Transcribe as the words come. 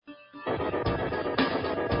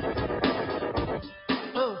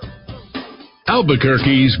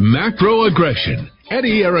Albuquerque's macro aggression.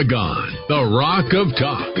 Eddie Aragon, the Rock of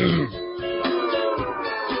Talk.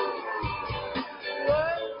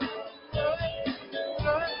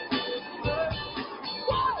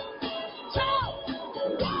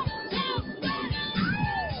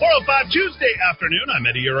 Tuesday afternoon, I'm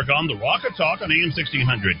Eddie Aragon, the Rock of Talk on AM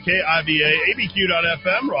 1600, KIVA,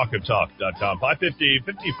 ABQ.FM, rockoftalk.com, 550,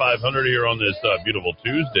 5500 here on this beautiful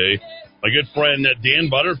Tuesday. My good friend Dan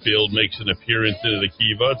Butterfield makes an appearance into the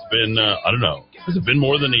Kiva. It's been, I don't know, has it been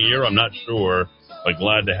more than a year? I'm not sure. But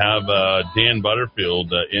glad to have Dan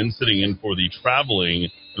Butterfield sitting in for the traveling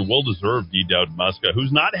and well-deserved D. Dowd Muska,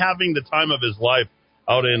 who's not having the time of his life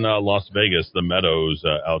out in Las Vegas, the Meadows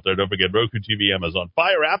out there. Don't forget Roku TV, Amazon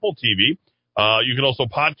Fire, Apple TV. You can also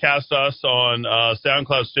podcast us on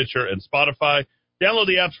SoundCloud, Stitcher, and Spotify. Download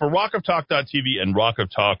the apps for rockoftalk.tv and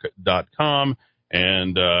rockoftalk.com.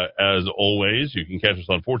 And as always, you can catch us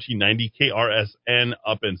on 1490 KRSN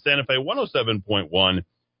up in Santa Fe, 107.1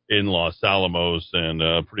 in Los Alamos, and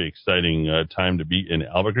a pretty exciting time to be in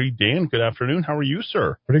Albuquerque. Dan, good afternoon. How are you,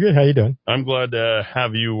 sir? Pretty good. How you doing? I'm glad to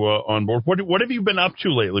have you on board. What have you been up to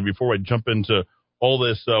lately before I jump into all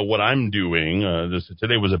this, what I'm doing?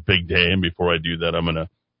 Today was a big day, and before I do that, I'm going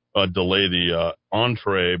to delay the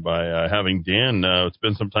entree by having Dan. It's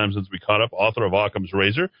been some time since we caught up, author of Occam's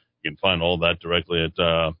Razor. You can find all that directly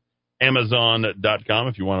at Amazon.com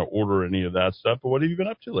if you want to order any of that stuff. But what have you been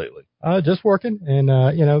up to lately? Just working and,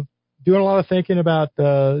 doing a lot of thinking about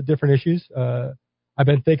different issues. I've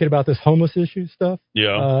been thinking about this homeless issue stuff.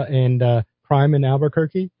 Yeah. And crime in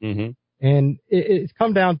Albuquerque. Mm-hmm. And it's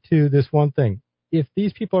come down to this one thing. If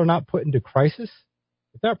these people are not put into crisis,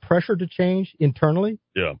 if they're pressured to change internally,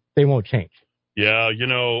 they won't change. Yeah,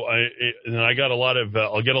 I got a lot of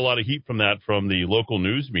I'll get a lot of heat from that from the local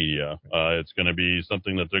news media. It's going to be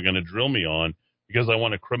something that they're going to drill me on because I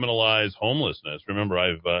want to criminalize homelessness. Remember,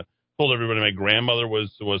 I've told everybody my grandmother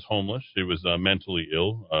was homeless. She was mentally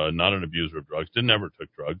ill, not an abuser of drugs, never took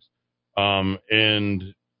drugs,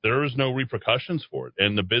 and there is no repercussions for it.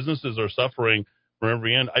 And the businesses are suffering from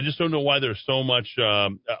every end. I just don't know why there's so much.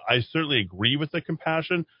 I certainly agree with the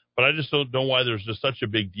compassion. But I just don't know why there's just such a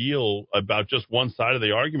big deal about just one side of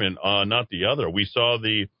the argument, not the other. We saw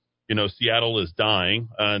Seattle is dying.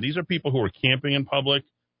 These are people who are camping in public,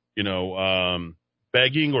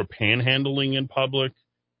 begging or panhandling in public,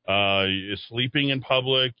 sleeping in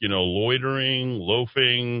public, loitering,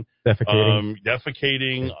 loafing,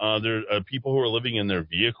 defecating. There are people who are living in their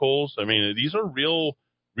vehicles. I mean, these are real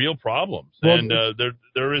problems. Well, and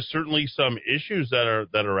there is certainly some issues that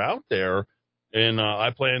are out there. And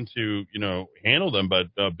I plan to, handle them, but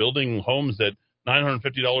building homes at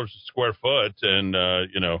 $950 a square foot and,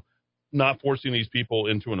 not forcing these people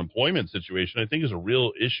into an employment situation, I think is a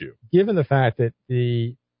real issue. Given the fact that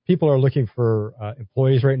the people are looking for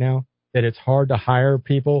employees right now, that it's hard to hire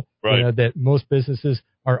people, right. That most businesses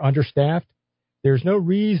are understaffed, there's no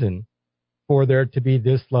reason for there to be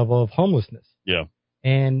this level of homelessness. Yeah.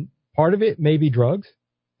 And part of it may be drugs.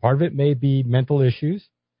 Part of it may be mental issues.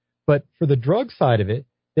 But for the drug side of it,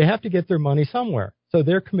 they have to get their money somewhere. So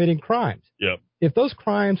they're committing crimes. Yep. If those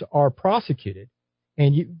crimes are prosecuted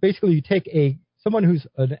and you take someone who's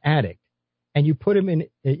an addict and you put them in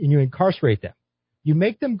and you incarcerate them, you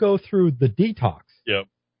make them go through the detox. Yep.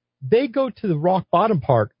 They go to the rock bottom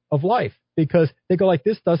part of life because they go like,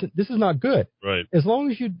 this is not good. Right. As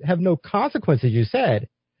long as you have no consequences, you said,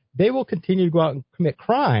 they will continue to go out and commit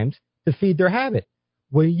crimes to feed their habit.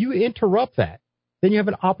 When you interrupt that, then you have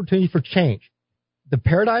an opportunity for change. The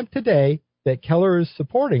paradigm today that Keller is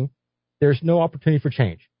supporting, there's no opportunity for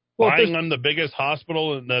change. Well, buying them the biggest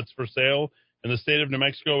hospital that's for sale in the state of New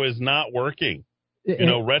Mexico is not working.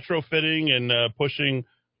 Retrofitting and pushing,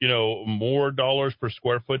 more dollars per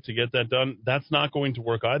square foot to get that done, that's not going to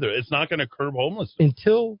work either. It's not going to curb homelessness.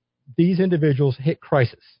 Until these individuals hit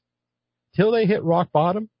crisis, till they hit rock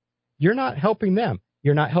bottom, you're not helping them.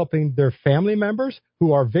 You're not helping their family members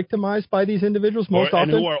who are victimized by these individuals often. And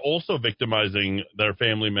who are also victimizing their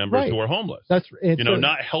family members who are homeless. That's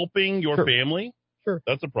not helping your family. Sure.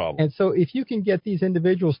 That's a problem. And so if you can get these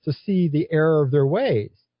individuals to see the error of their ways,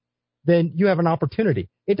 then you have an opportunity.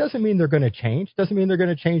 It doesn't mean they're going to change. Doesn't mean they're going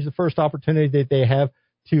to change the first opportunity that they have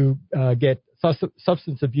to get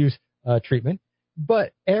substance abuse treatment.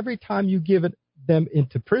 But every time you give them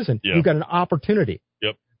into prison, you've got an opportunity.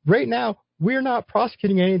 Yep. Right now, we're not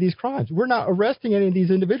prosecuting any of these crimes. We're not arresting any of these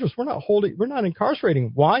individuals. We're not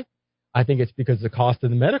incarcerating. Why? I think it's because of the cost of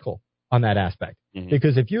the medical on that aspect. Mm-hmm.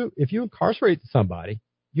 Because if you incarcerate somebody,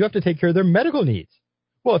 you have to take care of their medical needs.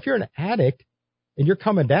 Well, if you're an addict and you're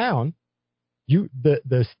coming down,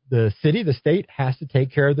 The city, the state has to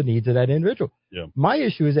take care of the needs of that individual. Yeah. My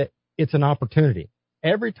issue is that it's an opportunity.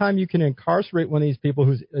 Every time you can incarcerate one of these people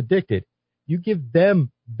who's addicted, you give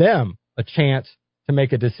them a chance to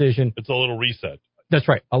make a decision. It's a little reset. That's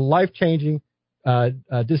right. A life-changing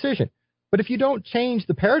decision. But if you don't change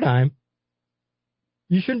the paradigm,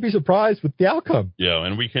 you shouldn't be surprised with the outcome. Yeah,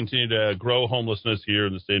 and we continue to grow homelessness here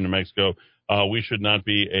in the state of New Mexico. We should not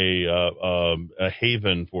be a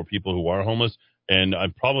haven for people who are homeless. And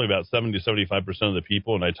I'm probably about 70 to 75% of the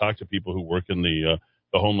people, and I talk to people who work in the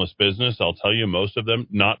homeless business. I'll tell you, most of them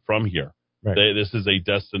not from here. Right. This is a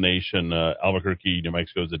destination. Albuquerque, New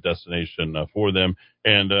Mexico is a destination for them.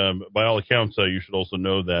 And by all accounts, you should also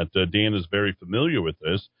know that Dan is very familiar with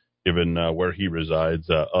this, given where he resides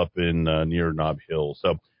up in near Nob Hill.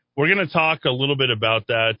 So we're going to talk a little bit about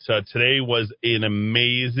that. Today was an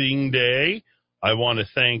amazing day. I want to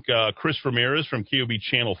thank Chris Ramirez from KOB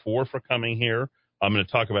Channel 4 for coming here. I'm going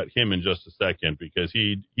to talk about him in just a second because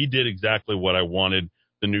he did exactly what I wanted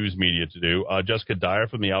the news media to do. Jessica Dyer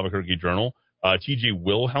from the Albuquerque Journal. T.J.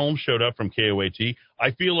 Wilhelm showed up from KOAT.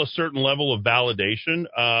 I feel a certain level of validation.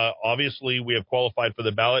 Obviously, we have qualified for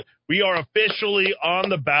the ballot. We are officially on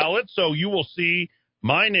the ballot, so you will see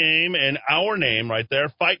my name and our name right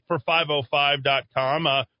there,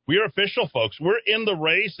 fightfor505.com. We are official, folks. We're in the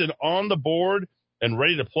race and on the board and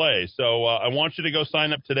ready to play. So I want you to go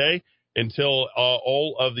sign up today until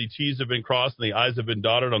all of the T's have been crossed and the I's have been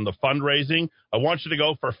dotted on the fundraising. I want you to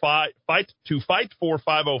go for fight for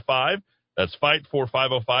 505. That's Fight for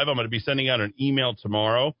 505. I'm going to be sending out an email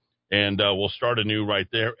tomorrow, and we'll start anew right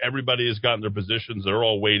there. Everybody has gotten their positions. They're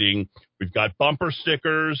all waiting. We've got bumper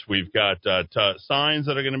stickers. We've got signs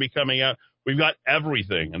that are going to be coming out. We've got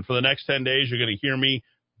everything. And for the next 10 days, you're going to hear me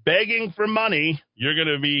begging for money. You're going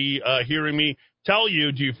to be hearing me tell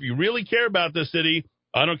you, if you really care about this city,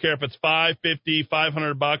 I don't care if it's $550,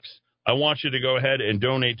 $500. I want you to go ahead and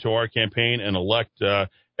donate to our campaign and elect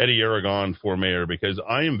Eddie Aragon for mayor, because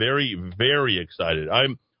I am very, very excited. I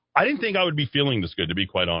didn't think I would be feeling this good, to be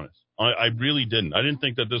quite honest. I really didn't. I didn't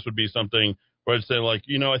think that this would be something where I'd say, like,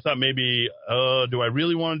 I thought maybe, do I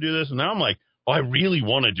really want to do this? And now I'm like, I really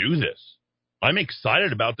want to do this. I'm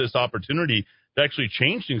excited about this opportunity to actually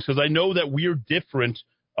change things because I know that we're different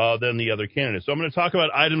than the other candidates. So I'm going to talk about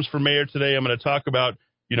items for mayor today. I'm going to talk about,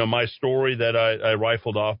 my story that I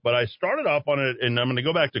rifled off. But I started off on it, and I'm going to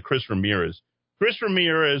go back to Chris Ramirez. Chris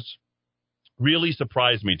Ramirez really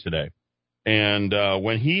surprised me today. And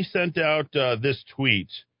when he sent out this tweet,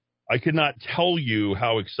 I could not tell you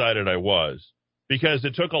how excited I was because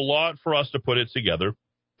it took a lot for us to put it together.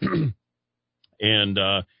 And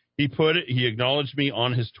he acknowledged me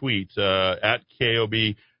on his tweet at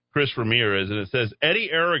KOB Chris Ramirez, and it says, Eddie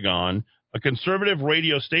Aragon, a conservative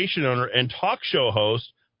radio station owner and talk show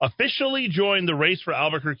host, officially joined the race for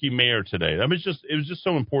Albuquerque mayor today. It was just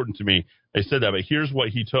so important to me. I said that, but here's what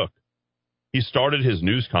he took. He started his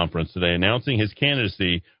news conference today announcing his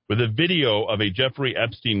candidacy with a video of a Jeffrey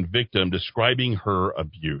Epstein victim describing her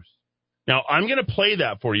abuse. Now, I'm going to play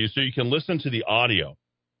that for you so you can listen to the audio.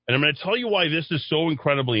 And I'm going to tell you why this is so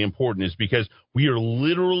incredibly important is because we are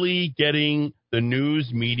literally getting the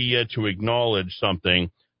news media to acknowledge something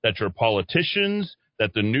that your politicians,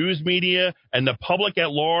 that the news media, and the public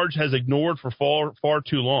at large has ignored for far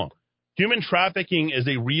too long. Human trafficking is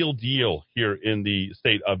a real deal here in the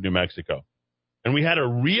state of New Mexico. And we had a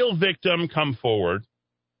real victim come forward,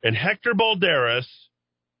 and Hector Balderas,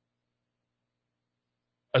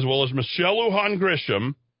 as well as Michelle Lujan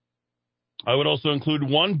Grisham, I would also include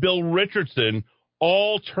one Bill Richardson,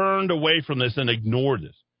 all turned away from this and ignored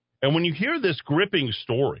this. And when you hear this gripping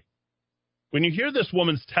story, when you hear this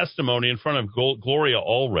woman's testimony in front of Gloria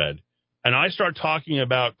Allred, and I start talking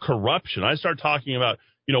about corruption, I start talking about,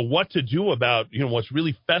 what to do about, what's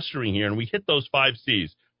really festering here, and we hit those 5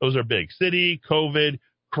 C's. Those are big. City, COVID,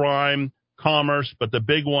 crime, commerce, but the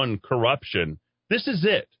big one, corruption. This is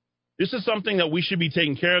it. This is something that we should be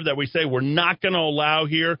taking care of, that we say we're not going to allow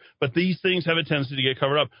here, but these things have a tendency to get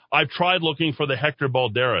covered up. I've tried looking for the Hector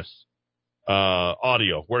Balderas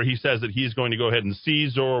audio where he says that he's going to go ahead and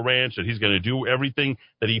seize Zorro Ranch, that he's going to do everything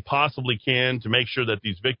that he possibly can to make sure that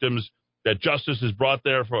these victims, that justice is brought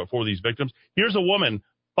there for these victims. Here's a woman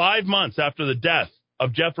 5 months after the death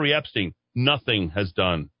of Jeffrey Epstein. Nothing has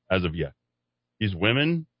done as of yet. These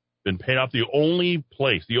women been paid off. The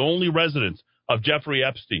only residence of Jeffrey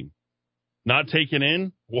Epstein not taken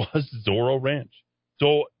in was Zorro Ranch.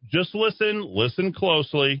 So just listen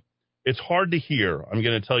closely. It's hard to hear. I'm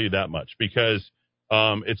going to tell you that much because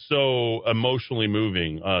it's so emotionally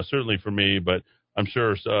moving, certainly for me, but I'm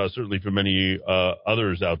sure certainly for many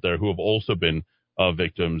others out there who have also been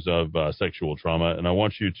victims of sexual trauma. And I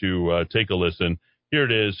want you to take a listen. Here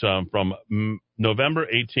it is from November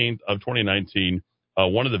 18th of 2019.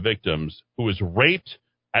 One of the victims who was raped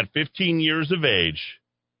at 15 years of age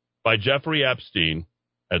by Jeffrey Epstein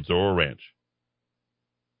at Zorro Ranch.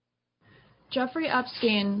 Jeffrey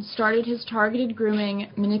Epstein started his targeted grooming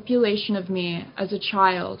manipulation of me as a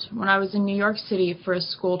child when I was in New York City for a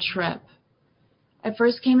school trip. I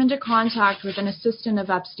first came into contact with an assistant of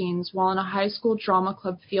Epstein's while on a high school drama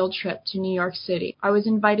club field trip to New York City. I was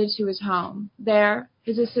invited to his home. There,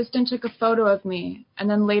 his assistant took a photo of me and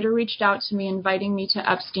then later reached out to me inviting me to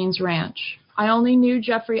Epstein's ranch. I only knew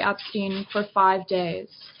Jeffrey Epstein for 5 days.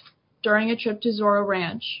 During a trip to Zorro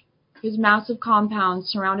Ranch, his massive compound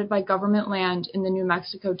surrounded by government land in the New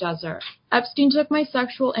Mexico desert. Epstein took my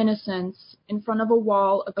sexual innocence in front of a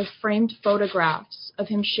wall of framed photographs of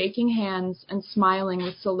him shaking hands and smiling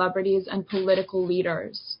with celebrities and political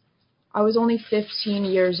leaders. I was only 15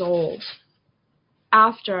 years old.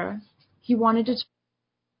 After, he wanted to...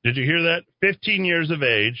 Did you hear that? 15 years of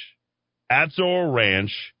age, at Zorro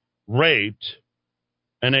Ranch, raped,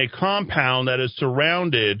 in a compound that is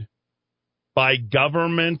surrounded by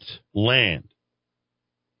government land.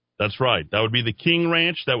 That's right. That would be the King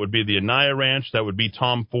Ranch. That would be the Anaya Ranch. That would be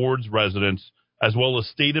Tom Ford's residence, as well as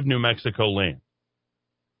state of New Mexico land.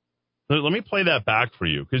 Let me play that back for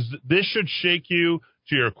you, because this should shake you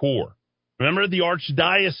to your core. Remember the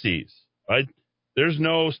archdiocese, right? There's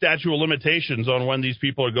no statute of limitations on when these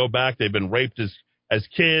people go back. They've been raped as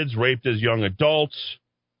kids, raped as young adults,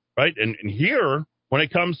 right? And here, when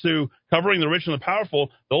it comes to covering the rich and the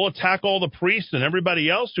powerful, they'll attack all the priests and everybody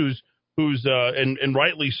else who's and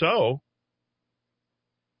rightly so.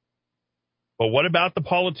 But what about the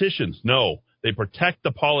politicians? No, they protect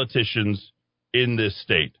the politicians in this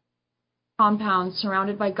state. Compound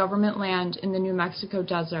surrounded by government land in the New Mexico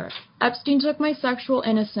desert. Epstein took my sexual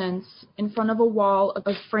innocence in front of a wall of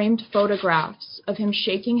framed photographs of him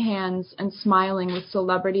shaking hands and smiling with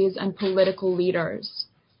celebrities and political leaders.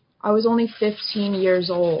 I was only 15 years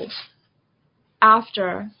old.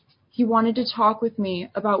 After, he wanted to talk with me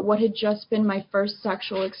about what had just been my first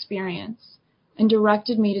sexual experience and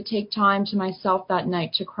directed me to take time to myself that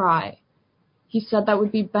night to cry. He said that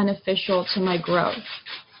would be beneficial to my growth.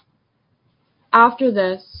 After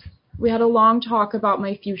this, we had a long talk about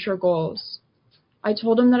my future goals. I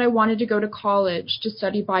told him that I wanted to go to college to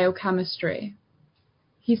study biochemistry.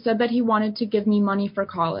 He said that he wanted to give me money for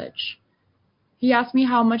college. He asked me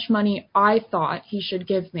how much money I thought he should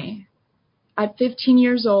give me. At 15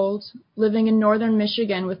 years old, living in northern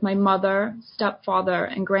Michigan with my mother, stepfather,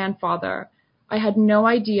 and grandfather, I had no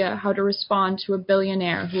idea how to respond to a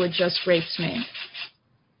billionaire who had just raped me.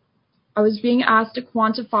 I was being asked to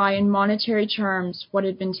quantify in monetary terms what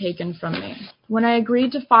had been taken from me. When I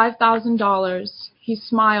agreed to $5,000, he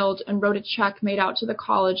smiled and wrote a check made out to the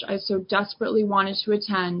college I so desperately wanted to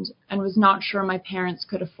attend and was not sure my parents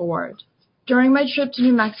could afford. During my trip to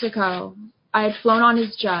New Mexico, I had flown on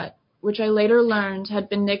his jet, which I later learned had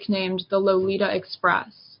been nicknamed the Lolita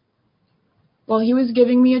Express. While he was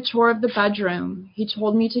giving me a tour of the bedroom, he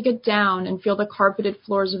told me to get down and feel the carpeted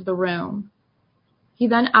floors of the room. He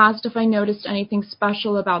then asked if I noticed anything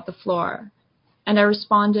special about the floor, and I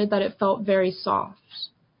responded that it felt very soft.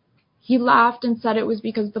 He laughed and said it was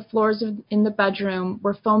because the floors in the bedroom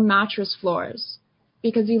were foam mattress floors,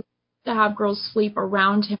 because he liked to have girls sleep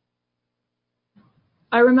around him.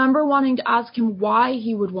 I remember wanting to ask him why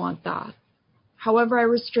he would want that. However, I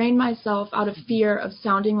restrained myself out of fear of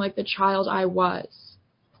sounding like the child I was.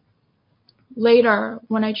 Later,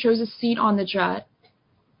 when I chose a seat on the jet,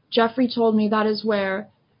 Jeffrey told me that is where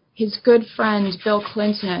his good friend Bill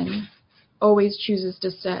Clinton always chooses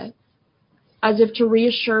to sit, as if to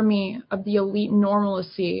reassure me of the elite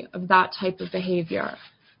normalcy of that type of behavior.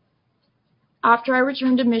 After I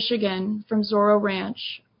returned to Michigan from Zorro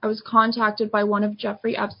Ranch, I was contacted by one of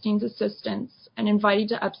Jeffrey Epstein's assistants and invited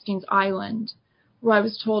to Epstein's Island, where I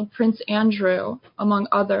was told Prince Andrew, among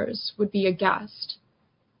others, would be a guest.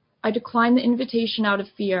 I declined the invitation out of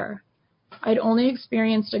fear. I had only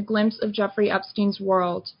experienced a glimpse of Jeffrey Epstein's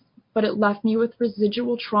world, but it left me with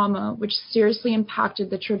residual trauma which seriously impacted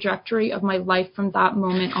the trajectory of my life from that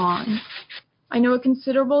moment on. I know a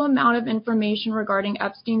considerable amount of information regarding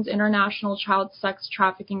Epstein's international child sex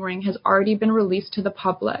trafficking ring has already been released to the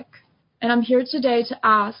public. And I'm here today to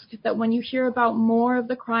ask that when you hear about more of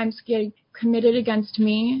the crimes committed against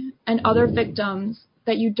me and other victims,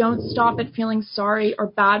 that you don't stop at feeling sorry or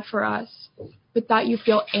bad for us, but that you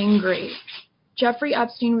feel angry. Jeffrey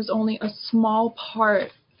Epstein was only a small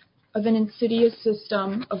part of an insidious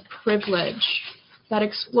system of privilege that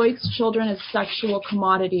exploits children as sexual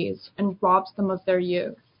commodities and robs them of their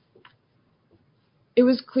youth. It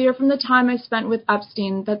was clear from the time I spent with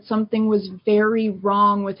Epstein that something was very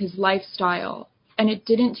wrong with his lifestyle, and it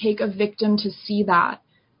didn't take a victim to see that.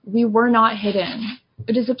 We were not hidden.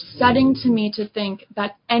 It is upsetting to me to think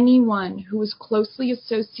that anyone who was closely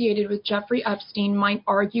associated with Jeffrey Epstein might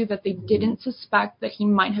argue that they didn't suspect that he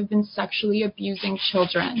might have been sexually abusing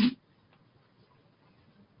children.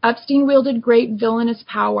 Epstein wielded great villainous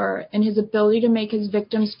power in his ability to make his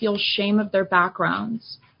victims feel shame of their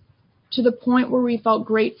backgrounds, to the point where we felt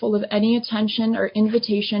grateful of any attention or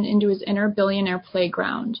invitation into his inner billionaire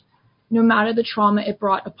playground, no matter the trauma it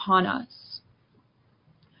brought upon us.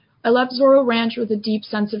 I left Zorro Ranch with a deep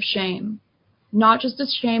sense of shame, not just the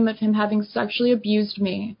shame of him having sexually abused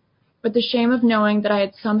me, but the shame of knowing that I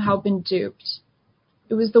had somehow been duped.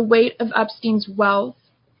 It was the weight of Epstein's wealth,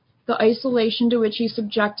 the isolation to which he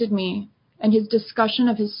subjected me, and his discussion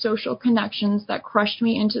of his social connections that crushed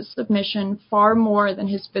me into submission far more than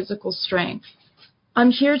his physical strength.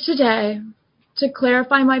 I'm here today to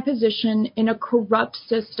clarify my position in a corrupt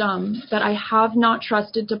system that I have not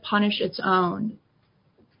trusted to punish its own.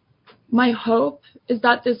 My hope is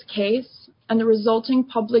that this case and the resulting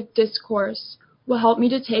public discourse will help me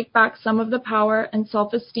to take back some of the power and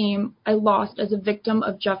self-esteem I lost as a victim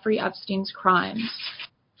of Jeffrey Epstein's crimes.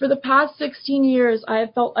 For the past 16 years, I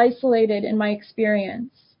have felt isolated in my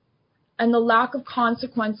experience, and the lack of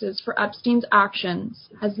consequences for Epstein's actions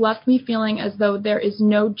has left me feeling as though there is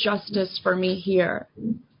no justice for me here.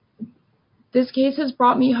 This case has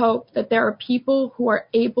brought me hope that there are people who are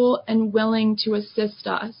able and willing to assist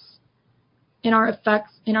us in our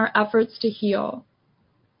efforts to heal.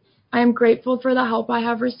 I am grateful for the help I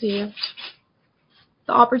have received,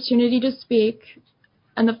 the opportunity to speak,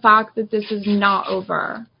 and the fact that this is not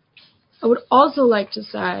over. I would also like to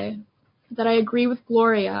say that I agree with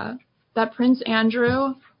Gloria that Prince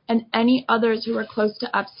Andrew and any others who are close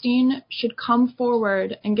to Epstein should come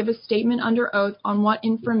forward and give a statement under oath on what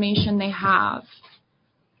information they have.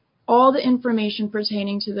 All the information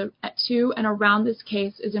pertaining to and around this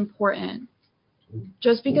case is important.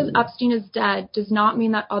 Just because Epstein is dead does not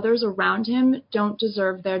mean that others around him don't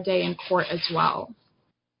deserve their day in court as well.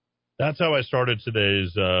 That's how I started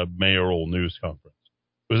today's mayoral news conference.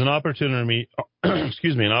 It was an opportunity,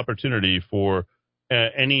 an opportunity for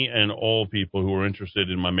any and all people who are interested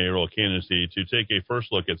in my mayoral candidacy to take a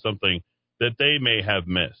first look at something that they may have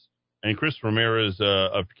missed. And Chris Ramirez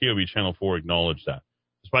of KOB Channel 4 acknowledged that.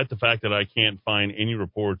 Despite the fact that I can't find any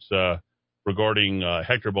reports regarding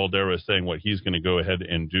Hector Balderas saying what he's going to go ahead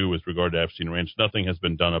and do with regard to Epstein Ranch, nothing has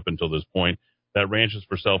been done up until this point. That ranch is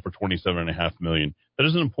for sale for $27.5 million. That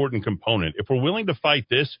is an important component. If we're willing to fight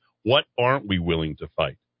this, what aren't we willing to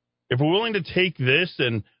fight? If we're willing to take this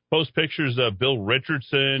and post pictures of Bill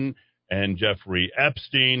Richardson and Jeffrey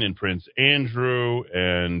Epstein and Prince Andrew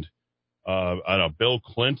and Bill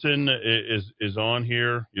Clinton is on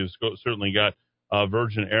here. You've certainly got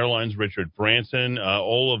Virgin Airlines, Richard Branson,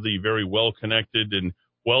 all of the very well-connected and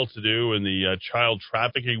well-to-do and the child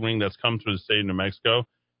trafficking ring that's come through the state of New Mexico.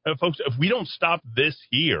 Folks, if we don't stop this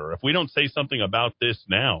here, if we don't say something about this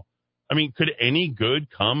now, I mean, could any good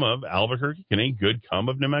come of Albuquerque? Can any good come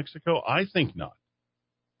of New Mexico? I think not.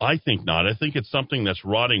 I think it's something that's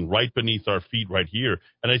rotting right beneath our feet right here.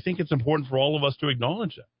 And I think it's important for all of us to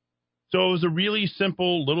acknowledge that. So it was a really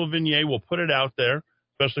simple little vignette. We'll put it out there,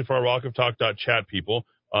 especially for our rockoftalk.chat people.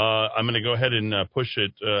 I'm going to go ahead and push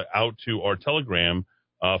it out to our Telegram,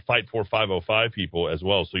 Fight for 505 people as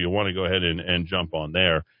well. So you'll want to go ahead and jump on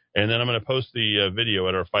there. And then I'm going to post the video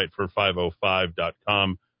at our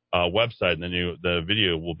fightfor505.com website, and then the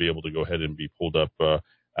video will be able to go ahead and be pulled up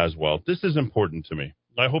as well. This is important to me.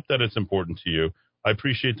 I hope that it's important to you. I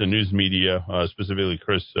appreciate the news media, specifically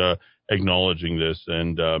Chris, acknowledging this,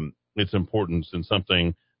 and its importance and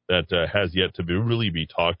something that has yet to really be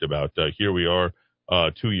talked about. Here we are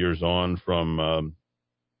 2 years on from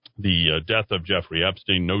the death of Jeffrey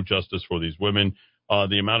Epstein. No justice for these women.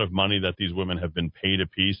 The amount of money that these women have been paid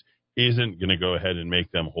apiece isn't going to go ahead and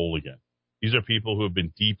make them whole again. These are people who have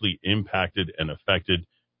been deeply impacted and affected,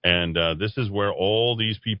 and this is where all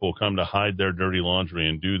these people come to hide their dirty laundry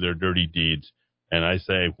and do their dirty deeds. And I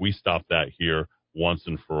say we stop that here once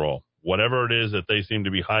and for all. Whatever it is that they seem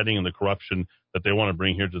to be hiding in the corruption that they want to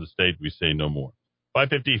bring here to the state, we say no more.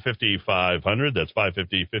 550-5500, that's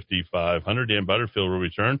 550-5500. Dan Butterfield will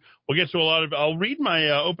return. We'll get to a lot of, I'll read my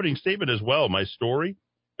opening statement as well, my story,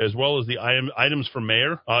 as well as the items for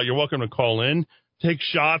mayor. You're welcome to call in, take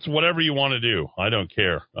shots, whatever you want to do. I don't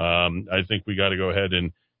care. I think we got to go ahead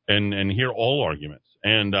and hear all arguments.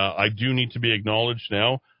 And I do need to be acknowledged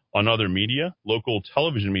now. on other media. Local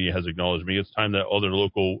television media has acknowledged me. It's time that other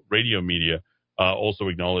local radio media also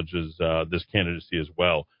acknowledges this candidacy as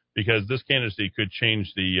well, because this candidacy could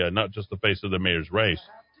change the not just the face of the mayor's race,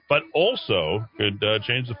 but also could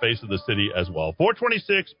change the face of the city as well.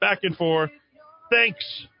 426, back and forth.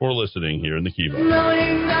 Thanks for listening here in the Kiva.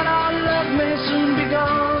 Knowing that our love may soon be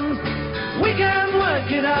gone, we can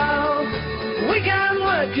work it out. We can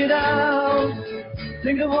work it out.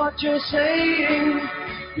 Think of what you're saying.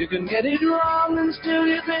 You can get it wrong and still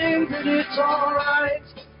you think that it's all right.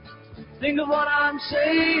 Think of what I'm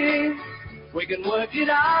saying. We can work it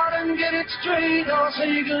out and get it straight or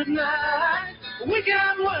say goodnight. We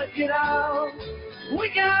can work it out. We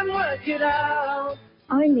can work it out.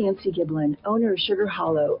 I'm Nancy Giblin, owner of Sugar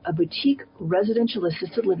Hollow, a boutique residential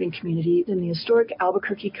assisted living community in the historic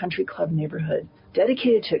Albuquerque Country Club neighborhood.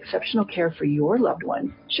 Dedicated to exceptional care for your loved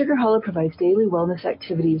one, Sugar Hollow provides daily wellness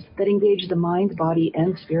activities that engage the mind, body,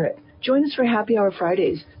 and spirit. Join us for Happy Hour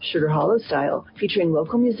Fridays, Sugar Hollow style, featuring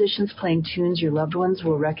local musicians playing tunes your loved ones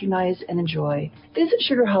will recognize and enjoy. Visit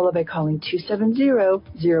Sugar Hollow by calling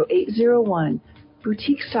 270-0801.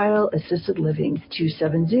 Boutique Style Assisted Living,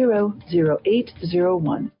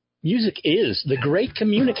 270-0801. Music is the great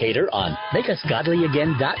communicator on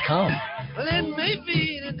MakeUsGodlyAgain.com. Well, it may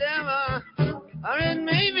be the devil, or it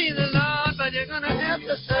may be the Lord, but you're going to have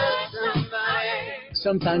to serve somebody.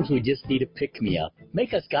 Sometimes we just need a pick-me-up.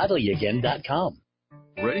 MakeUsGodlyAgain.com.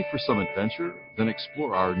 Ready for some adventure? Then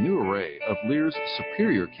explore our new array of Lear's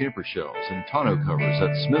superior camper shells and tonneau covers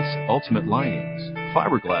at Smith's Ultimate Linings.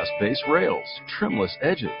 Fiberglass-based rails, trimless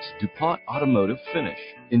edges, DuPont automotive finish.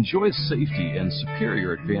 Enjoy safety and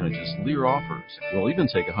superior advantages Lear offers. We'll even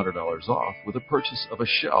take $100 off with a purchase of a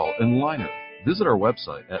shell and liner. Visit our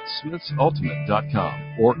website at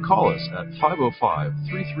smithsultimate.com or call us at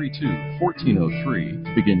 505-332-1403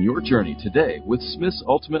 to begin your journey today with Smith's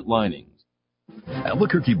Ultimate Linings.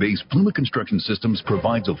 Albuquerque-based Pluma Construction Systems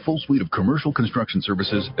provides a full suite of commercial construction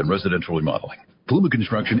services and residential remodeling. Pluma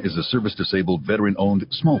Construction is a service-disabled, veteran-owned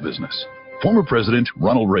small business. Former President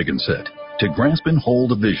Ronald Reagan said, "To grasp and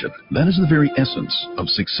hold a vision, that is the very essence of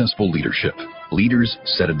successful leadership. Leaders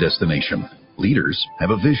set a destination. Leaders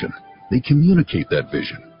have a vision. They communicate that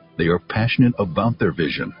vision. They are passionate about their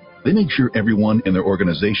vision. They make sure everyone in their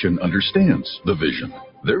organization understands the vision.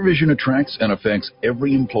 Their vision attracts and affects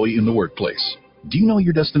every employee in the workplace. Do you know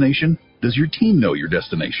your destination? Does your team know your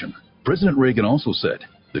destination?" President Reagan also said,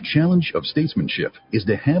 "The challenge of statesmanship is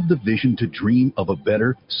to have the vision to dream of a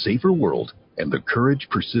better, safer world and the courage,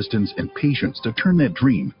 persistence, and patience to turn that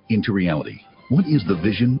dream into reality." What is the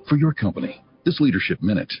vision for your company? This Leadership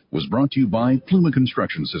Minute was brought to you by Pluma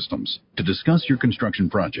Construction Systems. To discuss your construction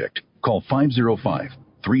project, call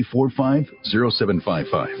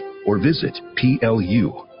 505-345-0755 or visit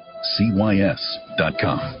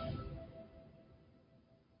PLUCYS.com.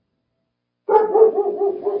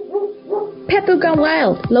 Pet Food Gone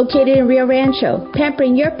Wild, located in Rio Rancho,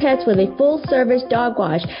 pampering your pets with a full-service dog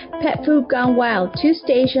wash. Pet Food Gone Wild, 2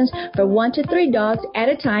 stations for 1 to 3 dogs at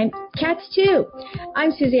a time, cats too.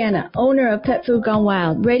 I'm Susanna, owner of Pet Food Gone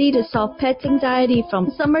Wild, ready to solve pets' anxiety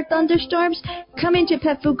from summer thunderstorms. Come into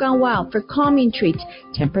Pet Food Gone Wild for calming treats,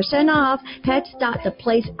 10% off,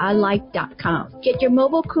 pets.theplaceilike.com. Get your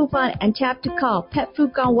mobile coupon and tap to call Pet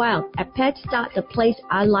Food Gone Wild at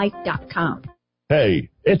pets.theplaceilike.com. Hey,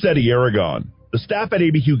 it's Eddie Aragon. The staff at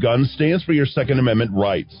ABQ Guns stands for your Second Amendment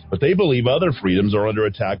rights, but they believe other freedoms are under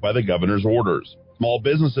attack by the governor's orders. Small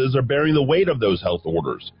businesses are bearing the weight of those health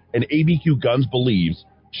orders, and ABQ Guns believes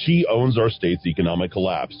she owns our state's economic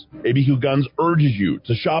collapse. ABQ Guns urges you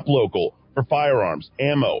to shop local for firearms,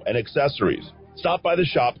 ammo, and accessories. Stop by the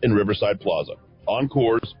shop in Riverside Plaza, on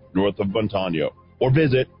Coors, north of Montano, or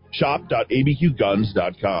visit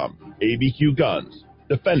shop.abqguns.com. ABQ Guns,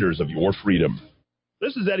 defenders of your freedom.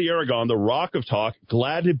 This is Eddie Aragon, the Rock of Talk.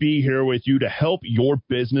 Glad to be here with you to help your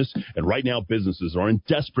business. And right now, businesses are in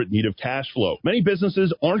desperate need of cash flow. Many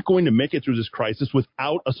businesses aren't going to make it through this crisis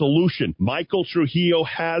without a solution. Michael Trujillo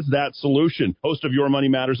has that solution. Host of Your Money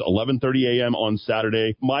Matters, 11:30 a.m. on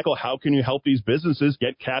Saturday. Michael, how can you help these businesses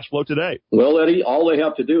get cash flow today? Well, Eddie, all they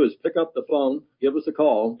have to do is pick up the phone, give us a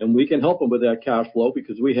call, and we can help them with that cash flow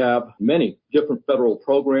because we have many different federal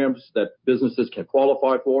programs that businesses can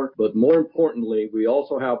qualify for. But more importantly, we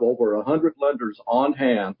also have over 100 lenders on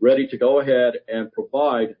hand ready to go ahead and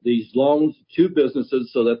provide these loans to businesses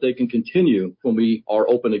so that they can continue when we are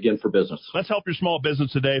open again for business. Let's help your small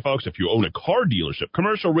business today, folks. If you own a car dealership,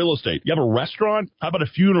 commercial real estate, you have a restaurant, how about a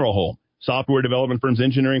funeral home, software development firms,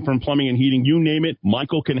 engineering firm, plumbing and heating, you name it,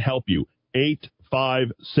 Michael can help you.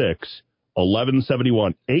 856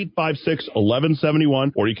 856-1171.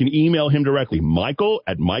 856-1171. Or you can email him directly,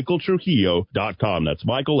 Michael@michaeltrujillo.com. That's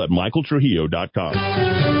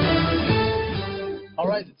Michael@michaeltrujillo.com. All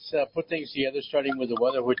right, let's put things together, starting with the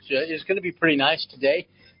weather, which is going to be pretty nice today.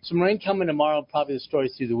 Some rain coming tomorrow, probably the story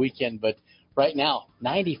through the weekend, but right now,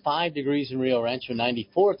 95 degrees in Rio Rancho,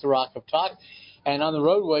 94 at the Rock of Talk. And on the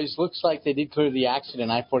roadways, looks like they did clear the accident,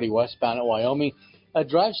 I-40 westbound at Wyoming.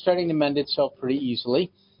 Drive starting to mend itself pretty easily.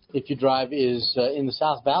 If your drive is in the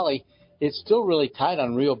South Valley, it's still really tight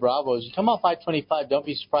on Rio Bravo. As you come off I-25, don't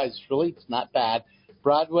be surprised. It's not bad.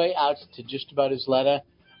 Broadway out to just about Isleta.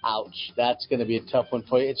 Ouch. That's going to be a tough one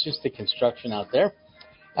for you. It's just the construction out there.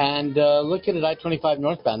 And looking at I-25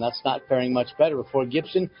 northbound, that's not faring much better. Before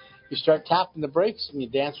Gibson, you start tapping the brakes and you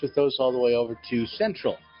dance with those all the way over to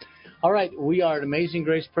Central. All right, we are at Amazing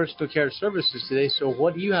Grace Personal Care Services today, so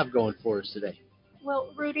what do you have going for us today?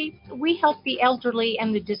 Well, Rudy, we help the elderly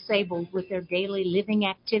and the disabled with their daily living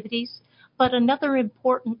activities. But another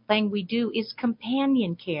important thing we do is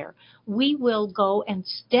companion care. We will go and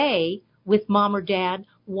stay with mom or dad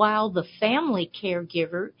while the family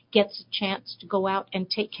caregiver gets a chance to go out and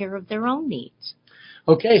take care of their own needs.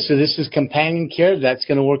 Okay, so this is companion care. That's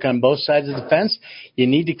going to work on both sides of the fence. You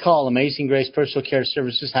need to call Amazing Grace Personal Care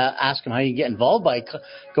Services. Ask them how you can get involved by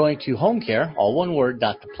going to home care, all one word,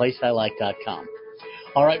 .theplaceilike.com.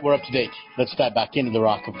 All right, we're up to date. Let's dive back into the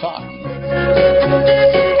Rock of Talk.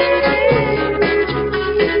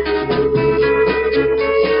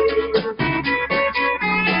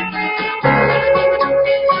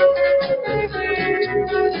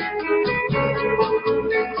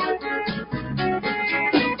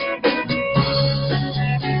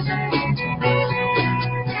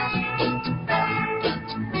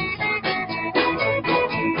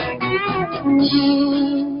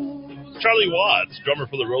 Charlie Watts, drummer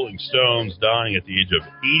for the Rolling Stones, dying at the age of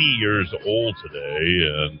 80 years old today.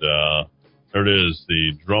 And there it is,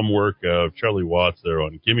 the drum work of Charlie Watts there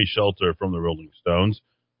on Gimme Shelter from the Rolling Stones.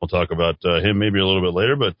 We'll talk about him maybe a little bit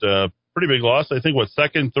later, but pretty big loss. I think,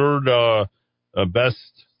 second, third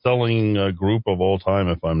best-selling group of all time,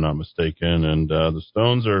 if I'm not mistaken. And the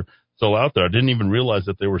Stones are still out there. I didn't even realize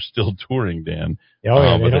that they were still touring, Dan.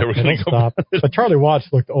 Yeah, but they don't stop. But Charlie Watts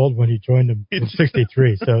looked old when he joined them in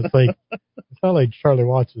 '63, so it's not like Charlie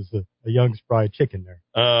Watts was a young spry chicken there.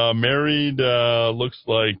 Married, looks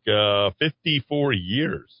like 54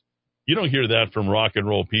 years. You don't hear that from rock and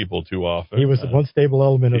roll people too often. He was one stable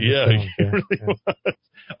element of the Stones. He really was.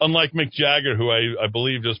 Unlike Mick Jagger, who I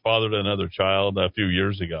believe just fathered another child a few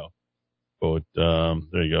years ago. But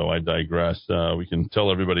there you go. I digress. We can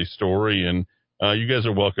tell everybody's story, and you guys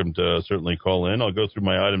are welcome to certainly call in. I'll go through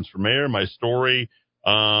my items for mayor, my story,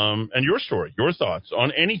 and your story, your thoughts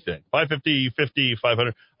on anything. 550, 50,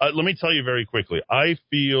 500. Let me tell you very quickly. I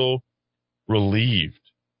feel relieved.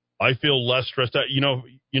 I feel less stressed out. You know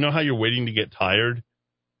how you're waiting to get tired,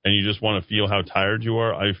 and you just want to feel how tired you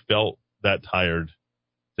are? I felt that tired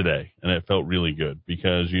today, and it felt really good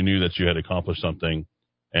because you knew that you had accomplished something.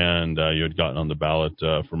 And you had gotten on the ballot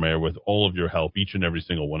for mayor with all of your help, each and every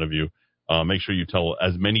single one of you. Make sure you tell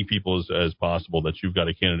as many people as possible that you've got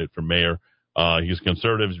a candidate for mayor. He's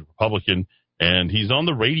conservative, he's Republican, and he's on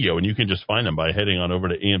the radio. And you can just find him by heading on over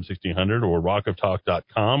to AM1600 or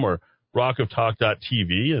rockoftalk.com or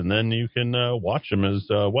rockoftalk.tv, and then you can watch him as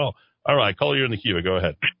well. All right, caller, you're in the queue. Go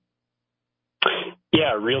ahead.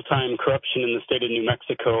 Yeah, real-time corruption in the state of New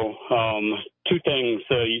Mexico. Two things.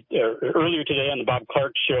 Earlier today on the Bob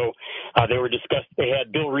Clark show, they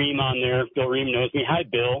had Bill Ream on there. Bill Ream knows me. Hi,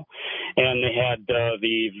 Bill. And they had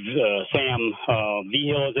Sam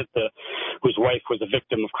Vigil, whose wife was a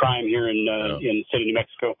victim of crime here in the state of New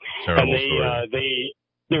Mexico. Terrible and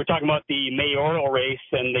they were talking about the mayoral race,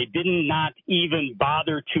 and they did not even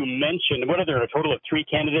bother to mention, what are there, a total of 3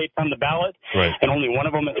 candidates on the ballot? Right. And only one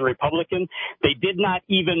of them is a Republican. They did not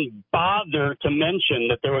even bother to mention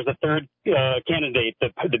that there was a third candidate.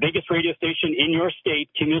 The biggest radio station in your state,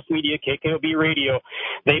 Cumulus Media, KKOB Radio,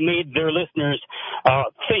 they made their listeners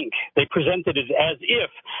think. They presented it as if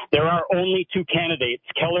there are only 2 candidates,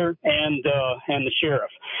 Keller and the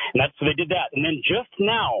sheriff. And so they did that. And then just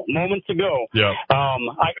now, moments ago,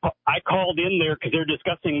 I called in there because they're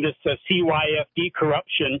discussing this CYFD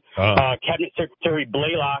corruption. Cabinet Secretary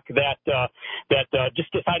Blaylock that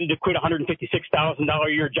just decided to quit a $156,000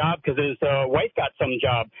 a year job because his wife got some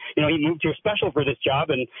job. He moved here special for this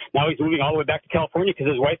job, and now he's moving all the way back to California because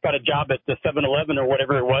his wife got a job at the 7-Eleven or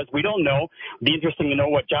whatever it was. We don't know. It'd be interesting to know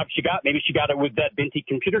what job she got. Maybe she got it with that Binti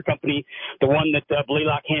Computer Company, the one that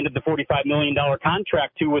Blaylock handed the $45 million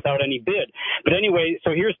contract to without any bid. But anyway,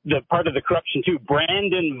 so here's the part of the corruption too.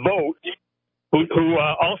 Brandon Vogt who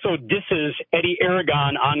also disses Eddie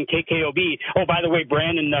Aragon on KKOB. Oh, by the way,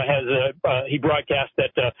 Brandon has he broadcast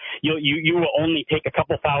that you will only take a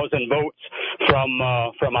couple thousand votes from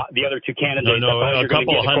the other two candidates. No, a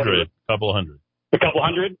couple hundred. A couple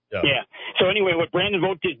hundred? Yeah. So anyway, what Brandon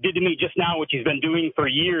Vogt did to me just now, which he's been doing for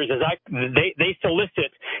years, is they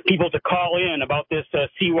solicit people to call in about this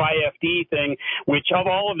CYFD thing, which of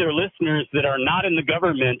all of their listeners that are not in the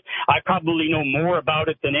government, I probably know more about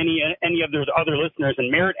it than any of their other listeners.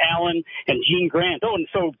 And Merritt Allen and Gene Grant. Oh, and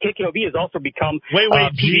so KKOB has also become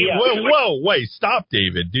Wait, stop,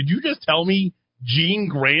 David. Did you just tell me Gene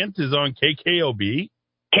Grant is on KKOB?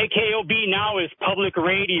 KKOB now is public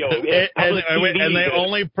radio. And they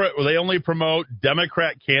only promote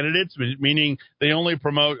Democrat candidates, meaning they only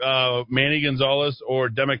promote Manny Gonzalez or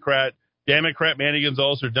Democrat Manny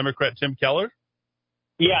Gonzalez or Democrat Tim Keller?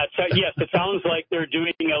 Yeah, yes, it sounds like they're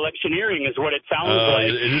doing electioneering is what it sounds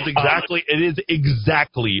like. It is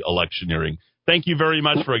exactly electioneering. Thank you very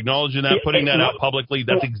much for acknowledging that, putting that out publicly.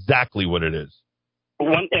 That's exactly what it is.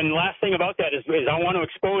 And last thing about that is I want to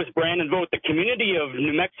expose Brandon Vogt. The community of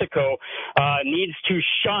New Mexico needs to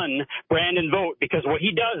shun Brandon Vogt, because what he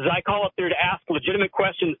does is I call up there to ask legitimate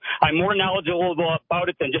questions. I'm more knowledgeable about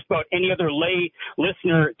it than just about any other lay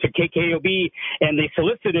listener to KKOB, and they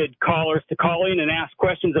solicited callers to call in and ask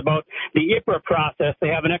questions about the IPRA process. They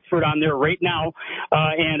have an expert on there right now,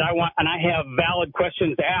 and I have valid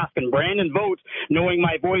questions to ask. And Brandon Vogt, knowing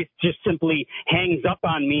my voice, just simply hangs up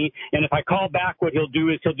on me. And if I call back, what he'll do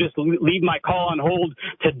is he'll just leave my call on hold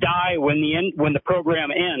to die when the program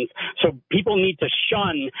ends. So people need to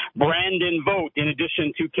shun Brandon Vogt in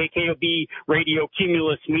addition to KKOB Radio,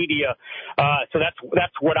 Cumulus Media. So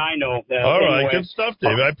that's what I know. All right, good stuff,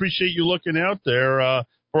 David. I appreciate you looking out there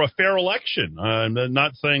for a fair election. I'm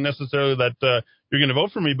not saying necessarily that you're going to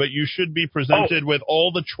vote for me, but you should be presented with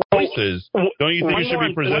all the choices. Don't you think you should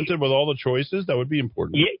be presented with all the choices? That would be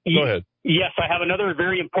important. Go ahead. Yes, I have another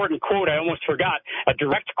very important quote I almost forgot. A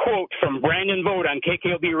direct quote from Brandon Vogt on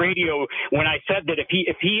KKOB Radio when I said that if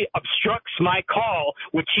he obstructs my call,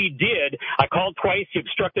 which he did, I called twice, he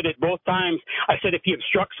obstructed it both times. I said if he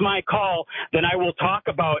obstructs my call, then I will talk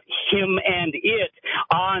about him and it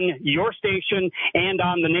on your station and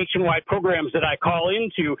on the nationwide programs that I call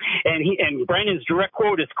into. And Brandon's direct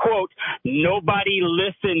quote is, quote, "Nobody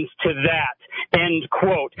listens to that," end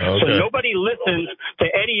quote. Okay. So nobody listens to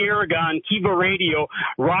Eddie Aragon, Kiva Radio,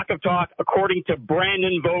 Rock of Talk, according to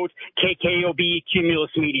Brandon Vogt, KKOB,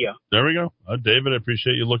 Cumulus Media. There we go. David, I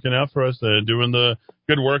appreciate you looking out for us, doing the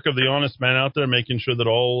good work of the honest man out there, making sure that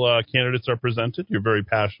all candidates are presented. You're very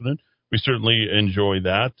passionate. We certainly enjoy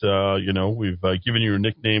that. We've given you a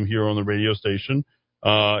nickname here on the radio station,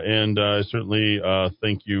 and I certainly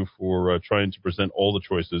thank you for trying to present all the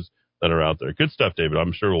choices that are out there. Good stuff, David.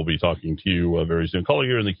 I'm sure we'll be talking to you very soon. Caller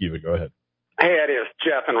here in the Kiva. Go ahead. Hey, Eddie, it's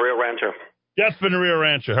Jeff in Rio Rancho. Jeff in Rio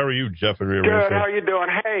Rancho. How are you, Jeff in Rio Rancho? Good. How are you doing?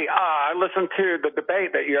 Hey, I listened to the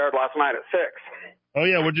debate that you aired last night at 6. Oh,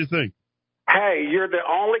 yeah. What'd you think? Hey, you're the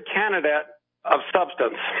only candidate of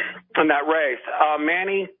substance in that race.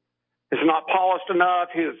 Manny is not polished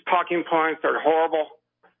enough. His talking points are horrible.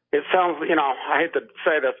 It sounds, I hate to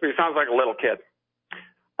say this, but he sounds like a little kid.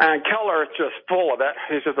 And Keller is just full of it.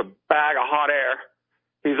 He's just a bag of hot air.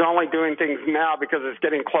 He's only doing things now because it's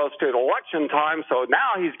getting close to the election time, so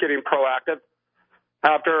now he's getting proactive.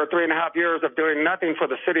 After 3.5 years of doing nothing for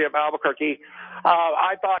the city of Albuquerque,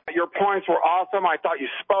 I thought your points were awesome. I thought you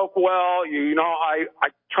spoke well. I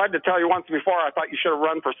tried to tell you once before, I thought you should have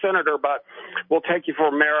run for senator, but we'll take you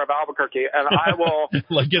for mayor of Albuquerque, and I will.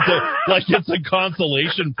 like it's a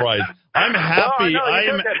consolation prize. I'm happy.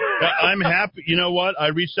 I'm happy. You know what? I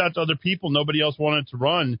reached out to other people. Nobody else wanted to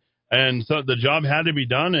run. And so the job had to be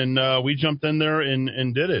done, and we jumped in there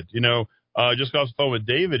and did it. Just got off the phone with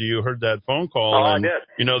David. You heard that phone call. Oh, and, I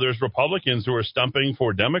did. There's Republicans who are stumping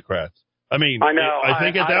for Democrats. I mean, I know. I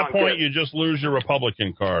think at that point you just lose your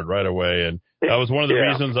Republican card right away. And that was one of the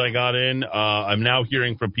reasons I got in. I'm now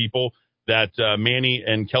hearing from people that Manny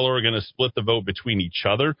and Keller are going to split the vote between each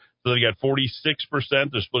other. So they got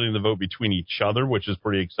 46%. They're splitting the vote between each other, which is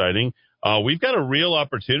pretty exciting. We've got a real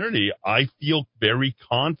opportunity. I feel very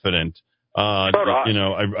confident. I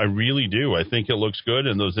really do. I think it looks good,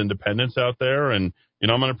 and those independents out there. And,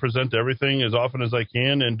 I'm going to present everything as often as I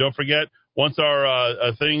can. And don't forget, once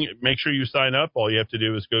our thing, make sure you sign up. All you have to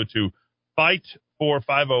do is go to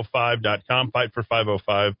fightfor505.com,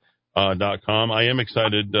 fightfor505.com. I am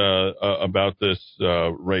excited about this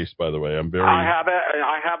race, by the way. I have it.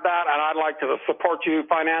 I have that, and I'd like to support you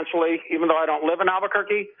financially, even though I don't live in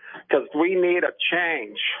Albuquerque, because we need a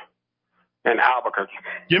change in Albuquerque.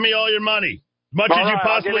 Give me all your money. Much as you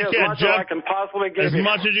possibly as can, much Jeff. as I can possibly give as you.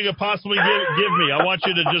 much as you can possibly give me. I want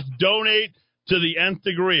you to just donate to the nth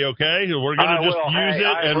degree, okay? We're going to just use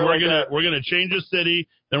it, and we're going to change the city,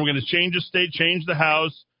 then we're going to change the state, change the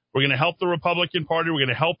House. We're going to help the Republican Party. We're going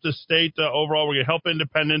to help the state overall. We're going to help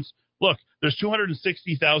independents. Look, there's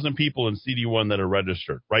 260,000 people in CD1 that are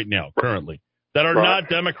registered right now, currently, that are not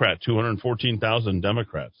Democrat, 214,000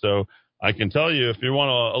 Democrats. So I can tell you, if you want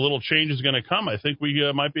a little change is going to come, I think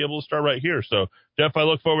we might be able to start right here. So, Jeff, I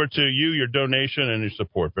look forward to you, your donation, and your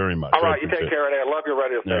support very much. All right, you take care of that. I love your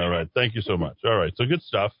radio station. All right, thank you so much. All right, so good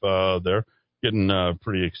stuff there. Getting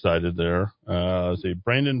pretty excited there. Say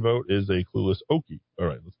Brandon vote is a clueless Okie. All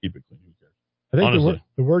right, let's keep it clean. I think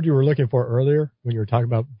the word you were looking for earlier when you were talking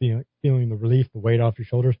about feeling the relief, the weight off your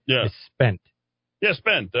shoulders, is spent. Yeah,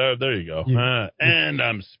 spent. There you go. And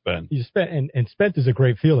I'm spent. You spent, and spent is a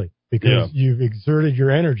great feeling because you've exerted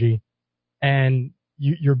your energy, and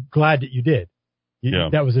you're glad that you did.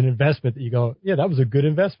 That was an investment that you go, that was a good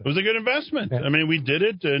investment. It was a good investment. I mean, we did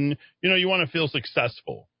it, and, you want to feel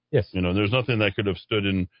successful. Yes. There's nothing that could have stood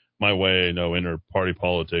in my way, no inter-party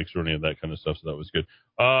politics or any of that kind of stuff, so that was good.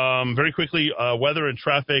 Very quickly, weather and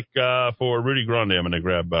traffic for Rudy Grande. I'm going to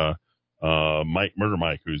grab Murder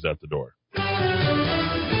Mike, who's at the door. All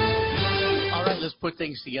right, let's put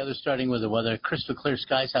things together, starting with the weather. Crystal clear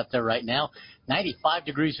skies out there right now. 95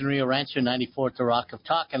 degrees in Rio Rancho, 94 at the Rock of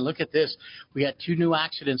Talk. And look at this. We got 2 new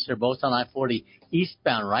accidents. They're both on I-40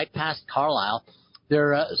 eastbound, right past Carlisle.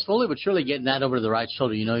 They're slowly but surely getting that over to the right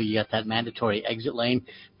shoulder. You got that mandatory exit lane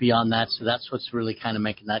beyond that, so that's what's really kind of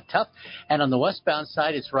making that tough. And on the westbound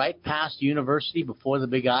side, it's right past University before the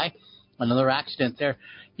Big I. Another accident there.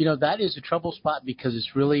 That is a trouble spot because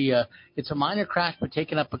it's really it's a minor crash but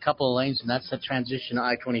taking up a couple of lanes, and that's the transition to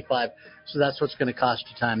I-25. So that's what's going to cost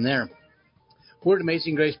you time there. We're at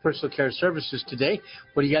Amazing Grace Personal Care Services today.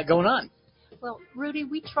 What do you got going on? Well, Rudy,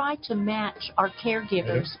 we try to match our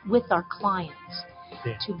caregivers with our clients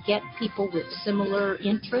to get people with similar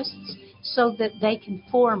interests so that they can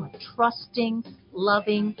form a trusting,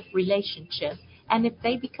 loving relationship. And if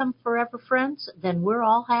they become forever friends, then we're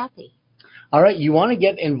all happy. All right, you want to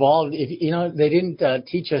get involved. If they didn't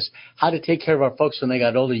teach us how to take care of our folks when they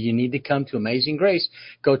got older, you need to come to Amazing Grace.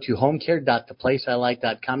 Go to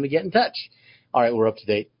homecare.theplaceilike.com to get in touch. All right, we're up to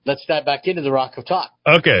date. Let's dive back into the Rock of Talk.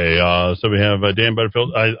 Okay, so we have Dan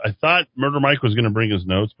Butterfield. I thought Murder Mike was going to bring his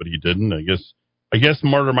notes, but he didn't. I guess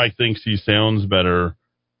Murder Mike thinks he sounds better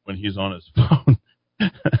when he's on his phone.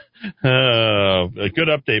 A good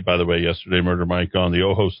update, by the way, yesterday, Murder Mike, on the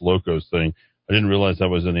Ojos Locos thing. I didn't realize that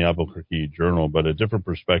was in the Albuquerque Journal, but a different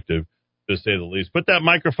perspective, to say the least. Put that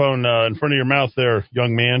microphone in front of your mouth there,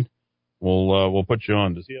 young man. We'll put you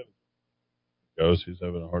on. Does he have it? Goes. He's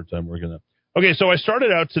having a hard time working that. Okay, so I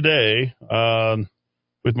started out today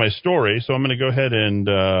with my story, so I'm going to go ahead and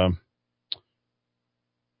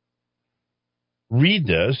read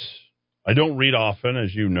this. I don't read often,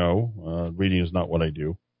 as you know. Reading is not what I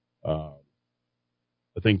do.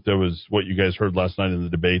 I think that was what you guys heard last night in the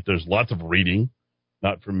debate. There's lots of reading,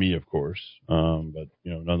 not from me, of course, but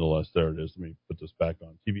nonetheless, there it is. Let me put this back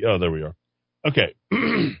on TV. Oh, there we are. Okay,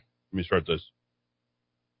 let me start this.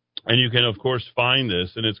 And you can, of course, find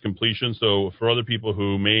this in its completion. So for other people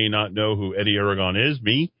who may not know who Eddie Aragon is,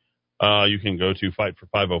 me, you can go to Fight for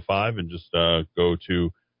 505 and just go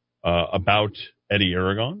to About Eddie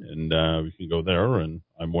Aragon, and we can go there, and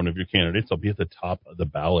I'm one of your candidates. I'll be at the top of the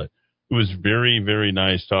ballot. It was very, very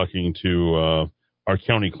nice talking to our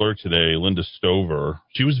county clerk today, Linda Stover.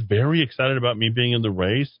 She was very excited about me being in the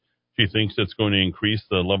race. She thinks it's going to increase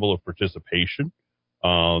the level of participation,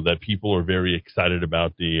 that people are very excited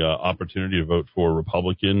about the opportunity to vote for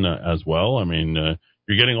Republican as well. I mean,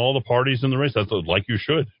 you're getting all the parties in the race. That's like you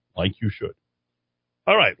should.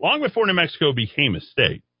 All right. Long before New Mexico became a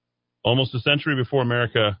state, almost a century before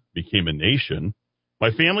America became a nation,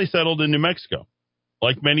 my family settled in New Mexico.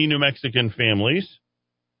 Like many New Mexican families,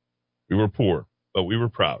 we were poor, but we were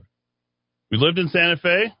proud. We lived in Santa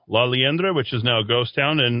Fe, La Liendra, which is now a ghost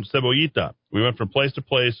town, and Cebollita. We went from place to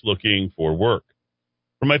place looking for work.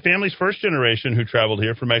 For my family's first generation who traveled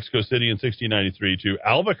here from Mexico City in 1693 to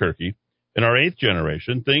Albuquerque in our 8th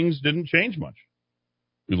generation, things didn't change much.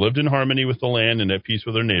 We lived in harmony with the land and at peace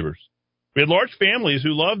with our neighbors. We had large families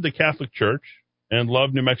who loved the Catholic Church and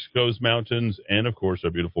loved New Mexico's mountains and, of course, our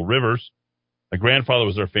beautiful rivers. My grandfather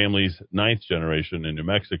was our family's 9th generation in New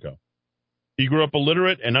Mexico. He grew up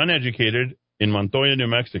illiterate and uneducated in Montoya, New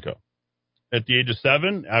Mexico. At the age of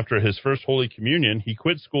 7, after his first Holy Communion, he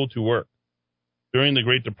quit school to work. During the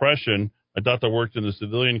Great Depression, my tata worked in the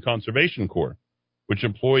Civilian Conservation Corps, which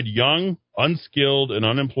employed young, unskilled, and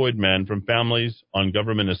unemployed men from families on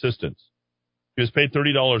government assistance. He was paid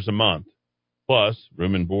 $30 a month, plus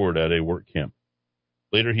room and board at a work camp.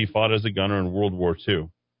 Later, he fought as a gunner in World War II.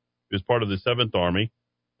 He was part of the 7th Army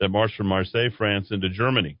that marched from Marseille, France, into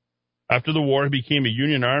Germany. After the war, he became a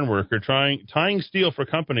union ironworker, tying steel for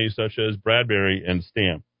companies such as Bradbury and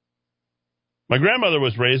Stamp. My grandmother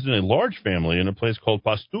was raised in a large family in a place called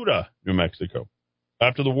Pastura, New Mexico.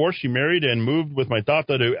 After the war, she married and moved with my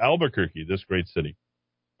tata to Albuquerque, this great city.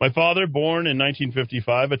 My father, born in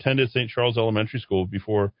 1955, attended St. Charles Elementary School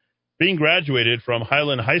before being graduated from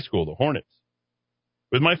Highland High School, the Hornets.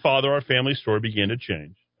 With my father, our family story began to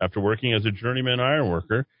change. After working as a journeyman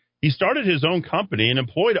ironworker, he started his own company and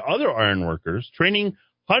employed other ironworkers, training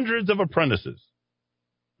hundreds of apprentices.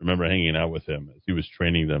 I remember hanging out with him as he was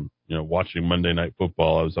training them, watching Monday Night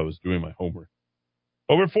Football as I was doing my homework.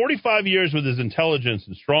 Over 45 years with his intelligence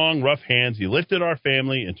and strong, rough hands, he lifted our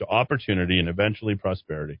family into opportunity and eventually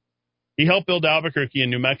prosperity. He helped build Albuquerque in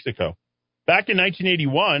New Mexico. Back in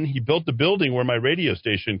 1981, he built the building where my radio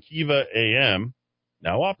station, Kiva AM,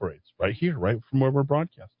 now operates, right here, right from where we're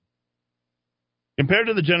broadcasting. Compared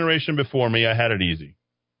to the generation before me, I had it easy.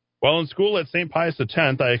 While in school at St. Pius X,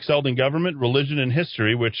 I excelled in government, religion, and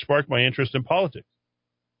history, which sparked my interest in politics.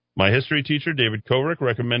 My history teacher, David Kovrick,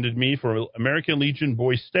 recommended me for American Legion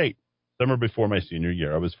Boys State, summer before my senior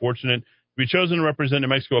year. I was fortunate to be chosen to represent New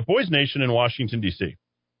Mexico at Boys Nation in Washington, D.C.,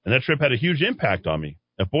 and that trip had a huge impact on me.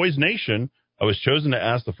 At Boys Nation, I was chosen to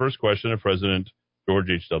ask the first question of President George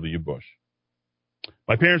H.W. Bush.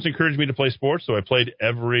 My parents encouraged me to play sports, so I played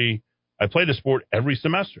a sport every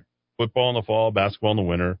semester. Football in the fall, basketball in the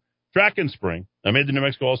winter, track in spring. I made the New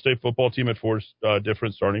Mexico All-State football team at 4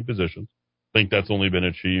 different starting positions. I think that's only been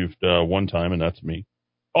achieved one time, and that's me.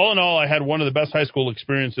 All in all, I had one of the best high school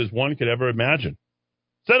experiences one could ever imagine.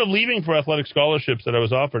 Instead of leaving for athletic scholarships that I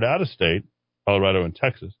was offered out of state, Colorado and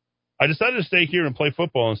Texas, I decided to stay here and play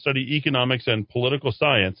football and study economics and political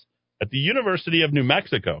science at the University of New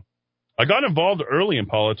Mexico. I got involved early in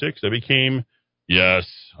politics. I became the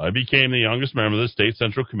youngest member of the state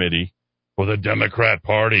central committee for the Democrat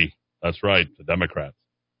Party. That's right, the Democrats.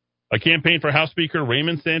 I campaigned for House Speaker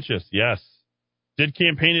Raymond Sanchez. Yes. Did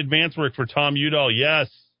campaign advance work for Tom Udall.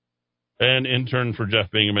 Yes. And interned for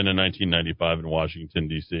Jeff Bingaman in 1995 in Washington,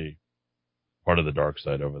 D.C. Part of the dark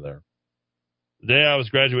side over there. The day I was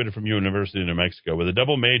graduated from University of New Mexico with a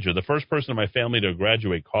double major, the first person in my family to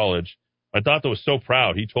graduate college, my tata was so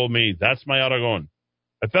proud. He told me, "That's my Aragon."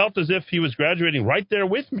 I felt as if he was graduating right there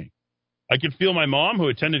with me. I could feel my mom, who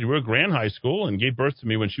attended Rio Grande High School and gave birth to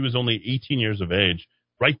me when she was only 18 years of age,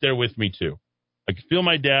 right there with me, too. I could feel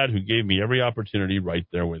my dad, who gave me every opportunity, right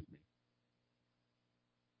there with me.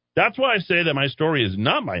 That's why I say that my story is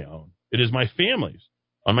not my own. It is my family's.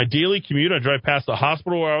 On my daily commute, I drive past the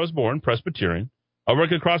hospital where I was born, Presbyterian. I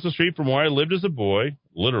work across the street from where I lived as a boy,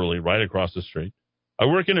 literally right across the street. I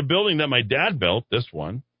work in a building that my dad built, this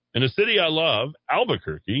one, in a city I love,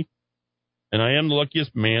 Albuquerque, and I am the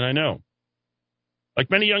luckiest man I know. Like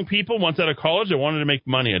many young people, once out of college, I wanted to make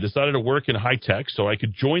money. I decided to work in high tech so I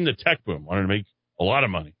could join the tech boom. I wanted to make a lot of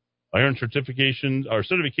money. I earned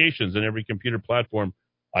certifications in every computer platform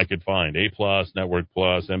I could find. A+, Network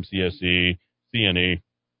Plus, MCSE, CNE,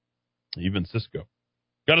 even Cisco.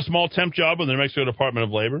 Got a small temp job with the New Mexico Department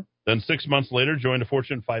of Labor. Then 6 months later, joined a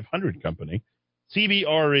Fortune 500 company,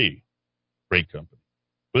 CBRE. Great company.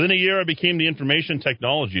 Within a year, I became the information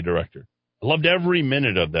technology director. I loved every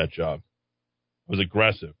minute of that job. I was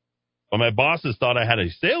aggressive. But my bosses thought I had a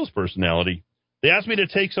sales personality. They asked me to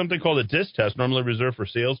take something called a DISC test, normally reserved for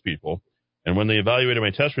salespeople. And when they evaluated my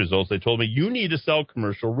test results, they told me, "You need to sell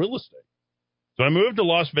commercial real estate." So I moved to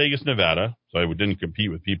Las Vegas, Nevada, so I didn't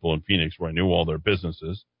compete with people in Phoenix where I knew all their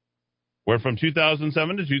businesses, where from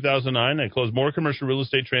 2007 to 2009, I closed more commercial real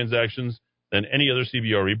estate transactions than any other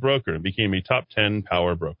CBRE broker and became a top 10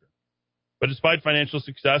 power broker. But despite financial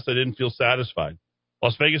success, I didn't feel satisfied.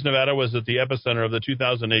 Las Vegas, Nevada was at the epicenter of the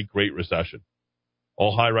 2008 Great Recession.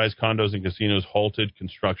 All high-rise condos and casinos halted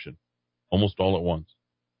construction, almost all at once.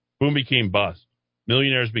 Boom became bust.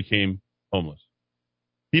 Millionaires became homeless.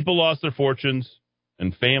 People lost their fortunes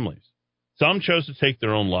and families. Some chose to take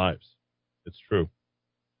their own lives. It's true.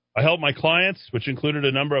 I helped my clients, which included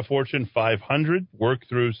a number of Fortune 500, work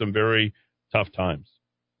through some very tough times.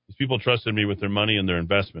 These people trusted me with their money and their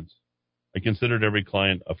investments. I considered every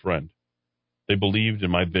client a friend. They believed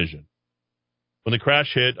in my vision. When the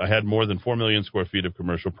crash hit, I had more than 4 million square feet of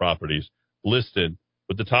commercial properties listed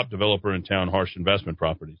with the top developer in town, Harsh Investment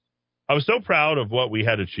Properties. I was so proud of what we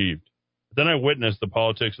had achieved. But then I witnessed the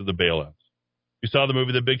politics of the bailouts. You saw the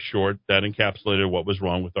movie The Big Short that encapsulated what was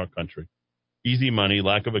wrong with our country. Easy money,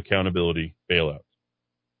 lack of accountability, bailouts.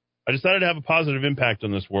 I decided to have a positive impact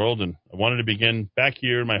on this world, and I wanted to begin back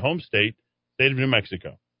here in my home state of New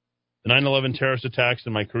Mexico. The 9/11 terrorist attacks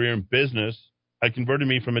and my career in business had converted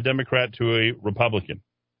me from a Democrat to a Republican,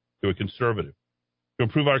 to a conservative. To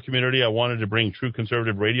improve our community, I wanted to bring true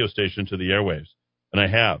conservative radio station to the airwaves, and I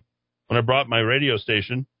have. When I brought my radio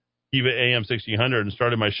station, Kiva AM 1600, and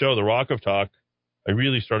started my show, The Rock of Talk, I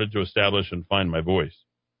really started to establish and find my voice.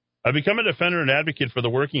 I've become a defender and advocate for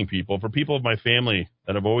the working people, for people of my family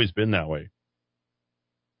that have always been that way.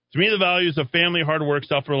 To me, the values of family, hard work,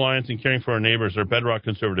 self-reliance, and caring for our neighbors are bedrock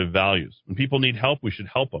conservative values. When people need help, we should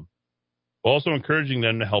help them, while also encouraging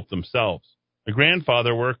them to help themselves. My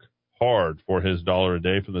grandfather worked hard for his $1 a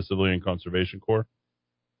day for the Civilian Conservation Corps.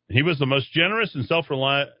 And he was the most generous and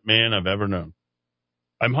self-reliant man I've ever known.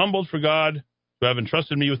 I'm humbled for God to have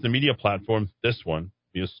entrusted me with the media platform, this one,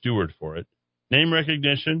 be a steward for it, name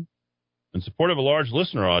recognition, and support of a large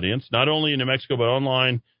listener audience, not only in New Mexico, but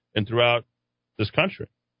online and throughout this country.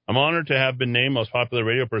 I'm honored to have been named most popular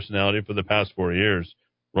radio personality for the past 4 years,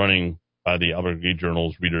 running by the Albuquerque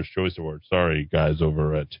Journal's Reader's Choice Award. Sorry, guys,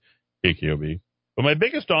 over at KKOB. But my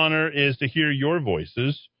biggest honor is to hear your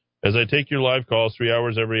voices as I take your live calls 3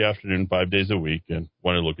 hours every afternoon, 5 days a week, and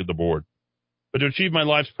when I look at the board. But to achieve my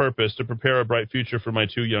life's purpose, to prepare a bright future for my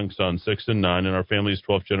 2 young sons, 6 and 9, and our family's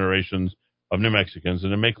 12 generations of New Mexicans,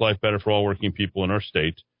 and to make life better for all working people in our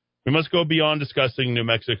state, we must go beyond discussing New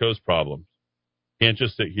Mexico's problems. Can't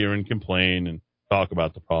just sit here and complain and talk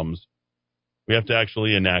about the problems. We have to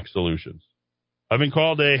actually enact solutions. I've been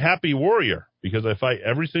called a happy warrior because I fight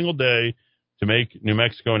every single day to make New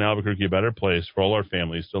Mexico and Albuquerque a better place for all our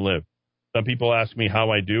families to live. Some people ask me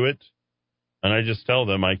how I do it, and I just tell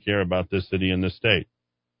them I care about this city and this state.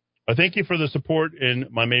 I thank you for the support in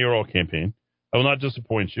my mayoral campaign. I will not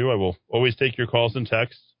disappoint you. I will always take your calls and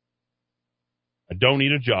texts. I don't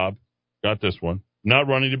need a job. Got this one. I'm not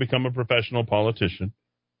running to become a professional politician.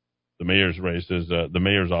 The mayor's race is, the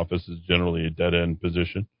mayor's office is generally a dead-end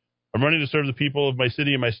position. I'm running to serve the people of my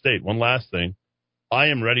city and my state. One last thing. I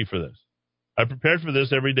am ready for this. I've prepared for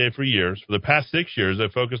this every day for years. For the past 6 years,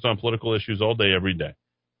 I've focused on political issues all day, every day.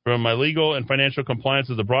 From my legal and financial compliance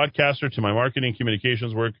as a broadcaster to my marketing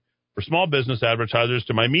communications work for small business advertisers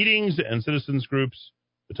to my meetings and citizens groups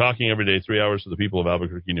to talking every day 3 hours to the people of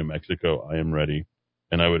Albuquerque, New Mexico. I am ready,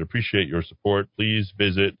 and I would appreciate your support. Please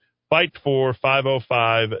visit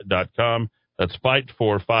fightfor505.com. That's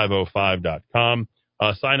fightfor505.com.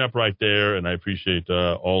 Sign up right there, and I appreciate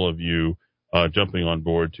all of you jumping on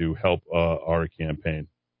board to help our campaign.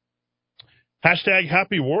 Hashtag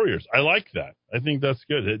Happy Warriors. I like that. I think that's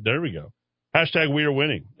good. There we go. Hashtag We Are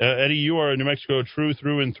Winning. Eddie, you are a New Mexico true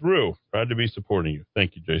through and through. Proud to be supporting you.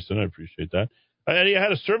 Thank you, Jason. I appreciate that. Eddie, I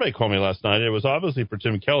had a survey call me last night. It was obviously for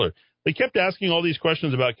Tim Keller. They kept asking all these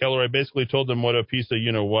questions about Keller. I basically told them what a piece of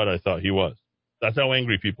you-know-what I thought he was. That's how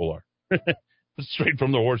angry people are. Straight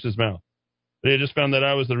from the horse's mouth. They just found that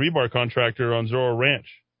I was the rebar contractor on Zorro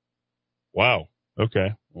Ranch. Wow.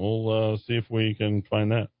 Okay. We'll see if we can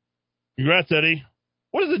find that. Congrats, Eddie.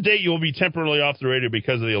 What is the date you will be temporarily off the radio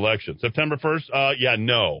because of the election? September 1st? Yeah,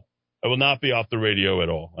 no. I will not be off the radio at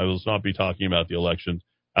all. I will not be talking about the elections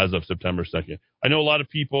as of September 2nd. I know a lot of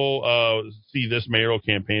people see this mayoral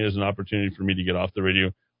campaign as an opportunity for me to get off the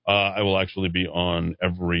radio. I will actually be on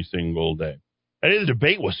every single day. Eddie, the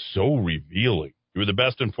debate was so revealing. You were the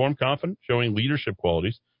best informed, confident, showing leadership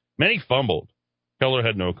qualities. Many fumbled. Keller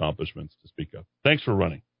had no accomplishments to speak of. Thanks for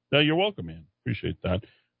running. No, you're welcome, man. Appreciate that.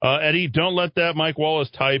 Eddie, don't let that Mike Wallace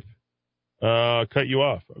type cut you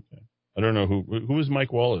off. Okay. I don't know who is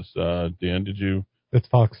Mike Wallace. Dan, did you? That's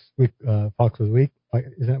Fox Week. Fox was Week.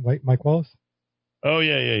 Is that Mike Wallace? Oh,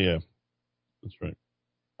 yeah. That's right.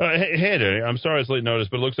 Hey, Eddie, I'm sorry it's late notice,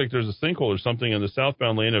 but it looks like there's a sinkhole or something in the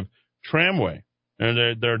southbound lane of Tramway.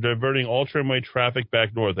 And they're diverting all Tramway traffic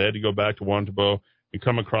back north. They had to go back to Wantabo and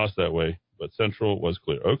come across that way. But Central was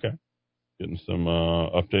clear. Okay. Getting some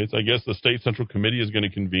updates. I guess the State Central Committee is going to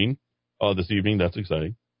convene this evening. That's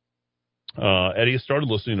exciting. Eddie started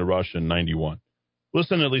listening to Rush in 91.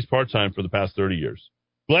 Listened at least part-time for the past 30 years.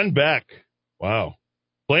 Glenn Beck. Wow.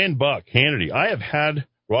 Glenn Buck. Hannity. I have had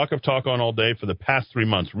Rock of Talk on all day for the past 3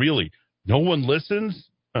 months. Really? No one listens?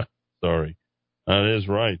 Sorry. That is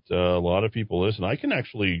right. A lot of people listen. I can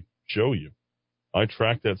actually show you. I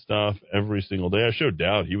track that stuff every single day. I showed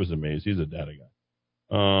Dowd. He was amazed. He's a data guy.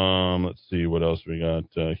 Let's see what else we got.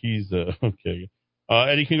 He's okay.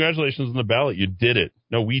 Eddie, congratulations on the ballot. You did it.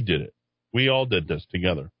 No, we did it. We all did this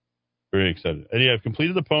together. Very excited. Eddie, I've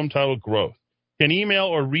completed the poem titled Growth. Can email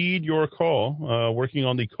or read your call, working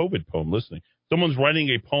on the COVID poem, listening. Someone's writing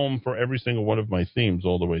a poem for every single one of my themes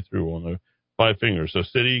all the way through on the 5 fingers. So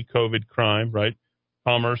city, COVID, crime, right?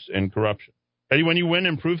 commerce, and corruption. Eddie, when you win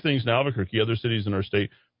and improve things in Albuquerque, other cities in our state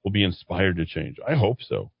will be inspired to change. I hope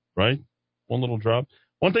so, right? One little drop.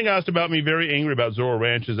 One thing asked about me, very angry about Zorro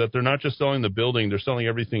Ranch, is that they're not just selling the building, they're selling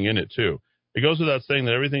everything in it, too. It goes without saying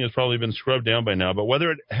that everything has probably been scrubbed down by now, but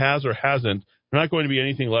whether it has or hasn't, there's not going to be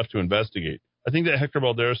anything left to investigate. I think that Hector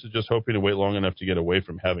Balderas is just hoping to wait long enough to get away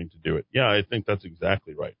from having to do it. Yeah, I think that's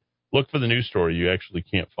exactly right. Look for the news story. You actually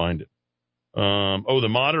can't find it. The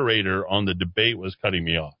moderator on the debate was cutting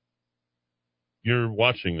me off. You're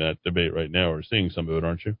watching that debate right now or seeing some of it,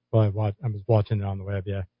 aren't you? Well, I was watching it on the web,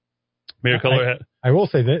 yeah. Mayor Culler, I will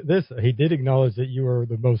say this. He did acknowledge that you were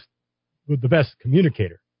the best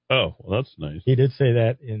communicator. Oh, well, that's nice. He did say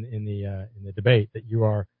that in the debate, that you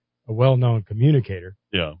are a well-known communicator.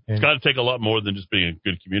 Yeah. It's got to take a lot more than just being a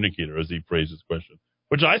good communicator, as he phrased his question,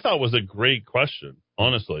 which I thought was a great question,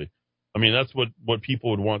 honestly. I mean, that's what people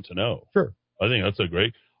would want to know. Sure. I think that's a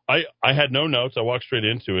great... I had no notes. I walked straight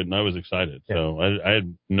into it, and I was excited. Yeah. So I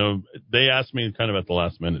had no... They asked me kind of at the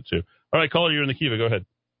last minute, too. All right, caller, you're in the Kiva. Go ahead.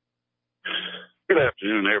 Good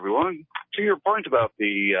afternoon, everyone. To your point about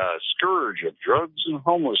the scourge of drugs and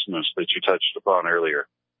homelessness that you touched upon earlier,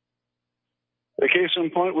 the case in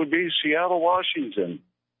point would be Seattle, Washington.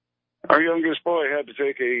 Our youngest boy had to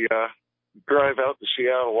take a drive out to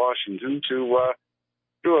Seattle, Washington to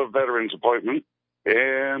do a veterans appointment,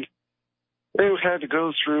 and they had to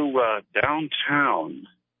go through downtown,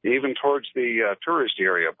 even towards the tourist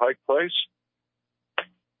area, Pike Place.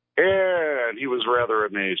 And he was rather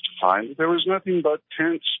amazed to find that there was nothing but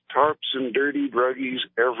tents, tarps, and dirty druggies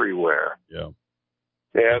everywhere. Yeah.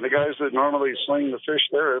 And the guys that normally sling the fish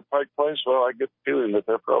there at Pike Place, well, I get the feeling that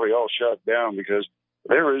they're probably all shut down because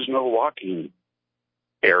there is no walking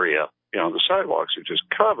area. You know, the sidewalks are just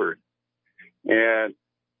covered. And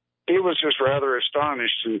he was just rather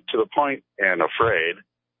astonished and to the point and afraid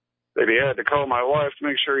that he had to call my wife to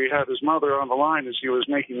make sure he had his mother on the line as he was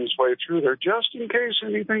making his way through there, just in case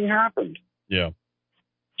anything happened. Yeah.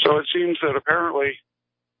 So it seems that apparently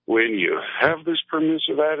when you have this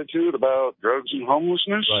permissive attitude about drugs and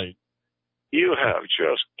homelessness, right, you have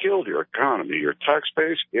just killed your economy. Your tax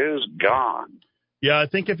base is gone. Yeah, I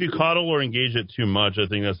think if you coddle or engage it too much, I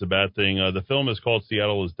think that's a bad thing. The film is called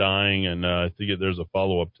Seattle is Dying, and I think there's a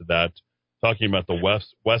follow-up to that talking about the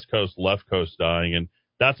West Coast, left coast dying, and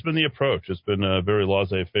that's been the approach. It's been a very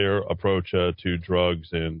laissez-faire approach to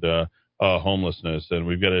drugs and homelessness, and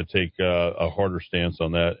we've got to take a harder stance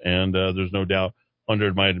on that. And there's no doubt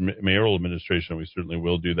under my mayoral administration, we certainly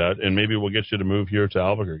will do that, and maybe we'll get you to move here to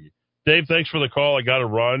Albuquerque. Dave, thanks for the call. I got to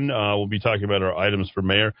run. We'll be talking about our items for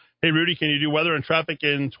mayor. Hey, Rudy, can you do weather and traffic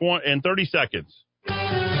in 30 seconds?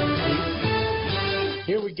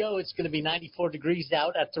 Here we go. It's going to be 94 degrees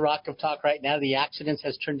out at the Rock of Talk right now. The accidents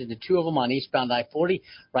has turned into two of them on eastbound I-40,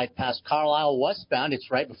 right past Carlisle westbound. It's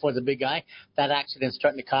right before the Big I. That accident's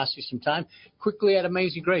starting to cost you some time. Quickly at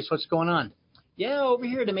Amazing Grace, what's going on? Yeah, over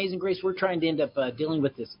here at Amazing Grace, we're trying to end up dealing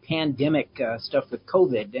with this pandemic stuff with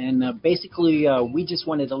COVID. And basically, we just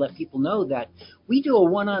wanted to let people know that we do a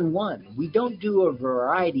one-on-one. We don't do a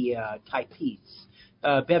variety type piece.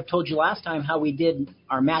 Bev told you last time how we did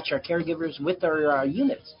match our caregivers with our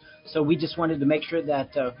units. So we just wanted to make sure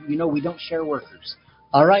that, we don't share workers.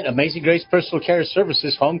 All right, Amazing Grace Personal Care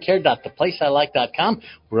Services, homecare.theplaceilike.com.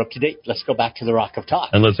 We're up to date. Let's go back to the Rock of Talk.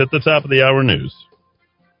 And let's hit the top of the hour news.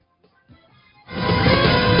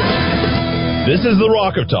 This is the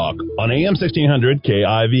Rock of Talk on AM 1600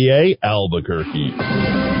 KIVA Albuquerque.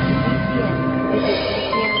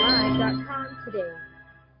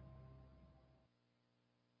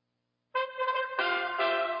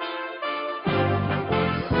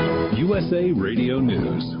 USA Radio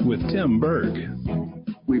News with Tim Berg.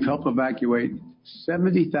 We've helped evacuate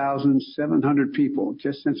 70,700 people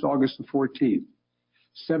just since August the 14th.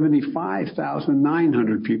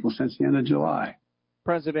 75,900 people since the end of July.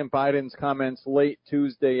 President Biden's comments late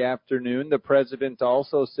Tuesday afternoon. The president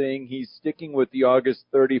also saying he's sticking with the August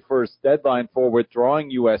 31st deadline for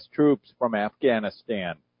withdrawing U.S. troops from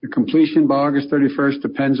Afghanistan. The completion by August 31st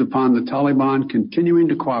depends upon the Taliban continuing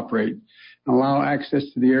to cooperate and allow access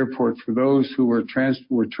to the airport for those who were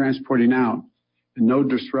transporting out and no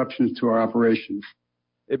disruptions to our operations.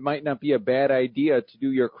 It might not be a bad idea to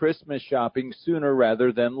do your Christmas shopping sooner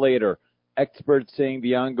rather than later. Experts saying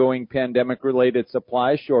the ongoing pandemic-related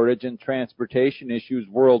supply shortage and transportation issues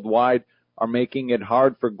worldwide are making it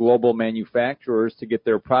hard for global manufacturers to get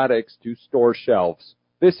their products to store shelves.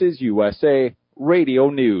 This is USA Radio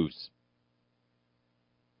News.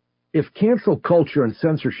 If cancel culture and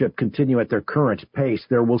censorship continue at their current pace,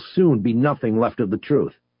 there will soon be nothing left of the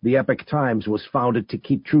truth. The Epoch Times was founded to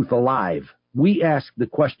keep truth alive. We ask the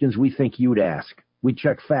questions we think you'd ask. We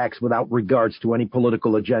check facts without regards to any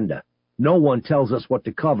political agenda. No one tells us what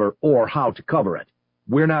to cover or how to cover it.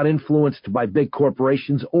 We're not influenced by big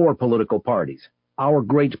corporations or political parties. Our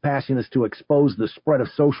great passion is to expose the spread of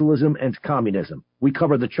socialism and communism. We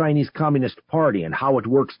cover the Chinese Communist Party and how it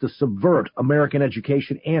works to subvert American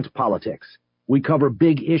education and politics. We cover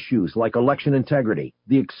big issues like election integrity,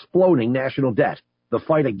 the exploding national debt, the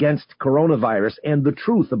fight against coronavirus, and the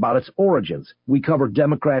truth about its origins. We cover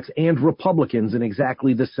Democrats and Republicans in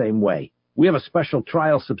exactly the same way. We have a special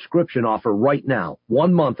trial subscription offer right now.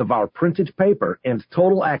 1 month of our printed paper and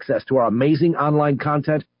total access to our amazing online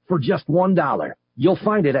content for just $1. You'll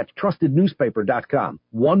find it at trustednewspaper.com.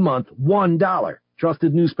 1 month, $1.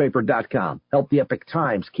 Trustednewspaper.com. Help the Epic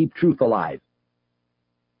Times keep truth alive.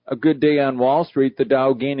 A good day on Wall Street, the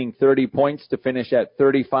Dow gaining 30 points to finish at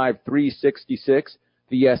 35,366.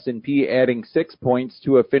 The S&P adding 6 points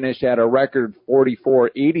to a finish at a record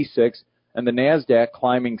 4486. And the NASDAQ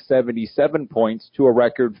climbing 77 points to a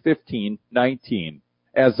record 1519.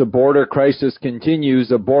 As the border crisis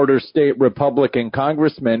continues, a border state Republican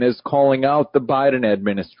congressman is calling out the Biden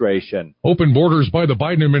administration. Open borders by the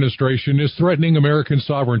Biden administration is threatening American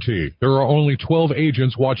sovereignty. There are only 12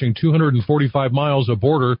 agents watching 245 miles of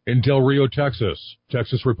border in Del Rio, Texas.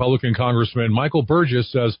 Texas Republican Congressman Michael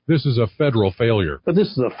Burgess says this is a federal failure. But this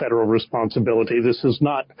is a federal responsibility. This is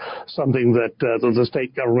not something that the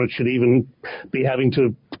state government should even be having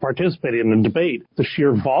to participate in and debate. The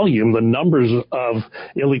sheer volume, the numbers of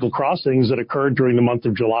illegal crossings that occurred during the month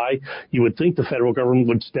of July, you would think the federal government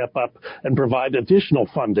would step up and provide additional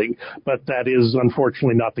funding, but that is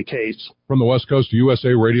unfortunately not the case. From the West Coast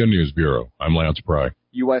USA Radio News Bureau, I'm Lance Pry.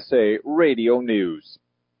 USA Radio News.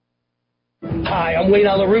 Hi, I'm Wayne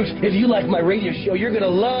LaRouche. If you like my radio show, you're going to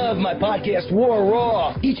love my podcast, War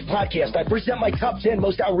Raw. Each podcast, I present my top 10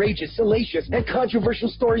 most outrageous, salacious, and controversial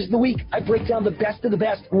stories of the week. I break down the best of the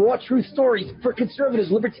best, raw truth stories for conservatives,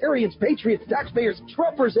 libertarians, patriots, taxpayers,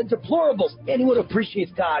 Trumpers, and deplorables. Anyone who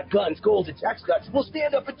appreciates God, guns, gold, and tax cuts will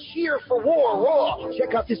stand up and cheer for War Raw.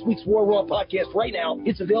 Check out this week's War Raw podcast right now.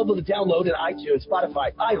 It's available to download in iTunes,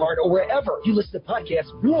 Spotify, iHeart, or wherever you listen to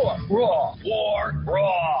podcasts. War Raw. War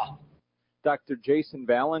Raw. Dr. Jason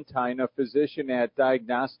Valentine, a physician at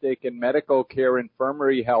Diagnostic and Medical Care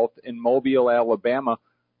Infirmary Health in Mobile, Alabama,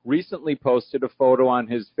 recently posted a photo on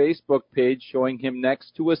his Facebook page showing him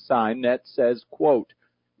next to a sign that says, quote,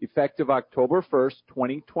 effective October 1st,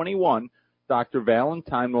 2021, Dr.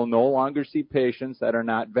 Valentine will no longer see patients that are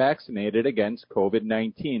not vaccinated against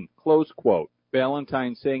COVID-19, close quote.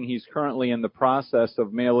 Valentine saying he's currently in the process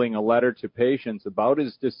of mailing a letter to patients about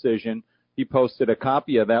his decision. He posted a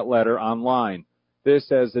copy of that letter online.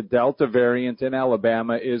 This as the Delta variant in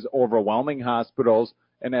Alabama is overwhelming hospitals,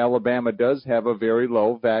 and Alabama does have a very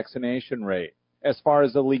low vaccination rate. As far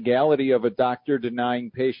as the legality of a doctor denying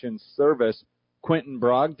patients service, Quentin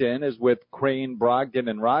Brogdon is with Crane, Brogdon,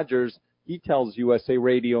 and Rogers. He tells USA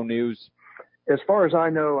Radio News. As far as I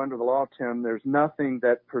know, under the law, Tim, there's nothing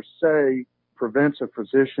that per se prevents a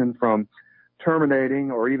physician from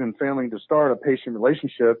terminating or even failing to start a patient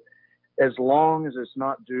relationship, as long as it's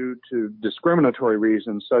not due to discriminatory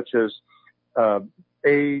reasons such as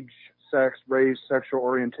age, sex, race, sexual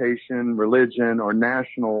orientation, religion, or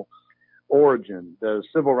national origin. The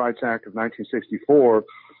Civil Rights Act of 1964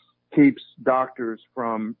 keeps doctors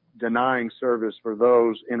from denying service for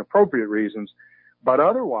those inappropriate reasons, but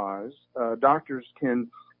otherwise, doctors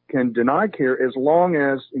can deny care as long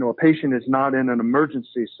as, a patient is not in an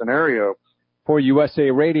emergency scenario. For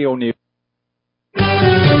USA Radio News.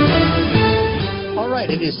 All right,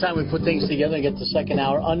 it is time we put things together and get the second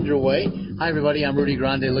hour underway. Hi, everybody. I'm Rudy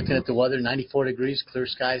Grande looking at the weather. 94 degrees, clear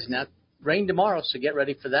skies now. Rain tomorrow, so get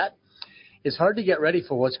ready for that. It's hard to get ready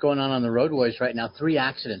for what's going on the roadways right now. 3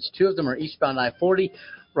 accidents. 2 of them are eastbound I-40,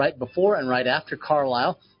 right before and right after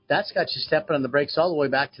Carlisle. That's got you stepping on the brakes all the way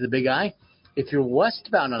back to the Big I. If you're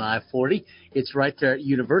westbound on I-40, it's right there at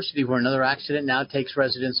University where another accident now takes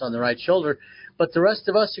residence on the right shoulder. But the rest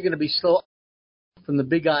of us are going to be slow from the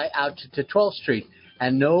Big I out to 12th Street.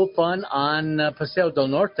 And no fun on Paseo del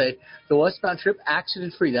Norte. The westbound trip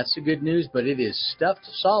accident-free. That's the good news, but it is stuffed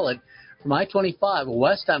solid from I-25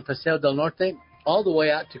 west on Paseo del Norte all the way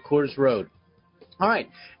out to Coors Road. All right,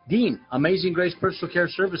 Dean, Amazing Grace Personal Care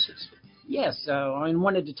Services. Yes, I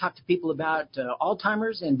wanted to talk to people about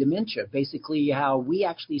Alzheimer's and dementia, basically how we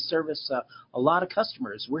actually service a lot of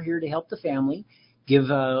customers. We're here to help the family, give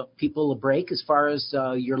people a break as far as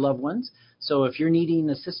your loved ones. So if you're needing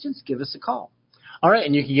assistance, give us a call. All right,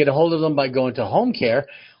 and you can get a hold of them by going to home care,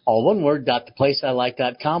 all one word,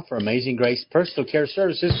 .theplaceilike.com for Amazing Grace Personal Care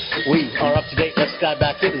Services. We are up to date. Let's dive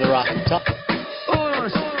back into the Rock and Talk.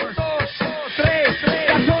 1, 2, 3.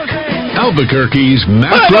 Albuquerque's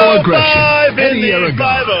macro aggression. Eddie Aragon,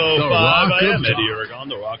 the 505. Rock I of am Eddie Talk. Aragon,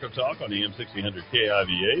 the Rock of Talk on AM 1600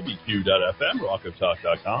 KIVA, BQ.FM,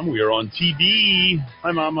 rockoftalk.com. We are on TV.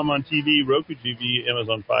 Hi, Mom. I'm on TV, Roku TV,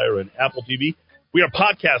 Amazon Fire, and Apple TV. We are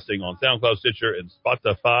podcasting on SoundCloud, Stitcher, and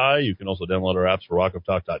Spotify. You can also download our apps for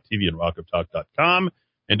rockoftalk.tv and rockoftalk.com.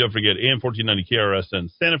 And don't forget, AM 1490 KRS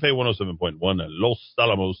and Santa Fe 107.1 Los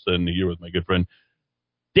Alamos. And here with my good friend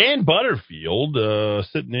Dan Butterfield,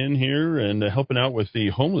 sitting in here and helping out with the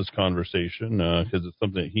homeless conversation because it's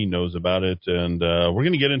something that he knows about it. And we're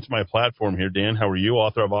going to get into my platform here. Dan, how are you?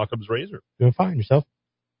 Author of Occam's Razor. Doing fine. Yourself?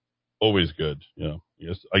 Always good. Yeah.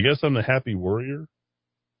 Yes. I guess I'm the happy warrior.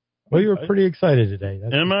 Well, you were pretty excited today.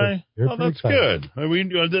 Am I? You're Oh, that's excited. good. I mean,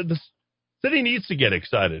 the city needs to get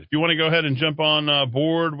excited. If you want to go ahead and jump on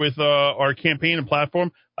board with our campaign and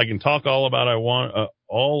platform, I can talk all about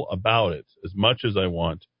it as much as I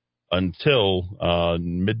want until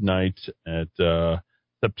midnight at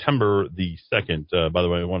September the 2nd. By the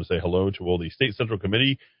way, I want to say hello to all the State Central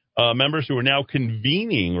Committee members who are now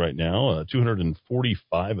convening right now.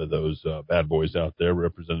 245 of those bad boys out there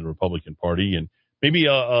represent the Republican Party, and maybe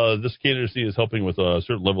this candidacy is helping with a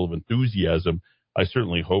certain level of enthusiasm. I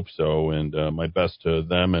certainly hope so, and my best to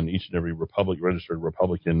them and each and every registered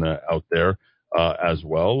Republican out there as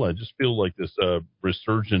well. I just feel like this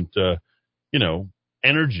resurgent,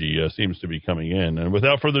 energy seems to be coming in. And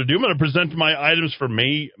without further ado, I'm going to present my items for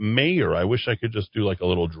mayor. I wish I could just do like a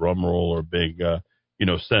little drum roll or big,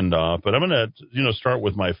 send off, but I'm going to, start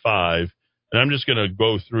with my 5, and I'm just going to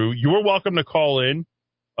go through. You're welcome to call in.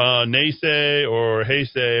 Naysay or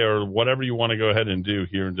Heysay or whatever you want to go ahead and do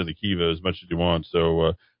here into the Kiva as much as you want.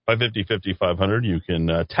 So 550-5500, you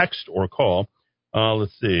can text or call.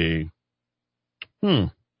 Let's see.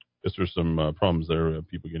 Guess there's some problems there,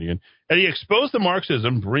 people getting in. Eddie, expose the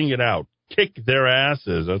Marxism, bring it out. Kick their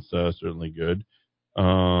asses. That's certainly good.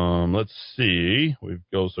 Let's see. We've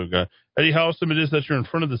also got, Eddie, how awesome it is that you're in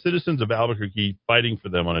front of the citizens of Albuquerque fighting for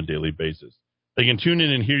them on a daily basis. They can tune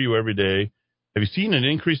in and hear you every day. Have you seen an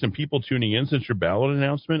increase in people tuning in since your ballot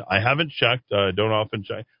announcement? I haven't checked. I don't often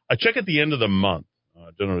check. I check at the end of the month.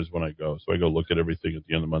 Generally is when I go. So I go look at everything at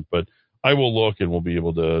the end of the month. But I will look and we'll be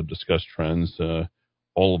able to discuss trends,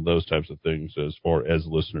 all of those types of things as far as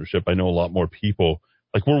listenership. I know a lot more people,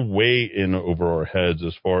 like we're way in over our heads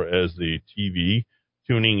as far as the TV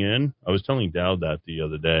tuning in. I was telling Dowd that the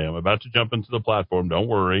other day. I'm about to jump into the platform. Don't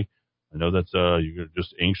worry. I know that's you're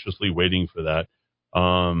just anxiously waiting for that.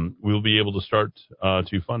 We'll be able to start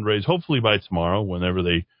to fundraise hopefully by tomorrow whenever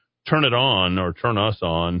they turn it on or turn us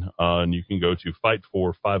on, and you can go to Fight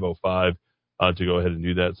for 505 to go ahead and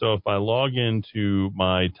do that. So if I log into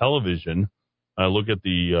my television, I look at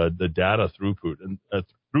the data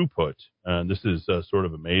throughput, and this is sort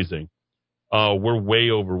of amazing. We're way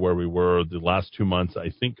over where we were the last 2 months,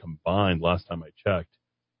 I think combined last time I checked,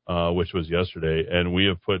 which was yesterday, and we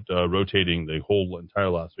have put rotating the whole entire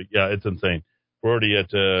last week. Yeah, it's insane. We're already at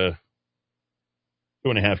 2.5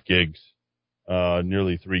 gigs,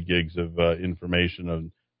 nearly 3 gigs of information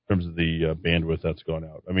in terms of the bandwidth that's gone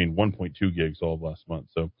out. I mean, 1.2 gigs all of last month.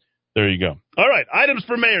 So there you go. All right, items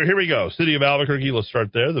for mayor. Here we go. City of Albuquerque. Let's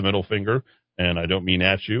start there. The middle finger, and I don't mean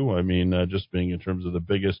at you. I mean just being in terms of the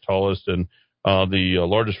biggest, tallest, and the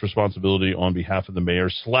largest responsibility on behalf of the mayor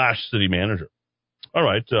 / city manager. All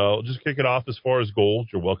right, I'll just kick it off as far as goals.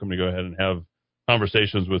 You're welcome to go ahead and have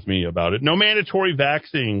conversations with me about it. No mandatory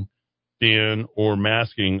vaccine, Dan, or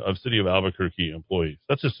masking of City of Albuquerque employees.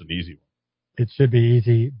 That's just an easy one. It should be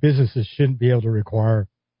easy. Businesses shouldn't be able to require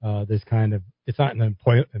this kind of, it's not an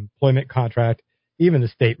employment contract. Even the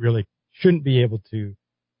state really shouldn't be able to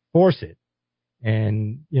force it.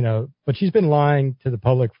 And, but she's been lying to the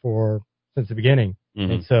public since the beginning.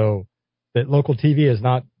 Mm-hmm. And so that local TV has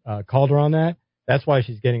not called her on that. That's why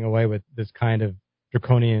she's getting away with this kind of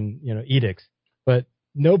draconian, edicts. But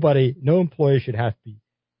no employee should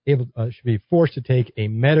should be forced to take a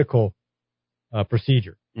medical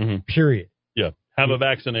procedure. Mm-hmm. Period. Yeah, have a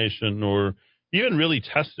vaccination or even really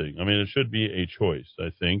testing. I mean, it should be a choice, I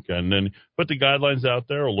think. And then put the guidelines out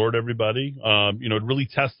there, alert everybody. Really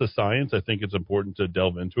test the science. I think it's important to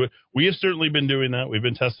delve into it. We have certainly been doing that. We've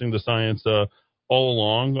been testing the science all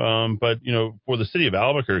along. But for the city of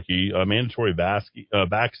Albuquerque, mandatory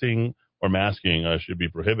vaccine or masking should be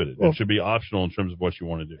prohibited. Well, it should be optional in terms of what you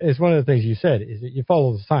want to do. It's one of the things you said is that you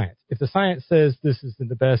follow the science. If the science says this is in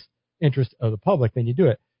the best interest of the public, then you do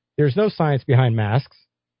it. There's no science behind masks.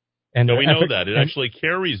 And we know that. It actually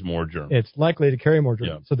carries more germs. It's likely to carry more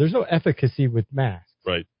germs. Yeah. So there's no efficacy with masks.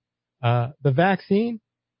 Right. The vaccine,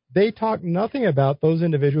 they talk nothing about those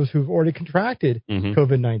individuals who've already contracted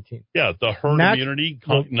COVID-19. Yeah, the herd immunity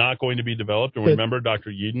not going to be developed. And remember, Dr.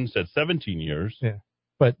 Yeadon said 17 years. Yeah,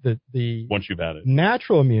 but the once you've had it,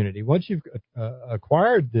 natural immunity, once you've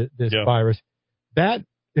acquired this virus, that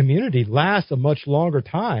immunity lasts a much longer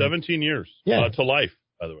time. 17 years to life,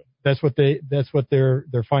 by the way. That's what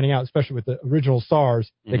they're finding out, especially with the original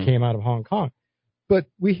SARS that came out of Hong Kong. But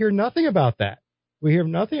we hear nothing about that. We hear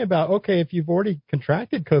nothing about, okay, if you've already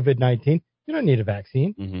contracted COVID-19, you don't need a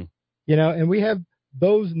vaccine. You know, and we have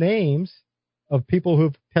those names of people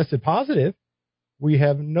who've tested positive. We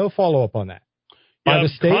have no follow-up on that. Yeah,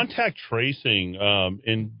 contact tracing,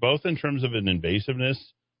 in terms of an invasiveness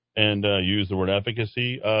and use the word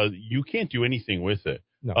efficacy, you can't do anything with it.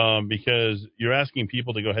 No. Because you're asking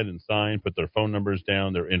people to go ahead and sign, put their phone numbers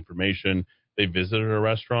down, their information. They visited a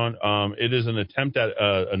restaurant. It is an attempt at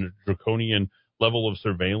a draconian level of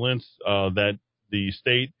surveillance that the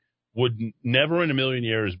state would never in a million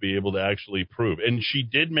years be able to actually prove. And she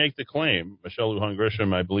did make the claim, Michelle Lujan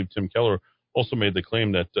Grisham, I believe Tim Keller also made the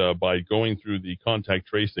claim that by going through the contact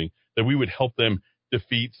tracing, that we would help them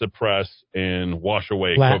defeat, suppress, and wash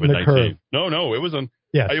away COVID-19. No, it wasn't.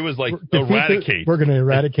 Yes. It was like eradicate. We're going to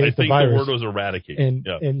eradicate the virus. I think the word was eradicate. And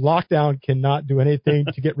lockdown cannot do anything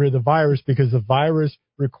to get rid of the virus because the virus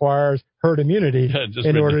requires herd immunity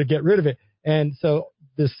in order to get rid of it. And so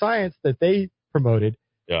the science that they promoted,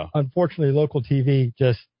 unfortunately, local TV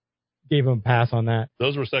just gave them a pass on that.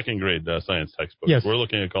 Those were second grade science textbooks. Yes. We're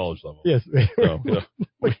looking at college level. Yes. So,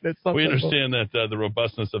 we understand that the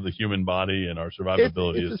robustness of the human body and our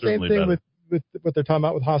survivability is certainly better. It's the same thing with what they're talking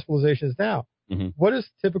about with hospitalizations now. What is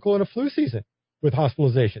typical in a flu season with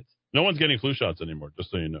hospitalizations? No one's getting flu shots anymore, just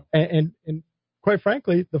so you know. And quite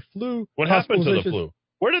frankly, the flu. What happened to the flu?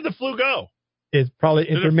 Where did the flu go? It's probably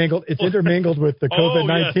intermingled. It's intermingled with the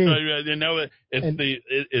COVID-19. Yes, you know,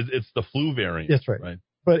 it's the flu variant. That's right.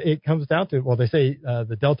 But it comes down to, well, they say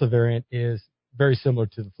the Delta variant is very similar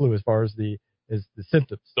to the flu as far as the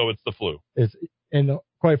symptoms. So it's the flu. And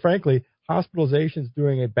quite frankly, hospitalizations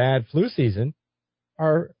during a bad flu season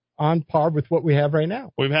are on par with what we have right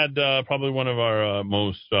now. We've had probably one of our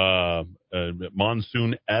most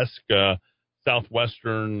monsoon-esque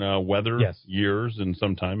southwestern weather years in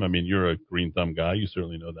some time. I mean, you're a green thumb guy. You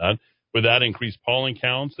certainly know that. With that, increased pollen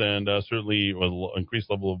counts and certainly with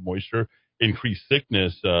increased level of moisture, increased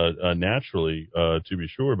sickness naturally, to be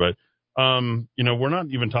sure. But, we're not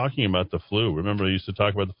even talking about the flu. Remember, I used to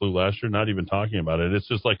talk about the flu last year, not even talking about it. It's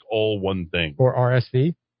just like all one thing. Or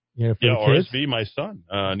RSV. RSV, my son,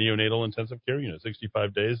 neonatal intensive care unit,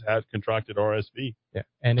 65 days, had contracted RSV. Yeah,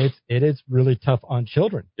 and it is really tough on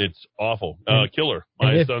children. It's awful. Killer.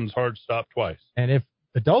 My son's heart stopped twice. And if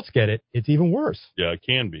adults get it, it's even worse. Yeah, it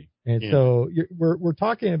can be. And so we're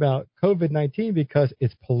talking about COVID-19 because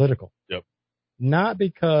it's political. Yep. Not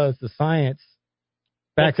because the science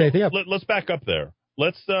backs anything up. Let's back up there.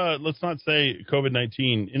 Let's not say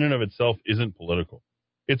COVID-19 in and of itself isn't political.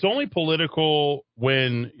 It's only political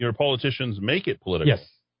when your politicians make it political. Yes.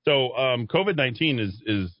 So COVID-19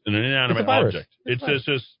 is an inanimate object. It's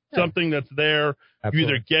just something that's there. Absolutely.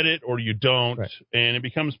 You either get it or you don't, and it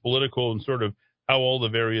becomes political and sort of how all the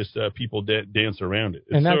various people dance around it.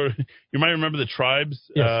 And you might remember the tribes.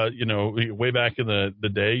 Way back in the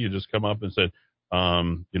day, you just come up and said,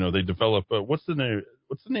 they develop. What's the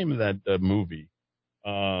name of that movie?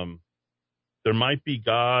 There might be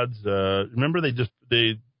gods. Remember, I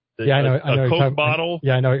know a Coke bottle.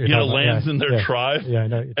 Yeah, I know. Lands in their tribe. Yeah, I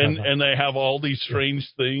know. And they have all these strange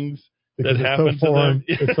things that happen to them.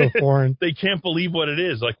 It's so foreign. They can't believe what it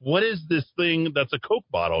is. Like, what is this thing that's a Coke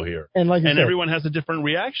bottle here? And everyone has a different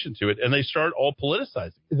reaction to it, and they start all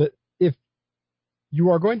politicizing. If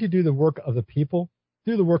you are going to do the work of the people,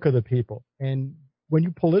 do the work of the people. And when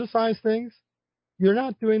you politicize things, you're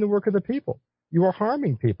not doing the work of the people. You are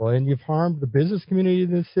harming people, and you've harmed the business community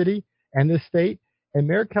in this city and this state. And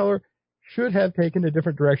Mayor Keller should have taken a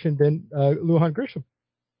different direction than Lujan Grisham,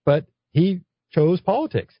 but he chose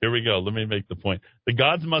politics. Here we go. Let me make the point. The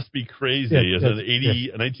Gods Must Be Crazy is a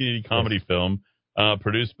 1980 comedy film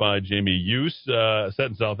produced by Jamie Hughes, set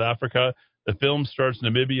in South Africa. The film stars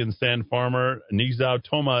Namibian sand farmer Nizau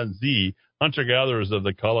Toma Z, hunter-gatherers of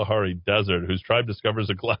the Kalahari Desert, whose tribe discovers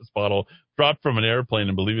a glass bottle dropped from an airplane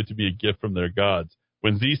and believe it to be a gift from their gods.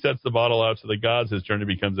 When Z sets the bottle out to the gods, his journey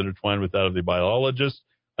becomes intertwined with that of the biologist,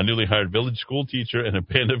 a newly hired village school teacher, and a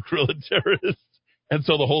band of guerrilla terrorists. And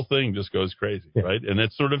so the whole thing just goes crazy, right? And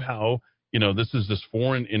it's sort of how, this is this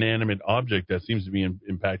foreign inanimate object that seems to be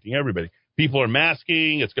impacting everybody. people are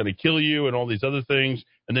masking, it's going to kill you, and all these other things.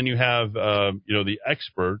 And then you have, the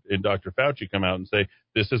expert in Dr. Fauci come out and say,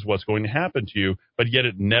 this is what's going to happen to you, but yet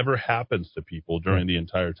it never happens to people during the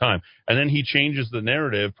entire time. And then he changes the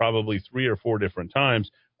narrative probably 3 or 4 different times,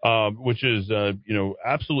 which is,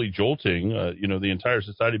 absolutely jolting. The entire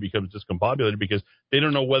society becomes discombobulated because they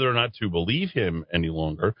don't know whether or not to believe him any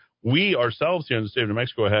longer. We ourselves here in the state of New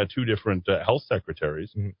Mexico had 2 different health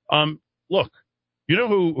secretaries. Look, you know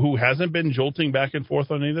who hasn't been jolting back and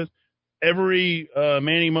forth on any of this? Every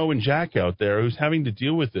Manny, Mo, and Jack out there who's having to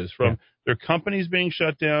deal with this, from their companies being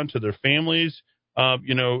shut down to their families,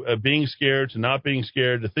 being scared to not being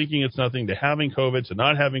scared, to thinking it's nothing, to having COVID, to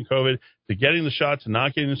not having COVID, to getting the shot, to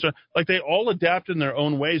not getting the shot. Like, they all adapt in their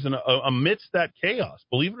own ways. And amidst that chaos,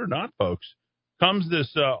 believe it or not, folks, comes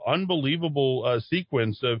this unbelievable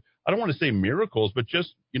sequence of, I don't want to say miracles, but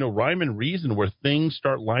just, rhyme and reason, where things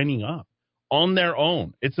start lining up on their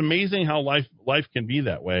own. It's amazing how life can be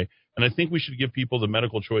that way. And I think we should give people the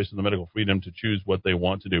medical choice and the medical freedom to choose what they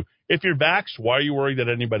want to do. If you're vaxxed, why are you worried that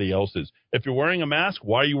anybody else is? If you're wearing a mask,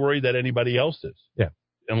 why are you worried that anybody else is? Yeah.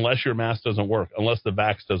 Unless your mask doesn't work, unless the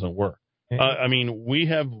vax doesn't work. We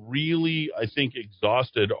have really, I think,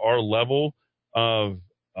 exhausted our level of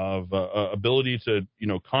ability to,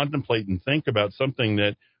 contemplate and think about something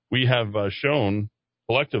that we have shown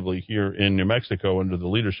collectively here in New Mexico under the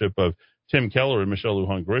leadership of Tim Keller and Michelle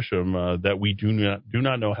Lujan Grisham, that we do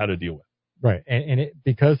not know how to deal with. Right. And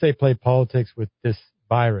because they play politics with this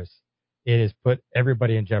virus, it has put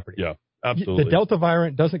everybody in jeopardy. Yeah, absolutely. The Delta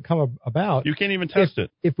variant doesn't come about. You can't even test it.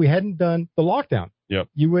 If we hadn't done the lockdown,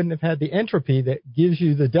 you wouldn't have had the entropy that gives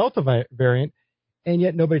you the Delta variant, and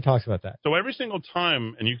yet nobody talks about that. So every single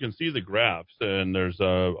time, and you can see the graphs, and there's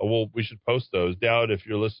we should post those. Dowd, if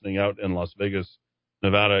you're listening out in Las Vegas,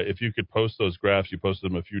 Nevada, if you could post those graphs, you posted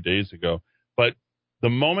them a few days ago. But the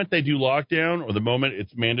moment they do lockdown, or the moment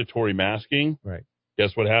it's mandatory masking, right?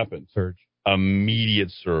 Guess what happens? Surge. Immediate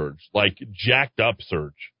surge, like jacked up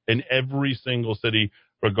surge in every single city,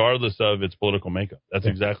 regardless of its political makeup. That's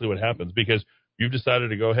exactly what happens, because you've decided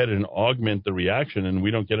to go ahead and augment the reaction, and we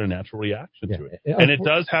don't get a natural reaction to it. And it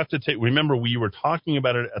does have to take. Remember, we were talking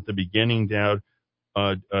about it at the beginning, Dowd,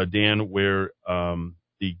 Dan, where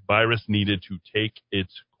the virus needed to take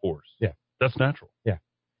its course. Yeah. That's natural. Yeah.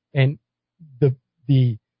 And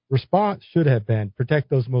the response should have been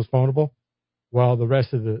protect those most vulnerable while the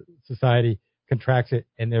rest of the society contracts it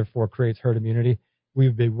and therefore creates herd immunity.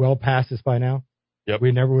 We've been well past this by now. Yep.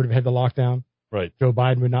 We never would have had the lockdown. Right. Joe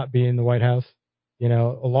Biden would not be in the White House. A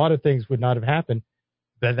lot of things would not have happened.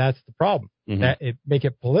 But that's the problem. That make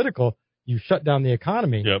it political. You shut down the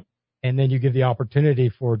economy. Yep. And then you give the opportunity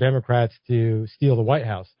for Democrats to steal the White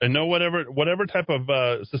House. And whatever type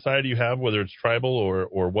of society you have, whether it's tribal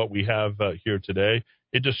or what we have here today,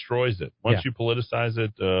 it destroys it. Once you politicize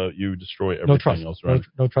it, you destroy everything else. Right?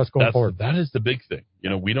 No trust going forward. That is the big thing.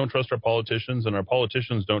 We don't trust our politicians, and our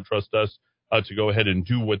politicians don't trust us to go ahead and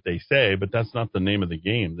do what they say. But that's not the name of the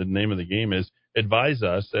game. The name of the game is advise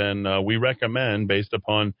us, and we recommend, based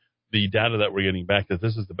upon the data that we're getting back, that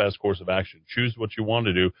this is the best course of action. Choose what you want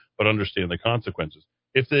to do, but understand the consequences.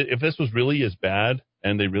 If this was really as bad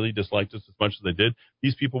and they really disliked us as much as they did,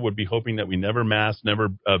 these people would be hoping that we never masked, never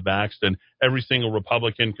vaxxed, and every single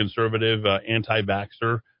Republican, conservative,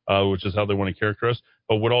 anti-vaxxer, which is how they want to characterize us,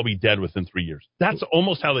 but would all be dead within 3 years. That's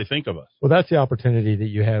almost how they think of us. Well, that's the opportunity that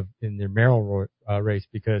you have in the mayoral race,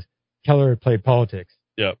 because Keller played politics.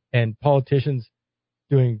 Yeah. And politicians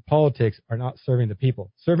doing politics are not serving the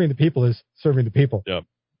people. Serving the people is serving the people. Yep.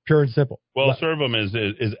 Pure and simple. Well, serve them is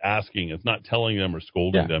asking. It's not telling them or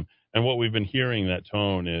scolding them. And what we've been hearing, that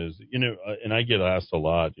tone is, and I get asked a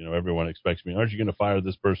lot, everyone expects me, aren't you going to fire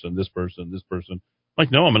this person, this person, this person? I'm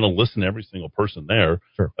like, no, I'm going to listen to every single person there,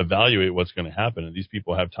 evaluate what's going to happen. And these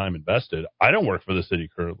people have time invested. I don't work for the city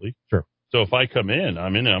currently. Sure. So if I come in,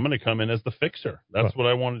 I'm going to come in as the fixer. That's what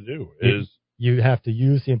I want to do. You have to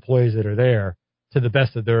use the employees that are there to the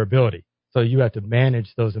best of their ability. So you have to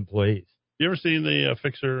manage those employees. You ever seen the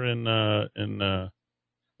fixer in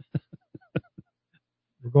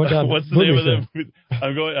We're going down what's the name of the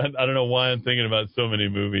I don't know why I'm thinking about so many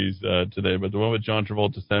movies today, but the one with John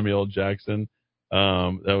Travolta, Samuel L. Jackson,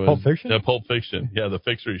 that was Pulp Fiction? Pulp Fiction. Yeah, the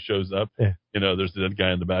fixer, he shows up. Yeah. There's that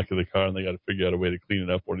guy in the back of the car, and they got to figure out a way to clean it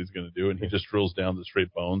up, what he's going to do, and he just drills down the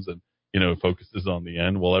straight bones and focuses on the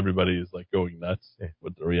end while everybody is like going nuts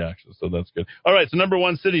with the reaction. So that's good. All right. So number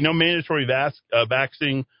one city, no mandatory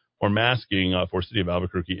vaxxing or masking for City of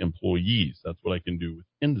Albuquerque employees. That's what I can do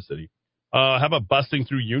within the city. How about busting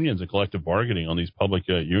through unions and collective bargaining on these public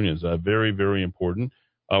unions? Very, very important.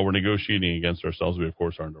 We're negotiating against ourselves. We, of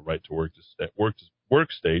course, are in the right to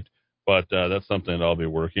work state. But that's something that I'll be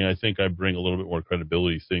working. I think I bring a little bit more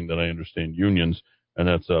credibility, seeing that I understand unions, and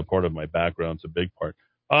that's part of my background. It's a big part.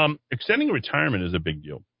 Extending retirement is a big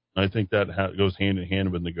deal. I think that goes hand in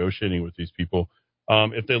hand with negotiating with these people.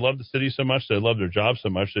 If they love the city so much, they love their job so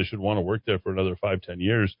much, they should want to work there for another 5-10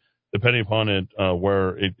 years, depending upon it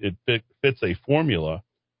where it fits a formula.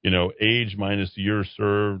 Age minus years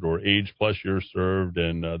served or age plus years served,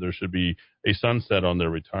 and there should be a sunset on their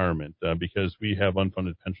retirement because we have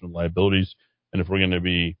unfunded pension liabilities. And if we're going to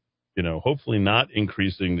be, hopefully not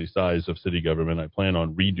increasing the size of city government, I plan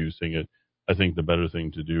on reducing it. I think the better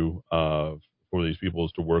thing to do for these people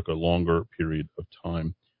is to work a longer period of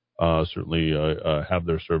time. Certainly have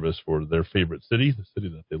their service for their favorite city, the city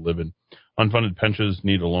that they live in. Unfunded pensions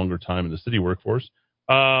need a longer time in the city workforce.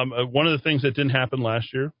 One of the things that didn't happen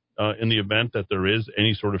last year, in the event that there is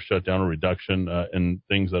any sort of shutdown or reduction in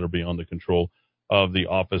things that are beyond the control of the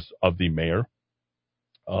office of the mayor,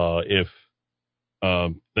 if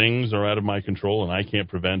things are out of my control and I can't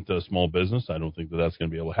prevent a small business, I don't think that that's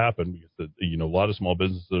going to be able to happen because a lot of small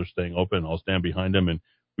businesses are staying open. I'll stand behind them, and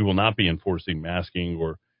we will not be enforcing masking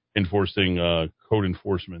or enforcing code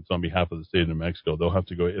enforcements on behalf of the state of New Mexico. They'll have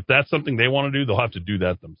to go. If that's something they want to do, they'll have to do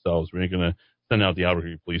that themselves. We ain't going to send out the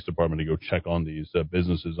Albuquerque Police Department to go check on these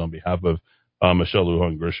businesses on behalf of Michelle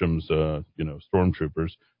Lujan Grisham's,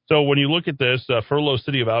 stormtroopers. So when you look at this, furlough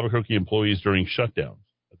City of Albuquerque employees during shutdowns,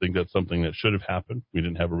 I think that's something that should have happened. We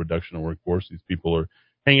didn't have a reduction in workforce. These people are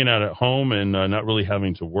hanging out at home and not really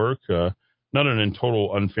having to work. Not in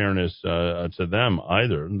total unfairness to them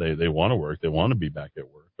either. They want to work. They want to be back at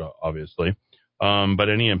work, obviously. But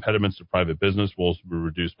any impediments to private business will be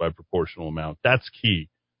reduced by proportional amount. That's key.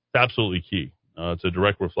 It's absolutely key. It's a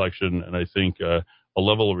direct reflection, and I think a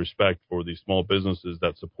level of respect for the small businesses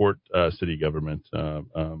that support city government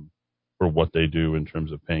for what they do in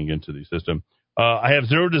terms of paying into the system. I have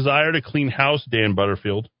zero desire to clean house, Dan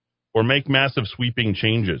Butterfield, or make massive sweeping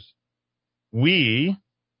changes. We,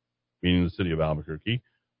 meaning the city of Albuquerque,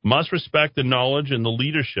 must respect the knowledge and the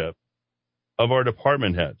leadership of our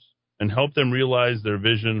department heads and help them realize their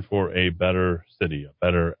vision for a better city, a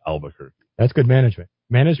better Albuquerque. That's good management.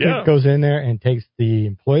 Management goes in there and takes the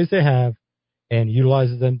employees they have and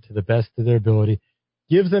utilizes them to the best of their ability,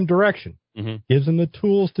 gives them direction, gives them the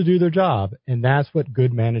tools to do their job, and that's what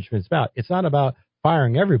good management is about. It's not about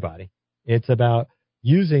firing everybody. It's about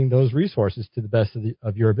using those resources to the best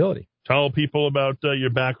of your ability. Tell people about your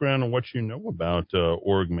background and what you know about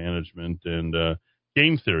org management and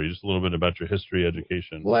game theory, just a little bit about your history,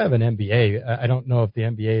 education. Well, I have an MBA. I don't know if the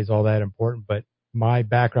MBA is all that important, but my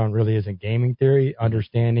background really is in gaming theory,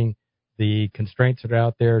 understanding the constraints that are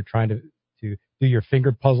out there, trying to do your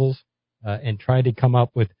finger puzzles and trying to come up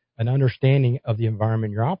with an understanding of the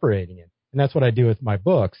environment you're operating in. And that's what I do with my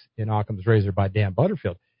books in Occam's Razor by Dan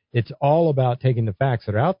Butterfield. It's all about taking the facts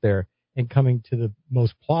that are out there and coming to the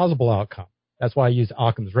most plausible outcome. That's why I use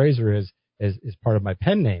Occam's Razor as part of my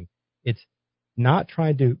pen name. It's not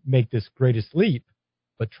trying to make this greatest leap,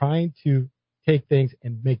 but trying to take things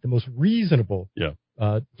and make the most reasonable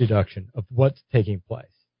deduction of what's taking place.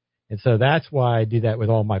 And so that's why I do that with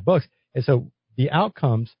all my books. And so the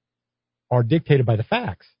outcomes are dictated by the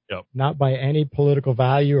facts, not by any political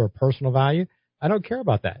value or personal value. I don't care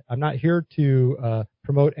about that. I'm not here to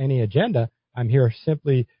promote any agenda. I'm here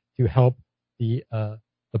simply to help the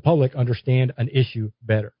public understand an issue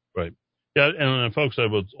better. Right. Yeah, and folks, I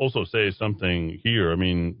would also say something here. I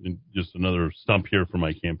mean, just another stump here for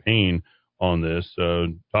my campaign on this,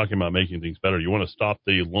 talking about making things better. You want to stop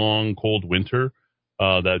the long, cold winter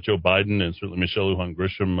that Joe Biden and certainly Michelle Lujan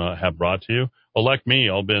Grisham have brought to you. Elect me.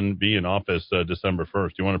 I'll be in office December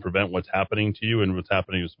 1st. You want to prevent what's happening to you and what's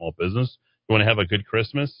happening to small business? You want to have a good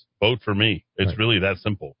Christmas? Vote for me. It's really that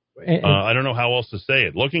simple. I don't know how else to say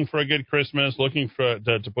it. Looking for a good Christmas, looking for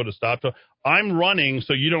to put a stop to. I'm running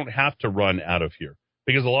so you don't have to run out of here.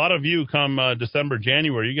 Because a lot of you come December,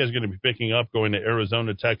 January, you guys are going to be picking up, going to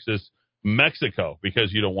Arizona, Texas, Mexico,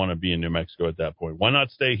 because you don't want to be in New Mexico at that point. Why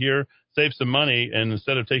not stay here, save some money, and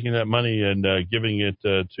instead of taking that money and giving it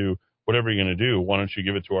to whatever you're going to do, why don't you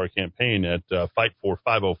give it to our campaign at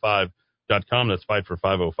fightfor505.com. That's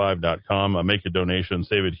fightfor505.com. Make a donation,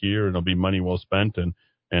 save it here, and it'll be money well spent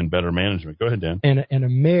and better management. Go ahead, Dan. And a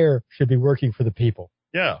mayor should be working for the people.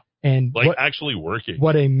 Yeah. And actually working.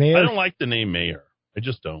 What a mayor. I don't like the name mayor. I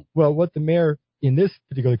just don't. Well, what the mayor in this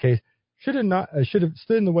particular case should have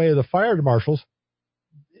stood in the way of the fire marshals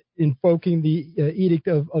invoking the edict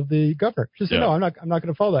of the governor. She said, no, I'm not going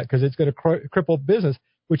to follow that because it's going to cripple business,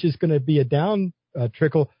 which is going to be a down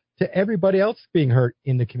trickle to everybody else being hurt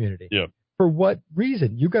in the community. Yeah. For what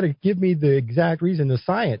reason? You've got to give me the exact reason, the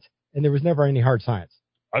science, and there was never any hard science.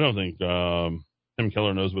 I don't think Tim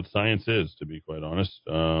Keller knows what science is, to be quite honest.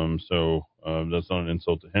 So that's not an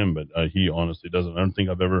insult to him, but he honestly doesn't. I don't think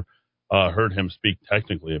I've ever heard him speak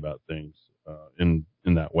technically about things in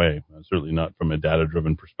that way. Certainly not from a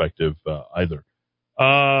data-driven perspective either.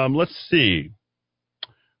 Let's see.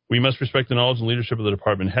 We must respect the knowledge and leadership of the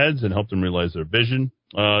department heads and help them realize their vision.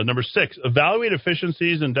 Number 6, evaluate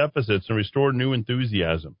efficiencies and deficits and restore new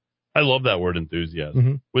enthusiasm. I love that word, enthusiasm.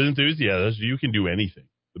 Mm-hmm. With enthusiasm, you can do anything.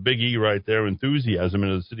 The big E right there, enthusiasm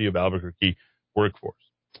into the city of Albuquerque workforce.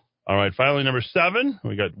 All right, finally, number 7,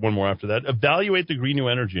 we got one more after that. Evaluate the green new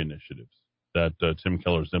energy initiatives that Tim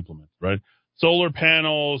Keller's implemented, right? Solar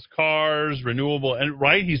panels, cars, renewable, and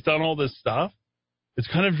right, he's done all this stuff. It's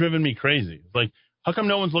kind of driven me crazy. It's like, how come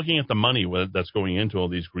no one's looking at the money that's going into all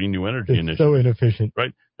these green new energy initiatives? So inefficient.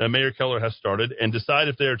 Right? That Mayor Keller has started and decide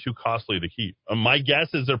if they are too costly to keep. My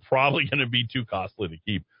guess is they're probably going to be too costly to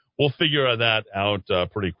keep. We'll figure that out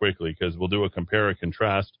pretty quickly because we'll do a compare and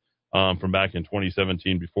contrast from back in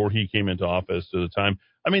 2017 before he came into office to the time.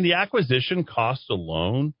 I mean, the acquisition cost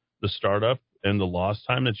alone, the startup and the lost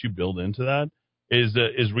time that you build into that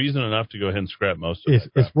is reason enough to go ahead and scrap most of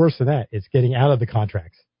it. It's worse than that. It's getting out of the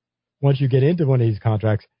contracts. Once you get into one of these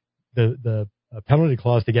contracts, the penalty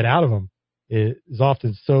clause to get out of them is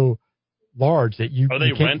often so large that you are they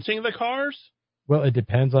you renting the cars? Well, it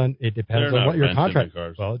depends on what your contract.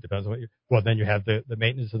 The well, it depends on what then you have the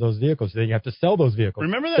maintenance of those vehicles. Then you have to sell those vehicles.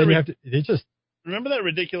 Remember that? Remember that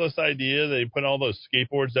ridiculous idea they put all those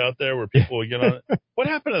skateboards out there where people would get on it? What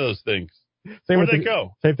happened to those things? Where'd they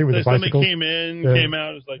go? Same thing with the bicycles. Somebody came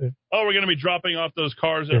out. It's like, oh, we're going to be dropping off those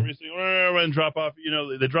cars every single. And drop off.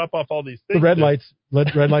 They drop off all these things. The red lights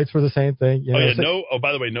were the same thing.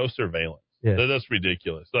 By the way, no surveillance. Yeah. That's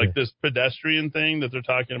ridiculous. Like this pedestrian thing that they're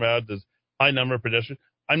talking about, this high number of pedestrians.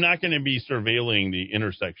 I'm not going to be surveilling the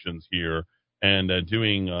intersections here and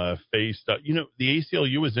doing face stuff. The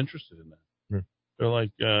ACLU is interested in that. Yeah. They're like,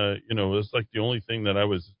 it's like the only thing that I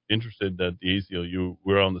was interested that the ACLU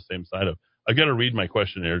we're on the same side of. I've got to read my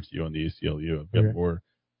questionnaire to you on the ACLU. I've got more.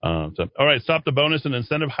 All right, stop the bonus and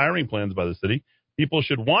incentive hiring plans by the city. People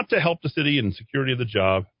should want to help the city in security of the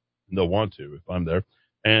job. And they'll want to if I'm there.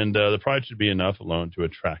 And the price should be enough alone to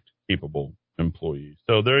attract capable employees.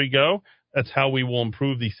 So there you go. That's how we will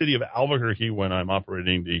improve the city of Albuquerque when I'm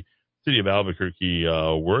operating the city of Albuquerque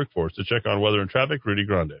workforce. To check on weather and traffic, Rudy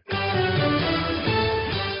Grande.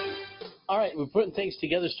 All right, we're putting things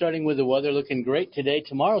together, starting with the weather looking great today.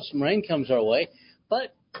 Tomorrow, some rain comes our way.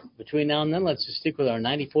 But between now and then, let's just stick with our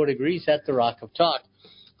 94 degrees at the Rock of Talk.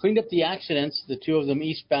 Cleaned up the accidents, the two of them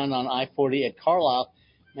eastbound on I-40 at Carlisle.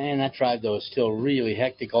 Man, that drive, though, is still really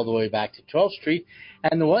hectic all the way back to 12th Street.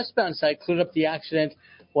 And the westbound side cleared up the accident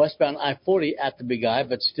westbound I-40 at the Big I,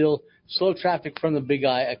 but still slow traffic from the Big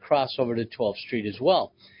I across over to 12th Street as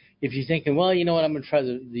well. If you're thinking, well, you know what, I'm going to try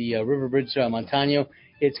the River Bridge there on Montano,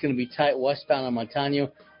 it's going to be tight westbound on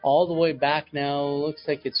Montano all the way back now. Looks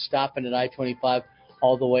like it's stopping at I-25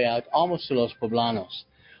 all the way out, almost to Los Poblanos.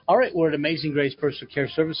 All right, we're at Amazing Grace Personal Care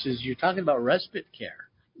Services. You're talking about respite care.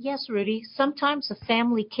 Yes, Rudy. Sometimes a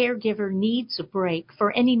family caregiver needs a break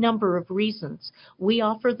for any number of reasons. We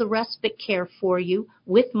offer the respite care for you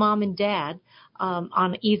with mom and dad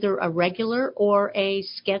on either a regular or a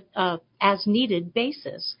as-needed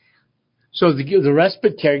basis. So the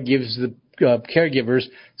respite care gives the caregivers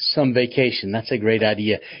some vacation. That's a great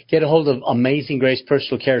idea. Get a hold of Amazing Grace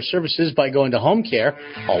Personal Care Services by going to home care,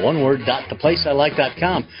 all one word,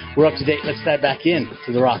 .theplaceilike.com. We're up to date. Let's dive back in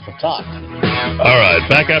to the Rock of Talk. All right,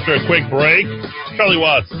 back after a quick break. Charlie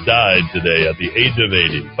Watts died today at the age of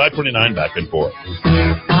 80. 529 back and forth.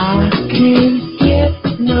 I can't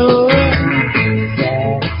get no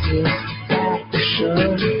satisfaction.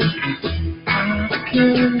 I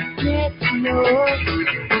can't get no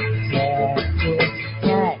satisfaction.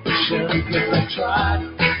 Cause I tried,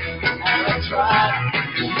 and I tried,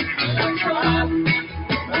 and I tried,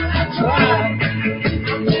 and I tried. I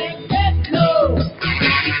can't get no.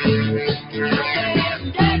 I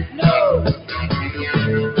can't get no.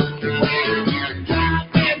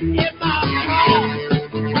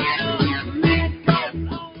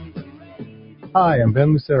 Hi, I'm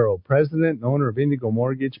Ben Lucero, President and owner of Indigo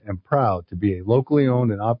Mortgage, and proud to be a locally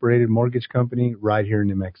owned and operated mortgage company right here in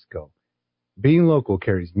New Mexico. Being local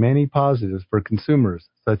carries many positives for consumers,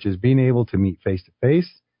 such as being able to meet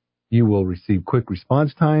face-to-face. You will receive quick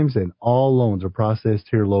response times, and all loans are processed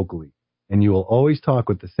here locally. And you will always talk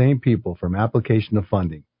with the same people from application to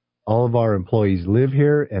funding. All of our employees live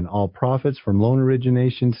here, and all profits from loan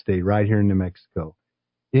origination stay right here in New Mexico.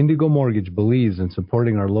 Indigo Mortgage believes in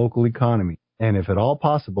supporting our local economy, and if at all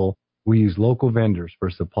possible, we use local vendors for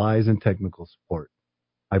supplies and technical support.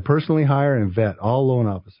 I personally hire and vet all loan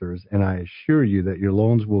officers, and I assure you that your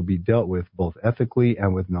loans will be dealt with both ethically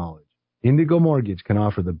and with knowledge. Indigo Mortgage can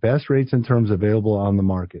offer the best rates and terms available on the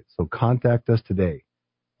market, so contact us today.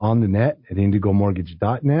 On the net at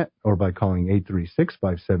indigomortgage.net or by calling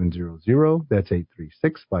 836-5700. That's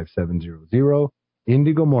 836-5700.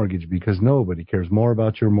 Indigo Mortgage, because nobody cares more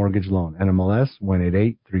about your mortgage loan. NMLS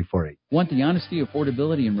 188348. Want the honesty,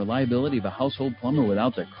 affordability, and reliability of a household plumber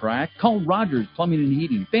without the crack? Call Rogers Plumbing and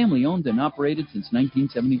Heating, family owned and operated since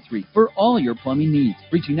 1973, for all your plumbing needs.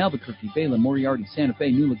 Reaching Albuquerque, Bala, Moriarty, Santa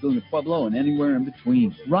Fe, New Laguna, Pueblo, and anywhere in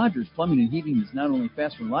between. Rogers Plumbing and Heating is not only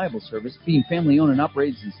fast and reliable service, being family owned and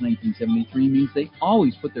operated since 1973 means they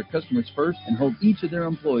always put their customers first and hold each of their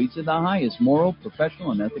employees to the highest moral,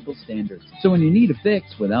 professional, and ethical standards. So when you need a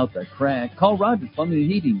fix without the crack, call Rogers Plumbing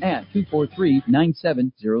and Heating at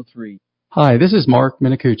 243-9703. Hi, this is Mark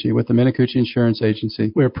Minicucci with the Minicucci Insurance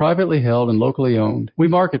Agency. We are privately held and locally owned. We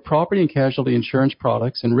market property and casualty insurance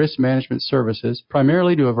products and risk management services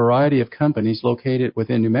primarily to a variety of companies located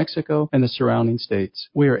within New Mexico and the surrounding states.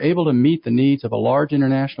 We are able to meet the needs of a large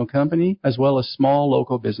international company as well as small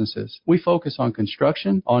local businesses. We focus on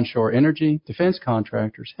construction, onshore energy, defense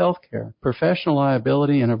contractors, healthcare, professional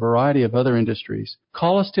liability, and a variety of other industries.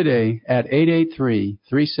 Call us today at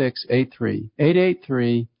 883-3683,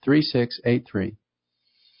 883-3683.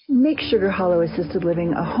 Make Sugar Hollow Assisted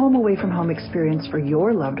Living a home away from home experience for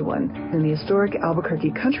your loved one. In the historic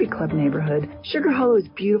Albuquerque Country Club neighborhood, Sugar Hollow is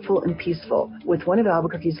beautiful and peaceful, with one of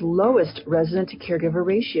Albuquerque's lowest resident to caregiver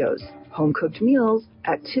ratios. Home cooked meals,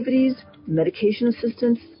 activities, medication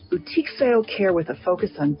assistance, boutique-style care with a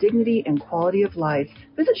focus on dignity and quality of life.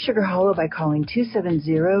 Visit Sugar Hollow by calling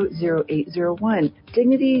 270-0801.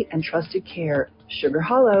 Dignity and trusted care. Sugar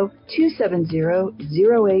Hollow,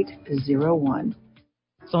 270-0801.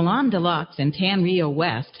 Salon Deluxe and Tan Rio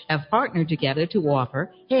West have partnered together to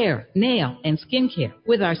offer hair, nail, and skincare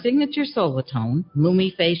with our signature Solatone,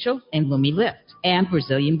 Lumi Facial, and Lumi Lift, and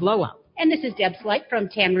Brazilian Blowout. And this is Deb Slight from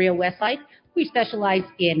Tan Rio Westside. We specialize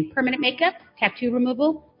in permanent makeup, tattoo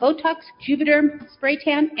removal, Botox, Juvederm, spray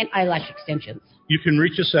tan, and eyelash extensions. You can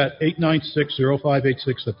reach us at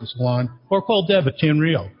 896-0586 at the salon or call Deb at Tan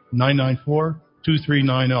Rio,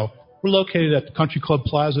 994-2390. We're located at the Country Club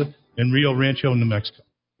Plaza in Rio Rancho, New Mexico.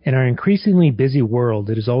 In our increasingly busy world,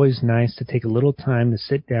 it is always nice to take a little time to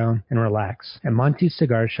sit down and relax. At Monty's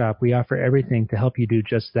Cigar Shop, we offer everything to help you do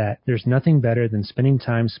just that. There's nothing better than spending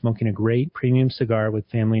time smoking a great premium cigar with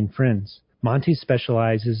family and friends. Monty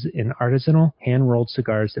specializes in artisanal, hand-rolled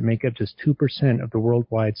cigars that make up just 2% of the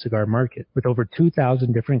worldwide cigar market. With over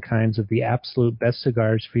 2,000 different kinds of the absolute best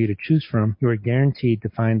cigars for you to choose from, you are guaranteed to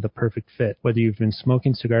find the perfect fit. Whether you've been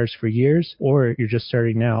smoking cigars for years or you're just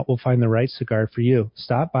starting out, we'll find the right cigar for you.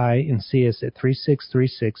 Stop by and see us at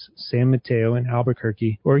 3636 San Mateo in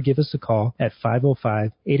Albuquerque, or give us a call at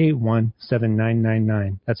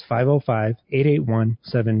 505-881-7999. That's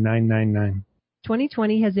 505-881-7999.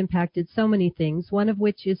 2020 has impacted so many things, one of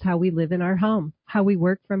which is how we live in our home, how we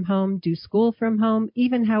work from home, do school from home,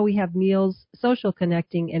 even how we have meals, social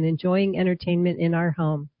connecting, and enjoying entertainment in our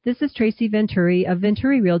home. This is Tracy Venturi of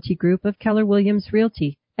Venturi Realty Group of Keller Williams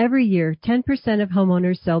Realty. Every year, 10% of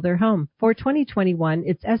homeowners sell their home. For 2021,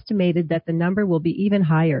 it's estimated that the number will be even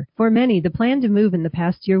higher. For many, the plan to move in the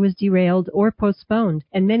past year was derailed or postponed,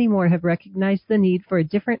 and many more have recognized the need for a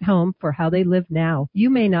different home for how they live now. You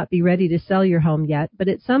may not be ready to sell your home yet, but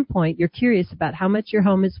at some point, you're curious about how much your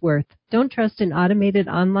home is worth. Don't trust an automated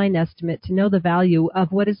online estimate to know the value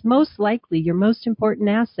of what is most likely your most important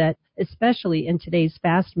asset, especially in today's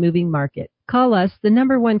fast-moving market. Call us, the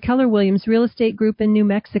 #1 Keller Williams Real Estate Group in New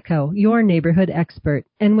Mexico, your neighborhood expert.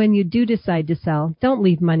 And when you do decide to sell, don't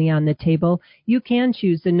leave money on the table. You can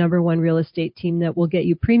choose the #1 real estate team that will get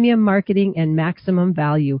you premium marketing and maximum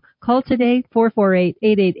value. Call today,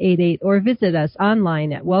 448-8888, or visit us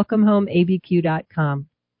online at welcomehomeabq.com.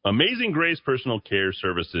 Amazing Grace Personal Care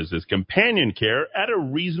Services is companion care at a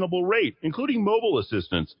reasonable rate, including mobile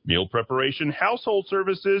assistance, meal preparation, household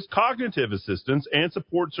services, cognitive assistance, and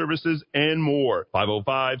support services, and more.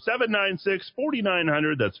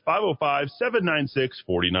 505-796-4900. That's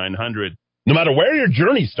 505-796-4900. No matter where your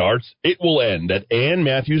journey starts, it will end at Ann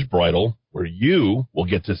Matthews Bridal, where you will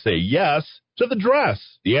get to say yes to the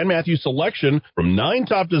dress. The Ann Matthews selection from 9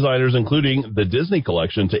 top designers, including the Disney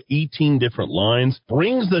collection, to 18 different lines,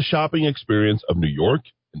 brings the shopping experience of New York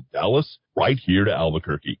and Dallas right here to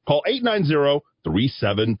Albuquerque. Call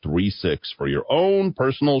 890-3736 for your own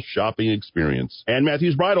personal shopping experience. Ann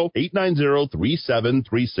Matthews Bridal,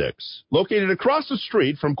 890-3736. Located across the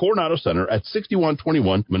street from Coronado Center at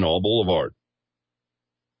 6121 Manoa Boulevard.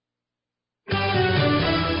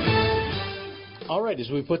 All right, as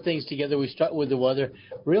we put things together, we start with the weather.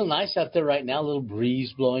 Real nice out there right now. A little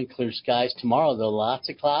breeze blowing, clear skies. Tomorrow, though, lots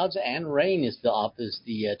of clouds and rain is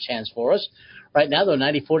the chance for us. Right now, though,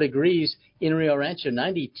 94 degrees in Rio Rancho,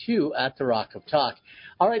 92 at the Rock of Talk.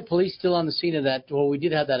 All right, police still on the scene of that. Well, we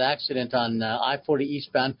did have that accident on I-40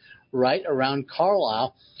 eastbound right around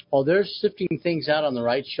Carlisle. Well, they're sifting things out on the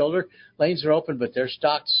right shoulder. Lanes are open, but they're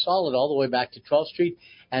stocked solid all the way back to 12th Street.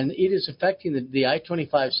 And it is affecting the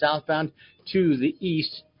I-25 southbound to the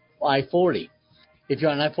east, I-40. If you're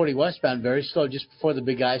on I-40 westbound, very slow just before the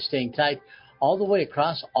big I, staying tight all the way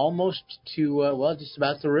across almost to, just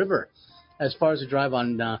about the river. As far as the drive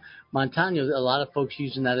on Montano, a lot of folks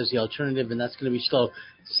using that as the alternative, and that's going to be slow.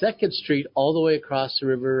 2nd Street all the way across the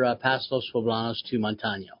river past Los Poblanos to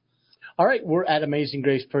Montano. All right, we're at Amazing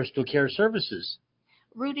Grace Personal Care Services.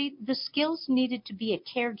 Rudy, the skills needed to be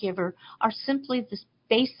a caregiver are simply the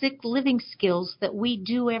basic living skills that we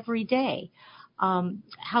do every day.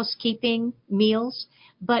 Housekeeping, meals,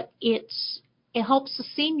 but it helps the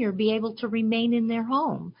senior be able to remain in their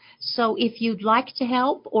home. So if you'd like to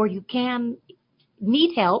help or you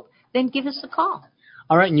need help, then give us a call.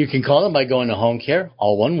 All right, and you can call them by going to home care,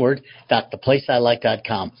 all one word,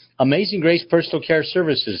 .theplaceilike.com. Amazing Grace Personal Care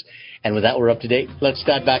Services. And with that, we're up to date. Let's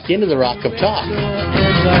dive back into the Rock of Talk.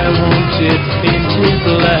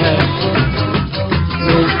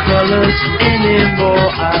 No colors anymore,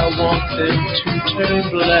 I want them to turn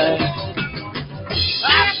black.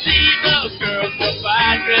 I see the girls were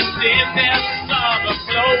fine dressed in their summer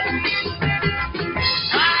clothes.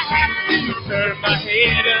 I have to turn my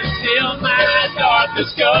head until my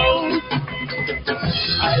darkness goes.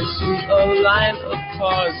 I see a line of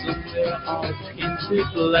cars and they are painted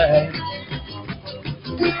black,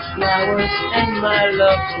 with flowers and my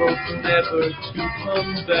love hope never to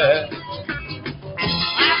come back.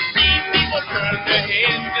 Turn their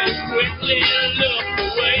heads and quickly look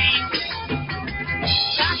away.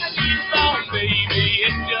 Like a newborn baby,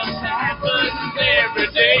 it just happens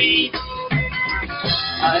every day.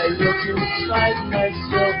 I look inside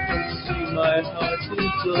myself and see my heart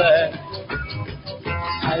is black.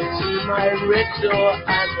 I see my red door,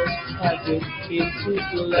 I must have it into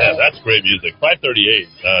black. Yeah, that's great music. 538.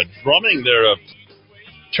 Drumming there of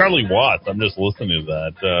Charlie Watts. I'm just listening to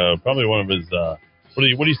that. Probably one of his... What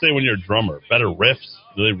do you say when you're a drummer? Better riffs?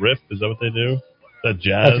 Do they riff? Is that what they do? Is that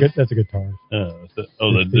jazz? That's a guitar.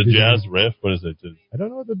 The jazz riff? What is it? I don't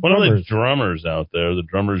know. One of the drummers out there. The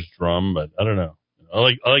drummers drum, but I don't know. I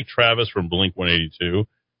like Travis from Blink-182.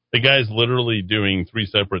 The guy's literally doing 3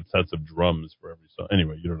 separate sets of drums for every song.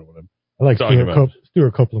 Anyway, you don't know what I'm talking about.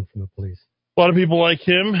 Stuart Copeland from the Police. A lot of people like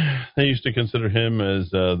him. They used to consider him as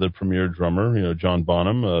the premier drummer. John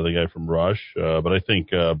Bonham, the guy from Rush. But I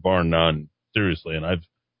think bar none. Seriously, and I've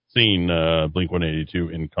seen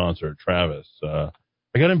Blink-182 in concert. Travis. I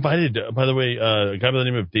got invited, by the way, a guy by the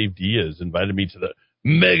name of Dave Diaz invited me to the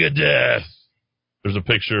Megadeth. There's a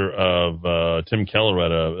picture of Tim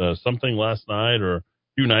Keller at something last night or a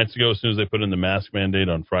few nights ago. As soon as they put in the mask mandate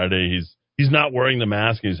on Friday, he's not wearing the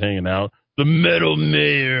mask. He's hanging out. The Metal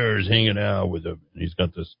Mayor's hanging out with him. And he's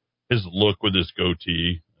got his look with his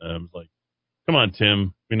goatee. I was like, come on,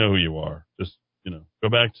 Tim. We know who you are. Just, go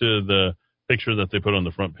back to the picture that they put on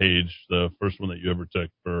the front page, the first one that you ever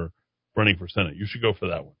took for running for Senate. You should go for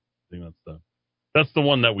that one. I think that's the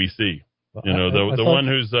one that we see. The one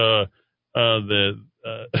who's the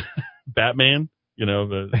Batman. I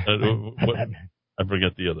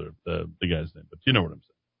forget the guy's name, but you know what I'm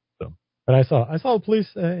saying. So, but I saw the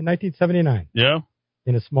Police in 1979. Yeah,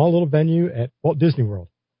 in a small little venue at Walt Disney World,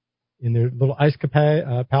 in their little ice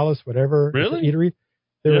palace, whatever. Really? Eatery.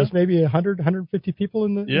 There was maybe 150 people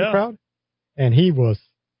in the crowd. And he was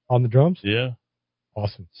on the drums. Yeah.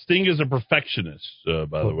 Awesome. Sting is a perfectionist,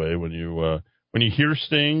 by the way. When you hear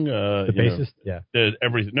Sting, the bassist,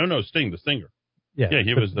 everything. No, Sting, the singer. Yeah,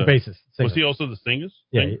 he was the bassist. Singer. Was he also the singer?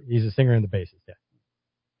 Yeah, he's a singer and the bassist. Yeah.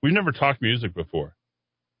 We've never talked music before.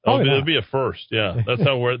 It'll be a first. Yeah,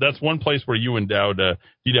 that's one place where you and Dowd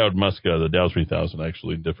Muska, the Dow 3000,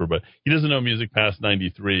 actually differ. But he doesn't know music past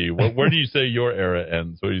 93. Where do you say your era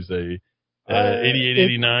ends? What do you say? 88,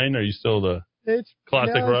 89? Are you still the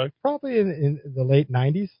classic rock? It's probably in the late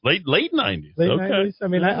 90s. Late 90s. Late okay. 90s. I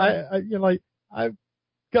mean, I've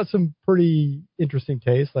got some pretty interesting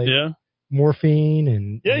tastes, like Morphine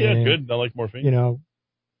and good. I like Morphine.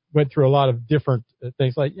 Went through a lot of different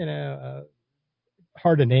things, like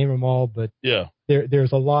hard to name them all, but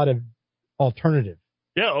there's a lot of alternative.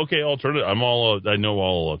 Yeah, okay, alternative. I know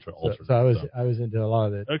all alternative. So I was into a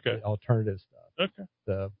lot of the alternative stuff. Okay.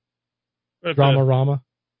 The Dramarama.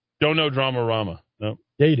 Don't know Dramarama. No.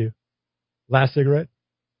 Yeah, you do. Last Cigarette.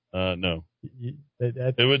 No.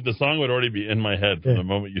 The song would already be in my head from the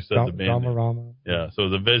moment you said the band name. Rama. Yeah, so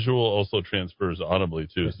the visual also transfers audibly,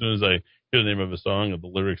 too. As soon as I hear the name of a song, the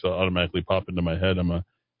lyrics automatically pop into my head. I'm a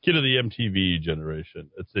kid of the MTV generation.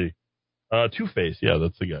 Let's see. Two-Face, yeah,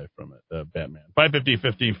 that's the guy from it, Batman.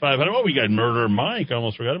 550-55. Oh, we got Murder Mike. I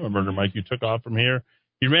almost forgot about Murder Mike. You took off from here.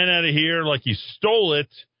 He ran out of here like he stole it.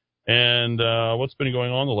 And what's been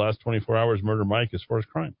going on the last 24 hours, Murder Mike, as far as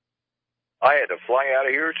crime? I had to fly out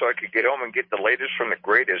of here so I could get home and get the latest from the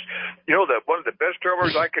greatest. You know, one of the best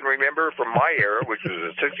drummers I can remember from my era, which was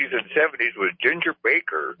the 60s and 70s, was Ginger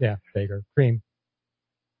Baker. Yeah, Baker. Cream.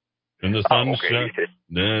 And the sun shines.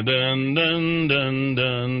 Dun, dun, dun, dun,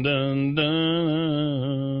 dun, dun,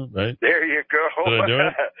 dun. Right? There you go. Did I do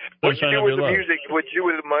it? What you do with the music, what you do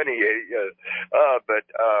with the money.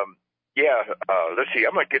 Let's see.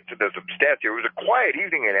 I'm going to get to some stats here. It was a quiet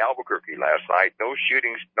evening in Albuquerque last night. No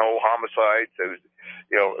shootings, no homicides. It was,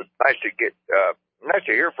 nice to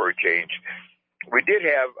hear for a change. We did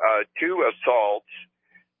have 2 assaults.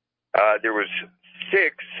 There was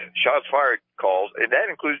 6 shots fired calls, and that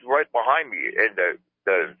includes right behind me. And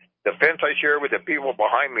the fence I share with the people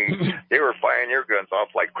behind me, they were firing their guns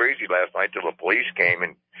off like crazy last night till the police came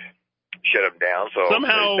and shut them down. So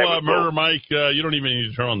somehow, Murder Mike, you don't even need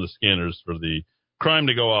to turn on the scanners for the crime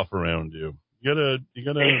to go off around you. You gotta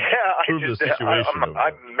prove the situation.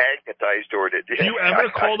 I'm magnetized toward it. Do you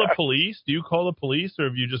ever call the police? Do you call the police, or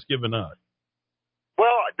have you just given up?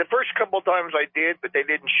 Well, the first couple of times I did, but they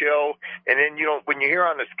didn't show. And then, when you hear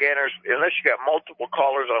on the scanners, unless you got multiple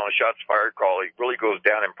callers on a shots fired call, it really goes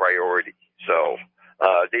down in priority. So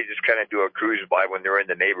they just kind of do a cruise by when they're in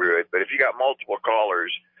the neighborhood. But if you got multiple callers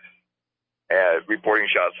reporting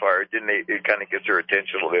shots fired, then it kind of gets their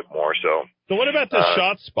attention a little bit more. So what about the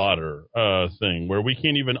shot spotter thing, where we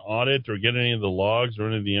can't even audit or get any of the logs or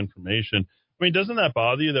any of the information? I mean, doesn't that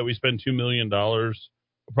bother you that we spend $2 million?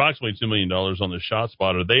 Approximately $2 million on the shot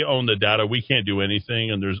spotter. They own the data. We can't do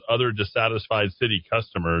anything, and there's other dissatisfied city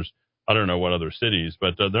customers. I don't know what other cities,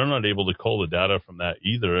 but they're not able to cull the data from that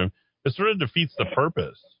either. It sort of defeats the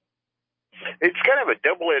purpose. It's kind of a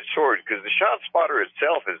double-edged sword because the shot spotter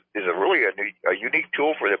itself is a really a unique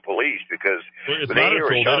tool for the police because it's not a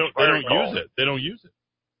tool. They don't use it. They don't use it.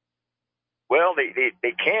 Well, they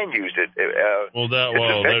can use it.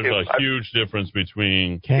 There's a huge difference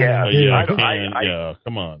between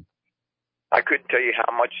come on. I couldn't tell you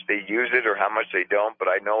how much they use it or how much they don't, but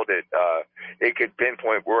I know that it could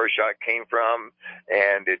pinpoint where a shot came from,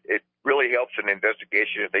 and it really helps an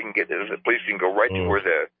investigation if they can get the police can go right to where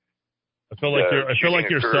the. I feel like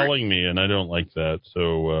you're selling me, and I don't like that.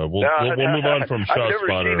 So we'll move on from shot spotter. I've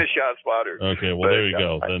never seen a shot spotter. Okay, well there you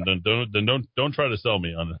go. Then don't try to sell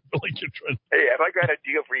me on it. I feel like you're trying. Hey, have I got a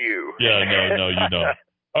deal for you? Yeah, no, you don't.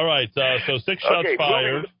 All right, so 6 shots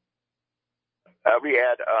fired. We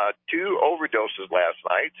had 2 overdoses last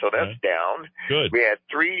night, so that's down. Good. We had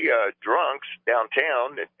 3 drunks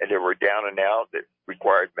downtown, and they were down and out that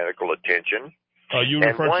required medical attention. You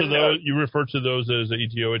refer to those as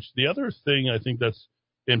ETOH. The other thing I think that's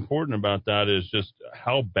important about that is just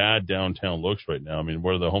how bad downtown looks right now. I mean,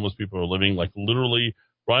 where the homeless people are living, like literally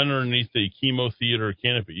right underneath the chemo theater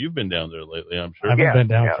canopy. You've been down there lately, I'm sure. I haven't been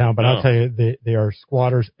downtown, but I'll tell you, they are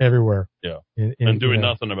squatters everywhere. Yeah, and doing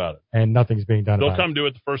nothing about it. And nothing's being done about it. They'll come do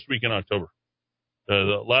it the first week in October.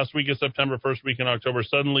 The last week of September, first week in October,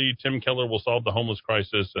 suddenly Tim Keller will solve the homeless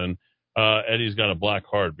crisis, and Eddie's got a black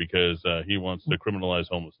heart because he wants to criminalize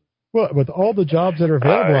homelessness. Well, with all the jobs that are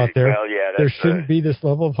available out there, there shouldn't be this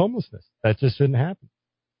level of homelessness. That just shouldn't happen.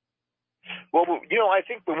 Well, I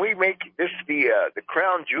think when we make this the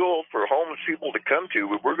crown jewel for homeless people to come to,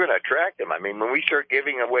 we're going to attract them. I mean, when we start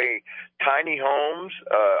giving away tiny homes,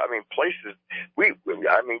 places.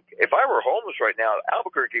 If I were homeless right now,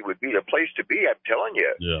 Albuquerque would be the place to be. I'm telling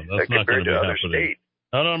you. Yeah, that's not going to be other happening. states.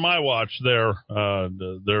 Not on my watch. There,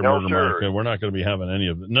 Murder Mike. We're not going to be having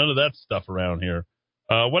none of that stuff around here.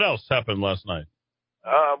 What else happened last night?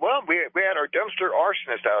 We had our dumpster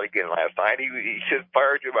arsonist out again last night. He set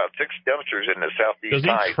fire to about 6 dumpsters in the southeast. Does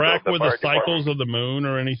he track with the cycles of the moon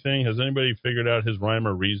or anything? Has anybody figured out his rhyme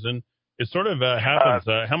or reason? It sort of happens.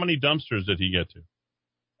 How many dumpsters did he get to?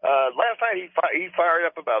 Last night he fired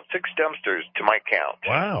up about 6 dumpsters to my count.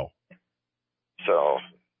 Wow. So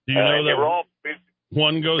do you know that they were all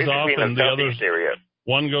one goes off and the others area.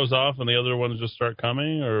 One goes off and the other ones just start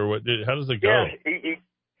coming, or what? How does it go? Yeah,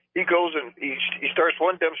 he goes and he starts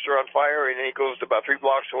one dumpster on fire, and then he goes about 3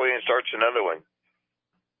 blocks away and starts another one.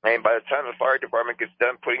 And by the time the fire department gets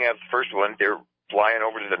done putting out the first one, they're flying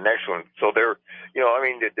over to the next one. So they're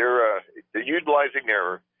utilizing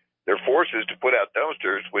their their forces to put out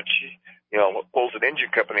dumpsters, which, you know, pulls an engine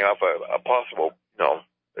company off a possible, you know,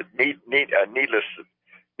 needless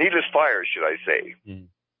fire, should I say.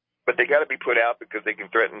 But they got to be put out because they can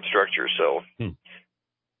threaten structures. So.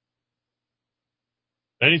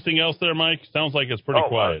 Anything else there, Mike? Sounds like it's pretty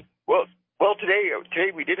quiet. Well, today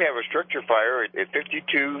we did have a structure fire at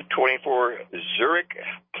 5224 Zurich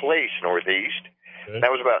Place Northeast. Okay.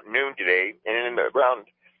 That was about noon today, and then around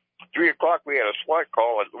 3 o'clock we had a SWAT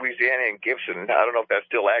call at Louisiana and Gibson. I don't know if that's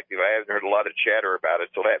still active. I haven't heard a lot of chatter about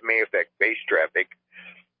it, so that may affect base traffic.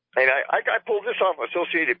 And I pulled this off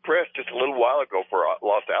Associated Press just a little while ago for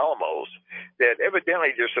Los Alamos, that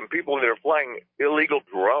evidently there's some people that are flying illegal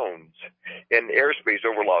drones in airspace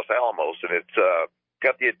over Los Alamos, and it's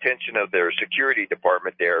got the attention of their security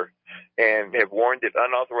department there, and have warned that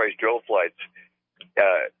unauthorized drone flights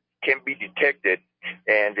can be detected,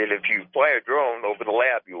 and that if you fly a drone over the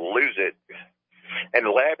lab, you will lose it. And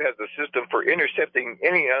the lab has a system for intercepting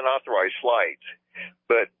any unauthorized flights,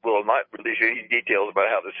 but will not release any details about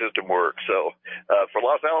how the system works. So for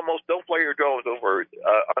Los Alamos, don't fly your drones over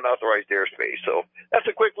unauthorized airspace. So that's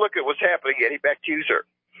a quick look at what's happening. Eddie, back to you, sir.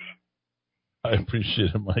 I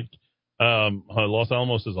appreciate it, Mike. Los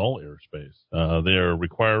Alamos is all airspace. They're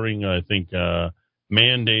requiring, I think,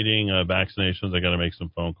 mandating vaccinations. I got to make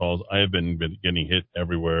some phone calls. I have been getting hit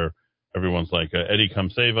everywhere. Everyone's like, Eddie, come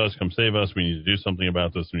save us. Come save us. We need to do something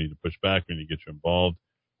about this. We need to push back. We need to get you involved.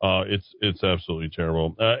 It's absolutely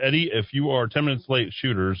terrible. Eddie, if you are 10 minutes late,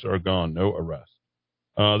 shooters are gone. No arrest.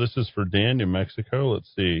 This is for Dan, New Mexico.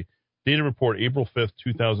 Let's see. Data report, April 5th,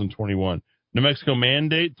 2021. New Mexico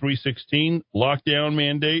mandate, 316. Lockdown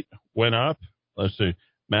mandate went up. Let's see.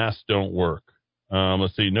 Masks don't work.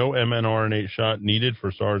 Let's see. No mRNA shot needed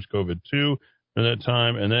for SARS-CoV-2 at that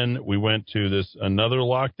time. And then we went to this another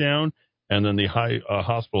lockdown, and then the high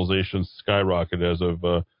hospitalizations skyrocketed as of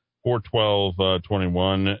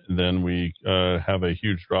 4/12/21. Then we have a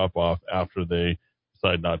huge drop-off after they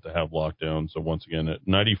decide not to have lockdown. So once again, at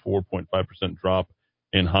 94.5% drop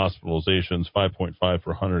in hospitalizations, 5.5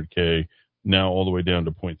 per 100K, now all the way down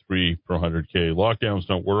to 0.3 per 100K. Lockdowns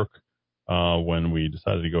don't work. When we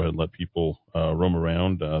decided to go ahead and let people roam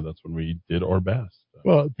around, that's when we did our best.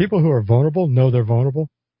 Well, people who are vulnerable know they're vulnerable.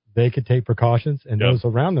 They could take precautions, and those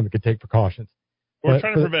around them could take precautions. We're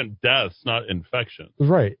trying to prevent deaths, not infections.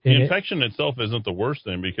 Right. The infection itself isn't the worst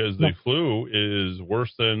thing, because the flu is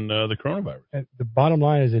worse than the coronavirus. And the bottom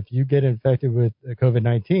line is, if you get infected with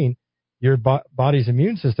COVID-19, your body's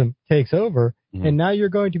immune system takes over, and now you're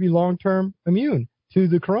going to be long-term immune to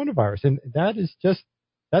the coronavirus. And that is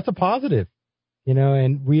that's a positive,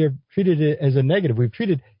 and we have treated it as a negative. We've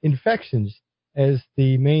treated infections as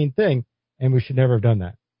the main thing, and we should never have done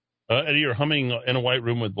that. Eddie, you're humming in a white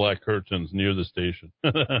room with black curtains near the station.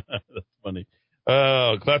 That's funny.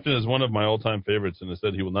 Clapton is one of my all-time favorites, and has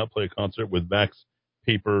said he will not play a concert with vax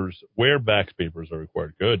papers, where vax papers are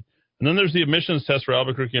required. Good. And then there's the admissions test for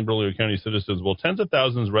Albuquerque and Bernalillo County citizens. Well, tens of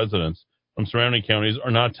thousands of residents from surrounding counties are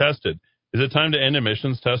not tested. Is it time to end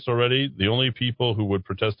emissions tests already? The only people who would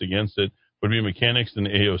protest against it would be mechanics and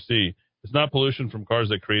AOC. It's not pollution from cars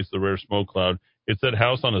that creates the rare smoke cloud. It's that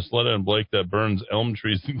house on Isleta and Blake that burns elm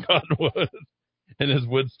trees and cottonwood, and his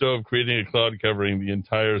wood stove creating a cloud covering the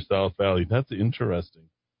entire South Valley. That's interesting.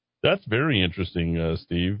 That's very interesting,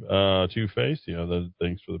 Steve. Two-Face,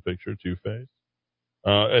 thanks for the picture, Two-Face.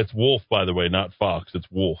 It's Wolf, by the way, not Fox. It's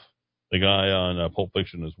Wolf. The guy on Pulp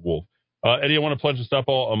Fiction is Wolf. Eddie, I want to pledge to stop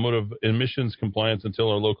all automotive emissions compliance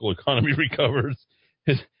until our local economy recovers.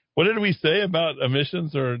 What did we say about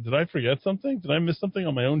emissions, or did I forget something? Did I miss something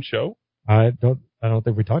on my own show? I don't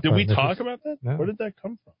think we talked about it. Did we talk about that? No. Where did that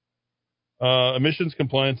come from? Emissions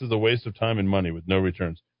compliance is a waste of time and money with no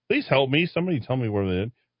returns. Please help me. Somebody tell me where they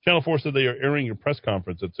did. Channel 4 said they are airing your press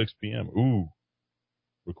conference at 6 p.m. Ooh.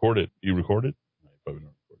 Record it. You record it? No, probably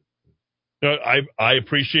not record it. I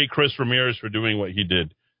appreciate Chris Ramirez for doing what he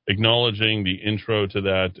did, acknowledging the intro to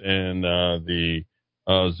that and the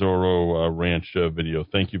Zorro Ranch video.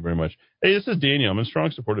 Thank you very much. Hey, this is Daniel. I'm in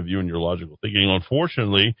strong support of you and your logical thinking.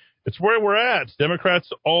 Unfortunately, it's where we're at.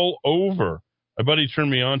 Democrats all over. My buddy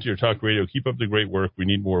turned me on to your talk radio. Keep up the great work. We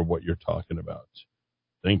need more of what you're talking about.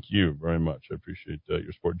 Thank you very much. I appreciate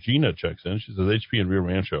your support. Gina checks in. She says, HP and Rio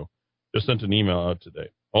Rancho just sent an email out today.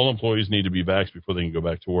 All employees need to be vaxxed before they can go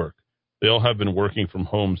back to work. They all have been working from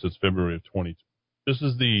home since February of 2020. This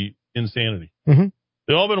is the insanity. Mm-hmm.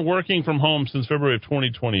 They've all been working from home since February of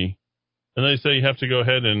 2020, and they say you have to go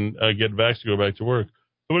ahead and get vaxxed to go back to work.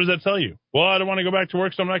 So what does that tell you? Well, I don't want to go back to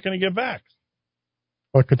work, so I'm not going to get vaxxed.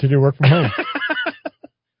 Well, continue to work from home.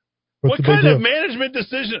 What kind of management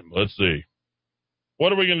decision? Let's see.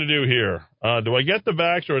 What are we going to do here? Do I get the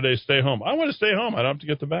vax or do they stay home? I want to stay home. I don't have to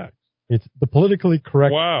get the vax. It's the politically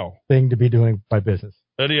correct thing to be doing by business.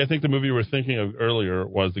 Eddie, I think the movie we were thinking of earlier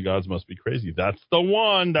was The Gods Must Be Crazy. That's the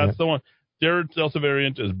one. That's the one. Their Delta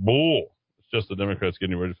variant is bull. It's just the Democrats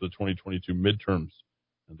getting ready for the 2022 midterms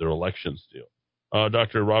and their election steal.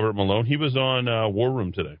 Dr. Robert Malone, he was on War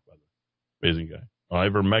Room today, by the way. Amazing guy.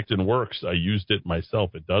 Ivermectin works. I used it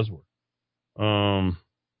myself. It does work.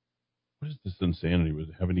 What is this insanity with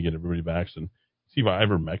having to get everybody vaccinated? See,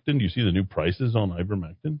 ivermectin, do you see the new prices on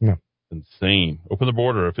ivermectin? No. Insane. Open the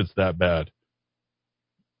border if it's that bad.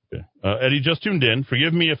 Okay. Eddie, just tuned in.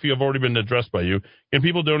 Forgive me if you have already been addressed by you. Can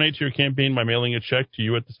people donate to your campaign by mailing a check to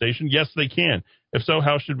you at the station? Yes, they can. If so,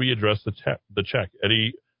 how should we address the check?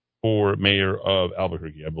 Eddie for mayor of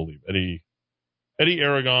Albuquerque, I believe. Eddie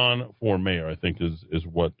Aragon for mayor, I think, is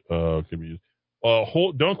what can be used.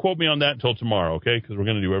 Don't quote me on that until tomorrow, okay? Because we're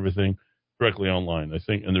going to do everything directly online, I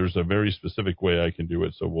think. And there's a very specific way I can do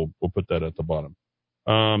it, so we'll put that at the bottom.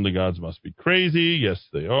 The gods must be crazy. Yes,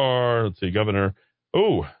 they are. Let's see, Governor.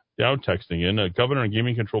 Oh, Dow texting in. Governor and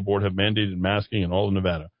Gaming Control Board have mandated masking in all of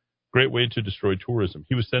Nevada. Great way to destroy tourism.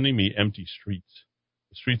 He was sending me empty streets.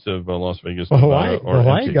 The streets of Las Vegas. Well, Nevada are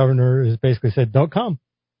Hawaii empty. governor has basically said, don't come.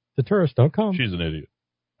 The tourists, don't come. She's an idiot.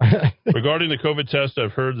 Regarding the COVID test,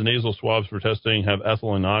 I've heard the nasal swabs for testing have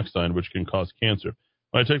ethylene oxide, which can cause cancer.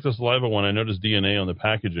 When I took the saliva one, I noticed DNA on the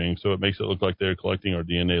packaging, so it makes it look like they're collecting our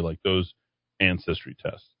DNA like those ancestry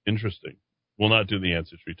tests. Interesting. We'll not do the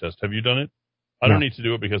ancestry test. Have you done it? I don't need to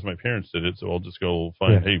do it because my parents did it, so I'll just go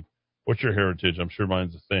find, hey, what's your heritage? I'm sure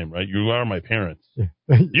mine's the same, right? You are my parents.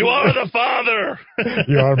 You are the father!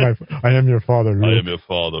 I am your father, Luke. I am your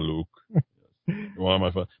father, Luke. You are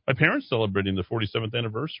my father. My parents celebrating the 47th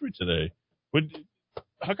anniversary today.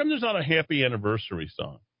 How come there's not a happy anniversary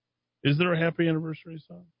song? Is there a happy anniversary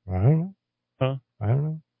song? I don't know. Huh? I don't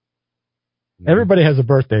know. Everybody has a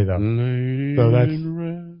birthday, though. So that's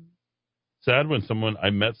sad when I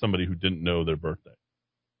met somebody who didn't know their birthday.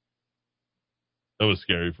 That was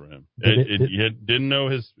scary for him. He didn't know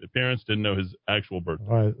his parents, didn't know his actual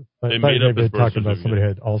birthday. They made up his birthday. Talking about somebody who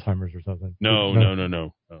had Alzheimer's or something.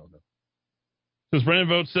 No. Because Brandon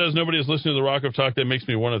Vogt says nobody is listening to the Rock of Talk. That makes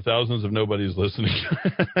me one of thousands of nobody's listening.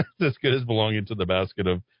 That's good as belonging to the basket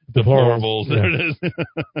of deplorables. Yeah. There it is.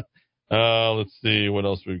 Let's see what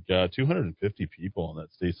else we've got. 250 people on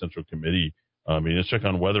that state central committee. Let's check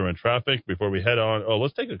on weather and traffic before we head on. Oh,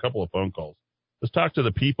 let's take a couple of phone calls. Let's talk to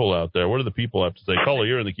the people out there. What do the people have to say? Caller,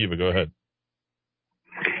 you're in the Kiva. Go ahead.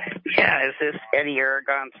 Yeah, is this Eddie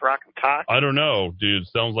Aragon's Rock of Talk? I don't know, dude.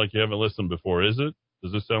 Sounds like you haven't listened before. Is it?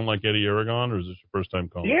 Does this sound like Eddie Aragon, or is this your first time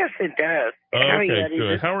calling? Yes, it does. Okay,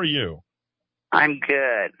 good. How are you? I'm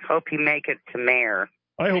good. Hope you make it to mayor.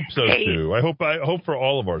 I hope so too. I hope for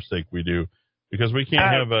all of our sake we do, because we can't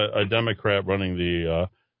have a Democrat running the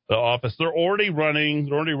office. They're already running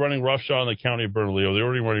roughshod in the county of Bernalillo. They're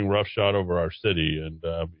already running roughshod over our city, and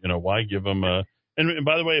why give them a? And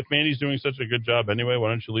by the way, if Mandy's doing such a good job anyway, why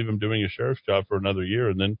don't you leave him doing a sheriff's job for another year,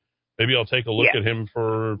 and then maybe I'll take a look at him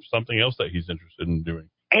for something else that he's interested in doing.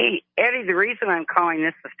 Hey, Eddie, the reason I'm calling,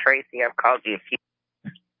 this is Tracy. I've called you a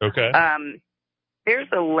few. Okay. There's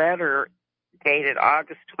a letter dated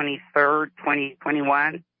August 23rd,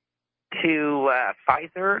 2021 to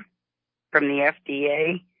Pfizer from the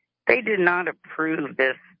FDA. They did not approve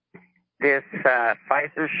this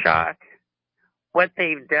Pfizer shot. What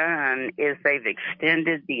they've done is they've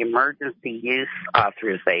extended the emergency use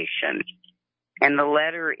authorization. And the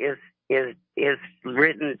letter is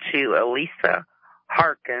written to Elisa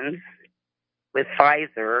Harkins with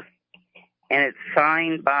Pfizer, and it's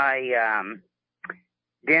signed by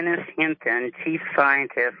Dennis Hinton, chief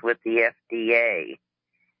scientist with the FDA.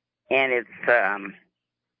 And it's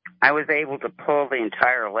I was able to pull the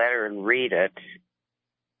entire letter and read it,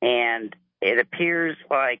 and it appears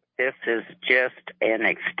like this is just an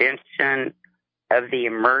extension of the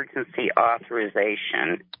emergency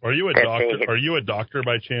authorization. Are you a doctor? Are you a doctor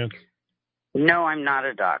by chance? No, I'm not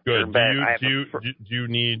a doctor. Good. But Do you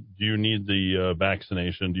need the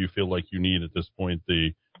vaccination? Do you feel like you need at this point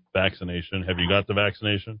the vaccination? Have you got the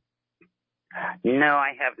vaccination? No,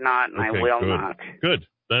 I have not, and I will not. Good.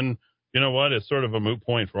 Then you know what? It's sort of a moot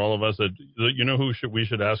point for all of us. You know who we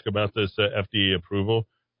should ask about this FDA approval?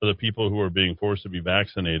 For the people who are being forced to be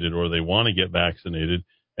vaccinated or they want to get vaccinated,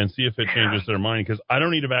 and see if it changes their mind. Because I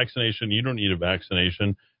don't need a vaccination. You don't need a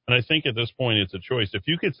vaccination. And I think at this point it's a choice. If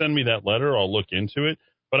you could send me that letter, I'll look into it.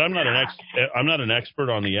 But I'm not an expert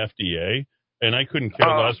on the FDA, and I couldn't care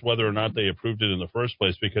less whether or not they approved it in the first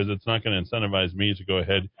place, because it's not going to incentivize me to go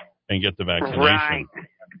ahead and get the vaccination. Right.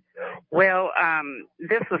 Well,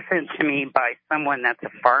 this was sent to me by someone that's a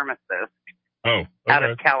pharmacist out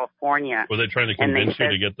of California. Were they trying to convince you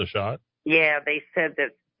to get the shot? Yeah, they said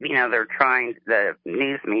that, they're trying, the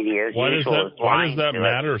news media as usual is Why lying does that to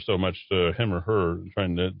matter so much to him or her,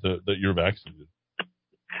 trying that you're vaccinated?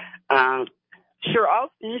 Sure,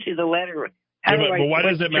 I'll send you the letter. But why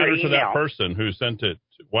does it matter to that person who sent it?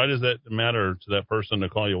 Why does that matter to that person to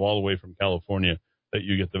call you all the way from California that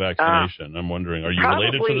you get the vaccination? I'm wondering, are you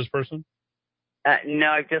related to this person? No,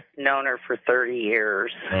 I've just known her for 30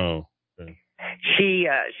 years. Oh, okay. She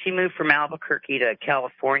moved from Albuquerque to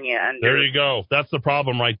California. There you go. That's the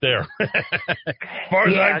problem right there. As far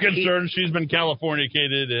as I'm concerned, she's been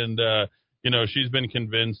Californicated, and she's been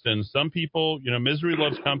convinced. And some people, misery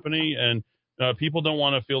loves company, and people don't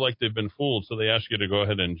want to feel like they've been fooled, so they ask you to go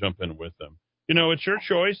ahead and jump in with them. It's your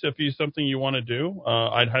choice if it's something you want to do.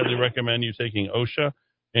 I'd highly recommend you taking OSHA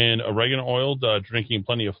and oregano oil, drinking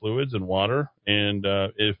plenty of fluids and water. And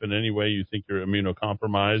if in any way you think you're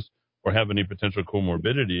immunocompromised or have any potential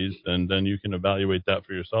comorbidities, and then you can evaluate that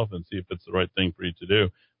for yourself and see if it's the right thing for you to do.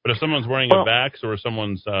 But if someone's wearing a vax, or if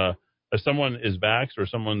someone is vaxxed, or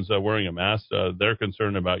someone's wearing a mask, they're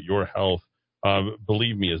concerned about your health.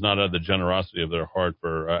 Believe me, is not out of the generosity of their heart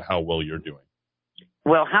for how well you're doing.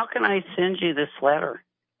 Well, how can I send you this letter?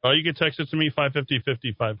 You can text it to me,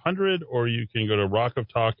 550-5500, or you can go to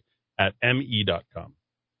rockoftalk@me.com.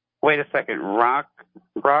 Wait a second. Rock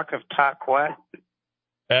of Talk what?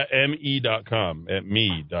 At me.com. At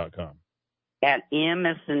me.com. At M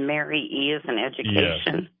as in Mary, E as in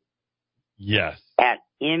education? Yes. At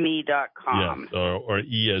me.com. Yes, or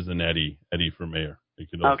E as in Eddie for mayor. You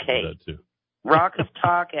can also do that too.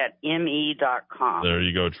 rockoftalk@me.com. There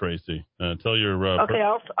you go, Tracy. Tell your... okay,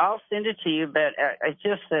 I'll send it to you, but I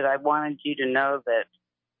just said I wanted you to know that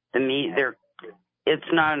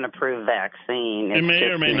it's not an approved vaccine. It may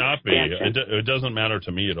or may not be. It doesn't matter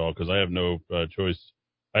to me at all because I have no choice.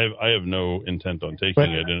 I have no intent on taking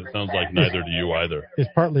it, and it sounds like neither do you either. It's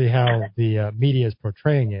partly how the media is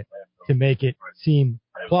portraying it to make it seem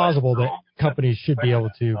plausible that companies should be able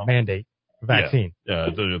to mandate a vaccine.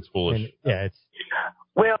 Yeah, it's foolish. And,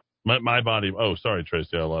 well, my body. Oh, sorry,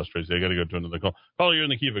 Tracy. I lost Tracy. I got to go to another call. Caller, you're in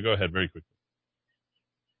the Kiva. Go ahead, very quickly.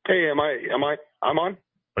 Hey, I'm on?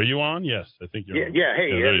 Are you on? Yes, I think you're on. Yeah,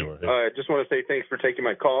 hey. There you are. Hey. Just want to say thanks for taking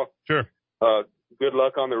my call. Sure. Good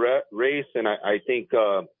luck on the race, and I think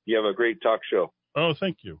you have a great talk show. Oh,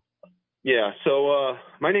 thank you. Yeah, so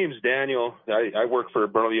my name's Daniel. I work for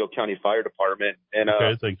Bernalillo County Fire Department. And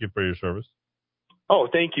okay, thank you for your service. Oh,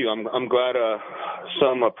 thank you. I'm glad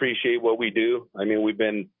some appreciate what we do. I mean, we've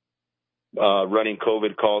been running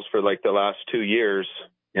COVID calls for like the last 2 years,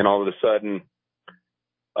 and all of a sudden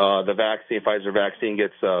the Pfizer vaccine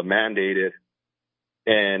gets mandated,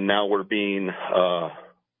 and now we're being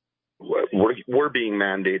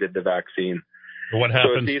mandated the vaccine. What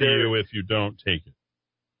happens to you if you don't take it?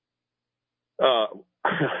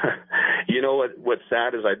 You know what's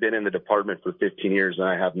sad is I've been in the department for 15 years and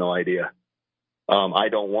I have no idea. I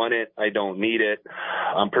don't want it. I don't need it.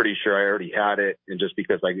 I'm pretty sure I already had it, and just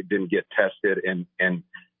because I didn't get tested and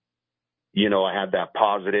I had that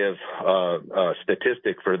positive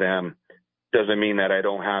statistic for them doesn't mean that I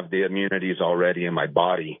don't have the immunities already in my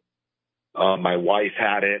body. My wife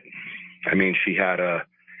had it. I mean, she had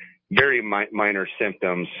very minor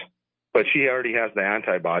symptoms, but she already has the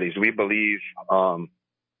antibodies. We believe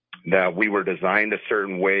that we were designed a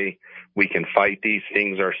certain way. We can fight these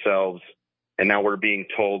things ourselves. And now we're being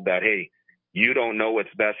told that, hey, you don't know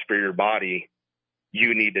what's best for your body.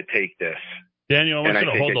 You need to take this. Daniel, I want you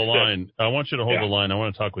to hold the line. I want you to hold the line. I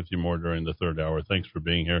want to talk with you more during the third hour. Thanks for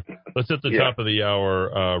being here. Let's hit the top of the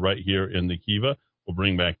hour right here in the Kiva. We'll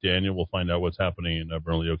bring back Daniel. We'll find out what's happening in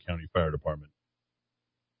Bernalillo County Fire Department.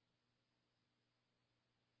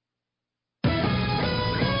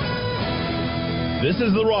 This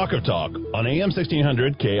is the Rock of Talk on AM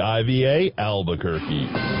 1600 KIVA Albuquerque.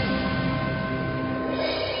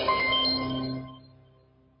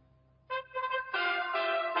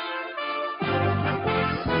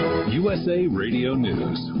 USA Radio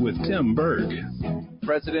News with Tim Berg.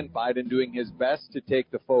 President Biden doing his best to take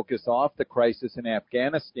the focus off the crisis in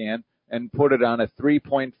Afghanistan and put it on a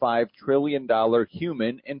 $3.5 trillion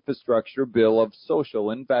human infrastructure bill of social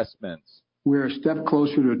investments. We're a step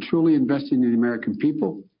closer to truly investing in the American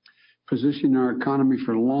people, positioning our economy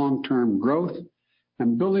for long-term growth,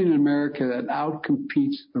 and building an America that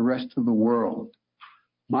outcompetes the rest of the world.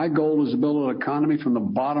 My goal is to build an economy from the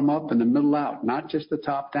bottom up and the middle out, not just the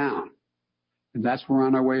top down. And that's what we're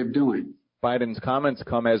on our way of doing. Biden's comments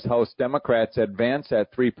come as House Democrats advance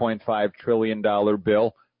that $3.5 trillion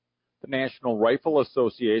bill. The National Rifle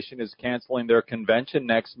Association is canceling their convention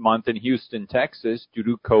next month in Houston, Texas due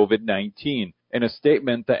to COVID-19. In a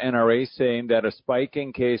statement, the NRA saying that a spike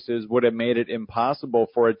in cases would have made it impossible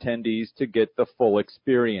for attendees to get the full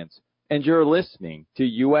experience. And you're listening to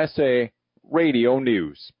USA Radio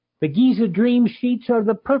News. The Giza Dream Sheets are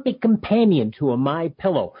the perfect companion to a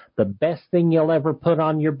MyPillow, the best thing you'll ever put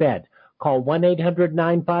on your bed. Call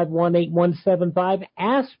 1-800-951-8175.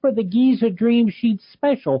 Ask for the Giza Dream Sheets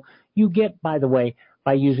special you get, by the way,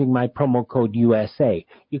 by using my promo code USA.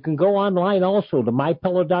 You can go online also to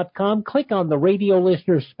MyPillow.com. Click on the radio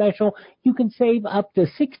listener special. You can save up to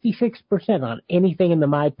 66% on anything in the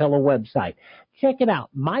MyPillow website. Check it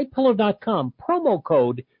out, MyPillow.com, promo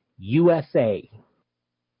code USA.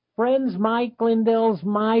 Friends, Mike Lindell's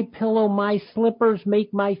MyPillow, My Slippers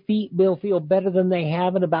make my feet feel better than they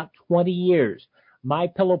have in about 20 years.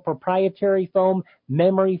 MyPillow proprietary foam,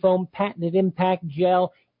 memory foam, patented impact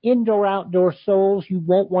gel, indoor-outdoor soles. You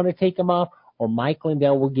won't want to take them off, or Mike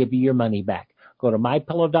Lindell will give you your money back. Go to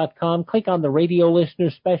MyPillow.com, click on the radio listener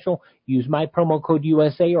special, use my promo code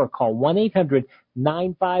USA, or call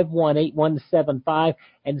 1-800-951-8175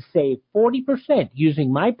 and save 40%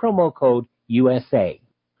 using my promo code USA.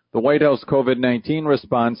 The White House COVID-19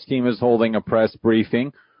 response team is holding a press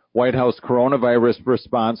briefing. White House Coronavirus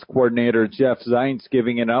Response Coordinator Jeff Zients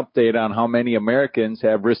giving an update on how many Americans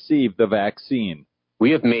have received the vaccine.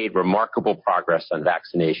 We have made remarkable progress on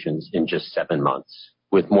vaccinations in just 7 months,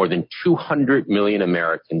 with more than 200 million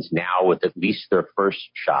Americans now with at least their first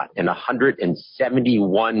shot and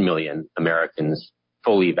 171 million Americans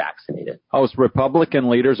fully vaccinated. House Republican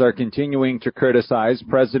leaders are continuing to criticize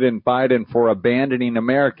President Biden for abandoning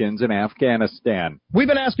Americans in Afghanistan. We've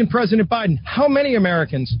been asking President Biden how many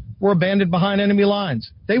Americans were abandoned behind enemy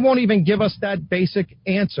lines. They won't even give us that basic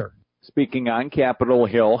answer. Speaking on Capitol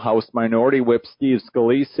Hill, House Minority Whip Steve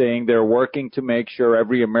Scalise saying they're working to make sure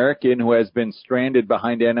every American who has been stranded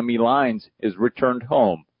behind enemy lines is returned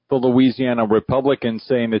home. The Louisiana Republicans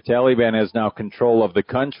saying the Taliban has now control of the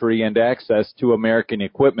country and access to American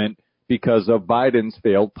equipment because of Biden's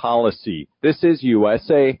failed policy. This is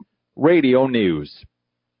USA Radio News.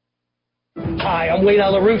 Hi, I'm Wayne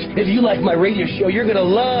LaRouche. If you like my radio show, you're going to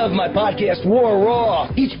love my podcast, War Raw.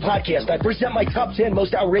 Each podcast, I present my top 10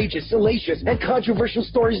 most outrageous, salacious, and controversial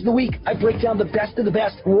stories of the week. I break down the best of the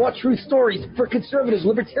best raw truth stories for conservatives,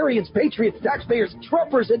 libertarians, patriots, taxpayers,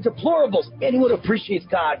 Trumpers, and deplorables. Anyone who appreciates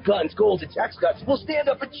God, guns, gold, and tax cuts will stand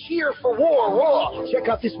up and cheer for War Raw. Check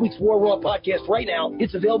out this week's War Raw podcast right now.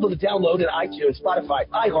 It's available to download at iTunes, Spotify,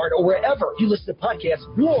 iHeart, or wherever you listen to podcasts.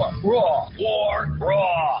 War Raw. War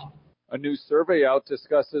Raw. A new survey out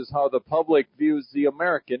discusses how the public views the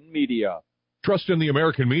American media. Trust in the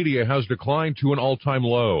American media has declined to an all-time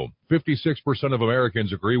low. 56% of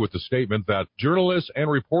Americans agree with the statement that journalists and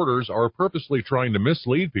reporters are purposely trying to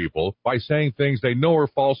mislead people by saying things they know are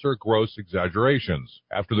false or gross exaggerations.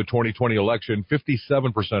 After the 2020 election,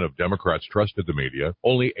 57% of Democrats trusted the media,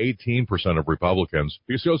 only 18% of Republicans.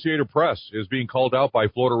 The Associated Press is being called out by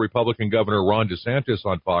Florida Republican Governor Ron DeSantis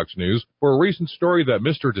on Fox News for a recent story that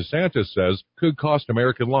Mr. DeSantis says could cost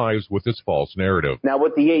American lives with its false narrative. Now,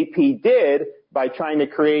 what the AP did by trying to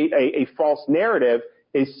create a false narrative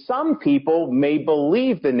is some people may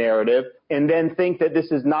believe the narrative and then think that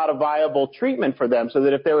this is not a viable treatment for them, so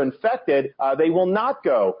that if they're infected, they will not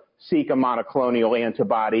go seek a monoclonal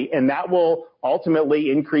antibody, and that will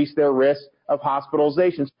ultimately increase their risk of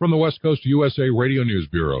hospitalizations. From the West Coast USA Radio News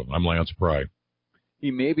Bureau, I'm Lance Pry.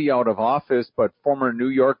 He may be out of office, but former New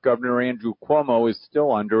York Governor Andrew Cuomo is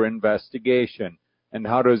still under investigation. And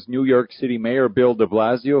how does New York City Mayor Bill de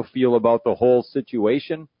Blasio feel about the whole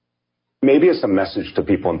situation? Maybe it's a message to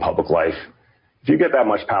people in public life. If you get that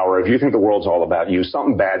much power, if you think the world's all about you,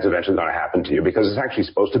 something bad's eventually going to happen to you, because it's actually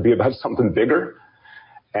supposed to be about something bigger.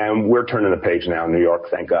 And we're turning the page now in New York,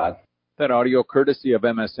 thank God. That audio courtesy of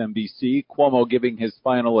MSNBC, Cuomo giving his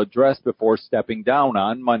final address before stepping down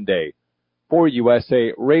on Monday. For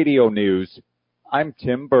USA Radio News, I'm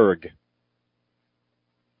Tim Berg.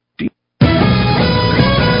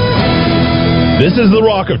 This is the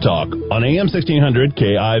Rock of Talk on AM 1600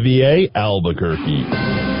 KIVA Albuquerque.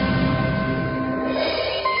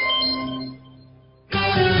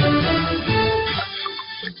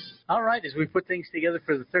 All right, as we put things together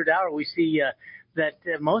for the third hour, we see that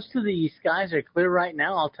most of the skies are clear right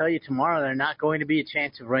now. I'll tell you tomorrow there's not going to be a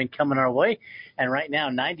chance of rain coming our way. And right now,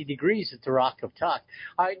 90 degrees at the Rock of Talk.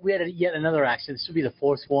 All right, we had yet another accident. This will be the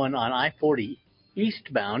fourth one on I-40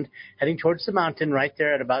 eastbound, heading towards the mountain right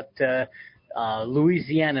there at about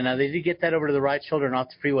Louisiana. Now, they did get that over to the right shoulder and off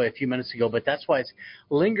the freeway a few minutes ago, but that's why it's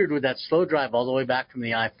lingered with that slow drive all the way back from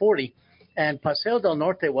the I-40. And Paseo del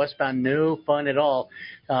Norte westbound, no fun at all.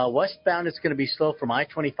 Westbound, it's going to be slow from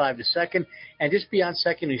I-25 to 2nd. And just beyond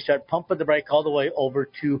 2nd, you start pumping the brake all the way over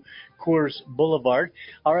to Coors Boulevard.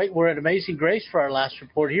 All right, we're at Amazing Grace for our last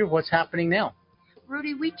report here. What's happening now?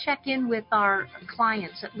 Rudy, we check in with our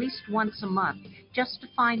clients at least once a month just to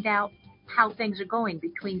find out how things are going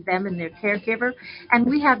between them and their caregiver. And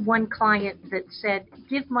we had one client that said,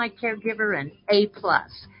 give my caregiver an A+.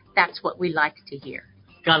 That's what we like to hear.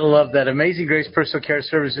 Gotta love that. Amazing Grace Personal Care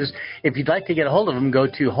Services. If you'd like to get a hold of them, go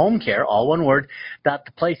to homecare, all one word,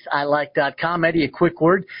 .theplaceilike.com. Eddie, a quick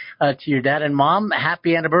word to your dad and mom.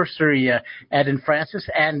 Happy anniversary, Ed and Francis.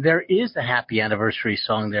 And there is a happy anniversary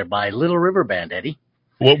song there by Little River Band, Eddie.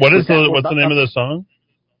 What's the name of the song?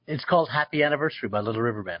 It's called Happy Anniversary by Little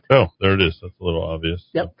River Band. Oh, there it is. That's a little obvious.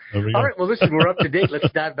 Yep. So, all right. Well, listen, we're up to date.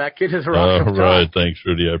 Let's dive back into the rock. All right. Thanks,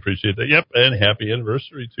 Rudy. I appreciate that. Yep. And happy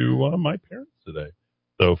anniversary to my parents today.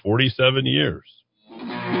 So 47 years.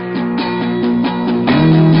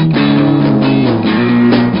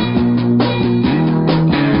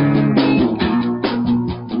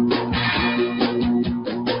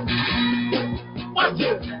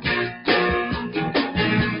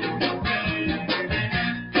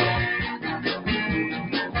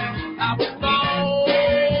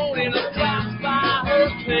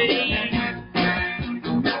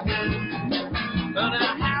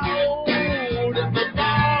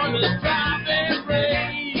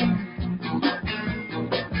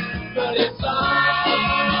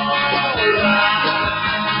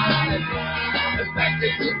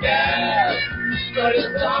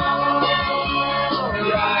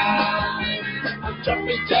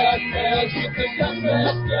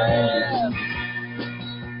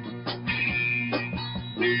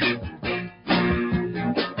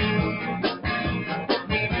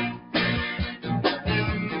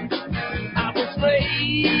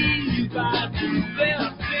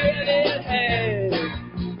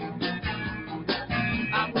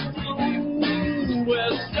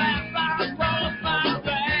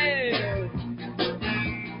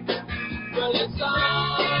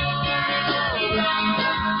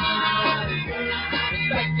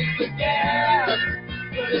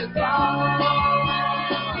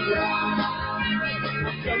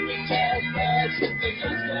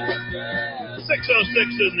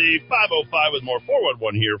 In the 505 with more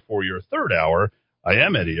 411 here for your third hour. I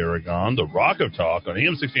am Eddie Aragon, the Rock of Talk on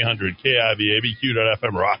AM 1600 KIVA,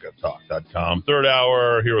 ABQ.FM, rockoftalk.com. Third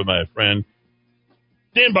hour here with my friend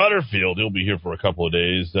Dan Butterfield. He'll be here for a couple of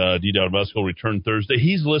days. D. Dowd Musk will return Thursday.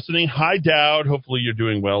 He's listening. Hi, Dowd. Hopefully you're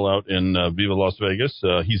doing well out in Viva Las Vegas.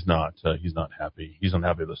 He's not happy. He's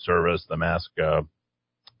unhappy with the service, the mask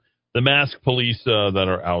police that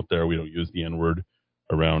are out there. We don't use the N-word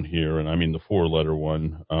around here, and I mean the 4-letter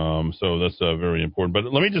one. So that's very important.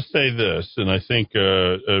 But let me just say this, and I think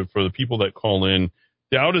for the people that call in,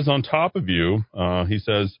 Dowd is on top of you. He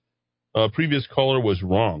says previous caller was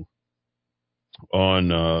wrong on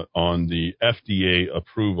the FDA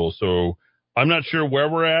approval. So I'm not sure where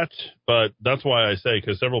we're at, but that's why I say,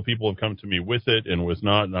 because several people have come to me with it and with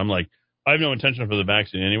not, and I'm like, I have no intention for the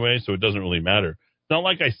vaccine anyway, so it doesn't really matter. It's not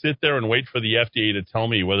like I sit there and wait for the FDA to tell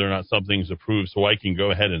me whether or not something's approved so I can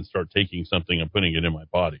go ahead and start taking something and putting it in my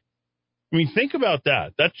body. I mean, think about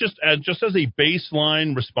that. That's just as a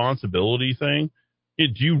baseline responsibility thing.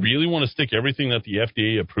 Do you really want to stick everything that the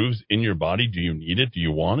FDA approves in your body? Do you need it? Do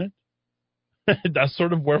you want it? That's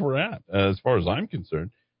sort of where we're at as far as I'm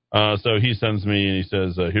concerned. So he sends me and he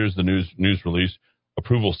says, here's the news release.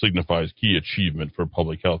 Approval signifies key achievement for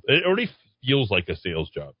public health. It already feels like a sales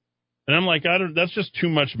job. And I'm like, that's just too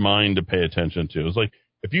much mind to pay attention to. It's like,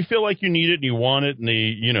 if you feel like you need it and you want it and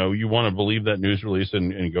you want to believe that news release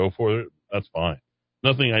and go for it, that's fine.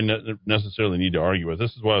 Nothing I necessarily need to argue with.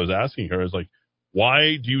 This is what I was asking her is like,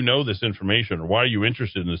 why do you know this information or why are you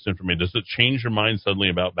interested in this information? Does it change your mind suddenly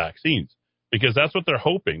about vaccines? Because that's what they're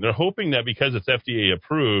hoping. They're hoping that because it's FDA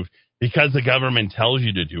approved, because the government tells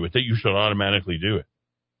you to do it, that you should automatically do it.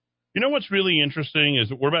 You know what's really interesting is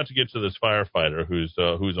that we're about to get to this firefighter who's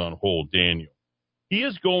on hold, Daniel. He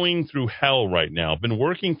is going through hell right now, been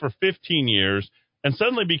working for 15 years, and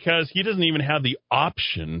suddenly because he doesn't even have the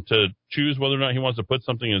option to choose whether or not he wants to put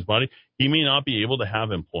something in his body, he may not be able to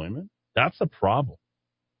have employment. That's a problem.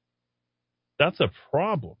 That's a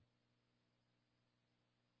problem.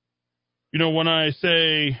 You know, when I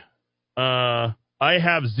say I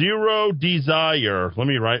have zero desire, let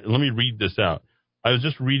me read this out. I was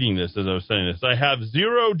just reading this as I was saying this. I have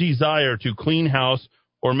zero desire to clean house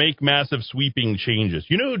or make massive sweeping changes.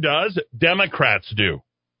 You know who does? Democrats do.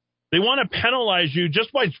 They want to penalize you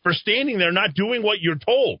just for standing there not doing what you're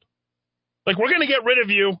told. Like, we're going to get rid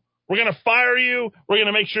of you. We're going to fire you. We're going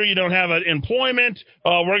to make sure you don't have an employment.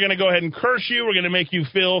 We're going to go ahead and curse you. We're going to make you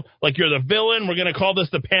feel like you're the villain. We're going to call this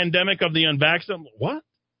the pandemic of the unvaccinated. What?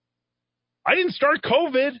 I didn't start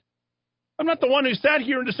COVID. I'm not the one who sat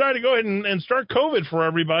here and decided to go ahead and start COVID for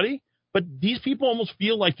everybody. But these people almost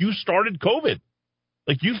feel like you started COVID.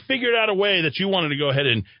 Like you figured out a way that you wanted to go ahead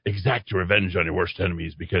and exact your revenge on your worst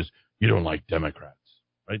enemies because you don't like Democrats,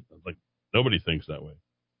 right? Like nobody thinks that way.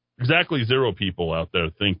 Exactly 0 people out there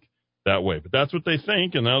think that way. But that's what they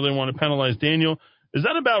think, and now they want to penalize Daniel. Is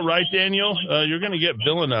that about right, Daniel? You're going to get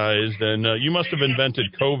villainized, and you must have invented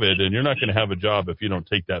COVID, and you're not going to have a job if you don't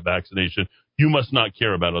take that vaccination. You must not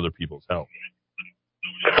care about other people's health.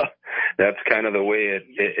 That's kind of the way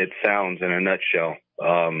it sounds in a nutshell.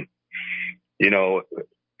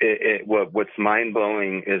 What's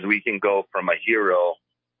mind-blowing is we can go from a hero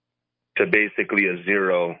to basically a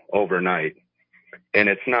 0 overnight. And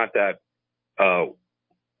it's not that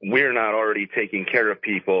we're not already taking care of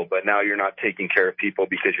people, but now you're not taking care of people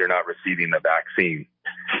because you're not receiving the vaccine.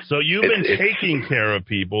 So you've been taking care of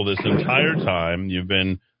people this entire time. You've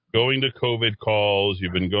been going to COVID calls.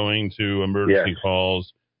 You've been going to emergency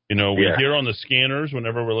calls. We hear on the scanners,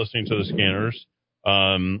 whenever we're listening to the scanners,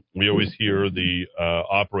 we always hear the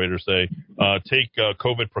operator say, take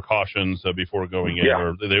COVID precautions before going in.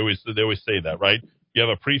 Or they always say that, right? You have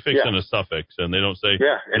a prefix and a suffix, and they don't say,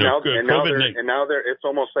 now it's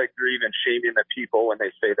almost like they're even shaming the people when they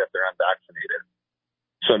say that they're unvaccinated.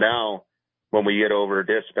 So now when we get over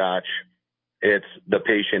dispatch, it's the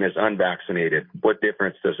patient is unvaccinated. What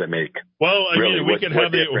difference does it make? Well, we could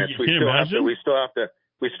have the, can you imagine? We still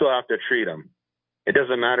have to treat them. It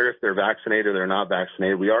doesn't matter if they're vaccinated or not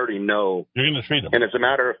vaccinated. We already know. You're going to treat them. And as a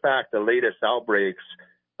matter of fact, the latest outbreaks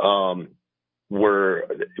were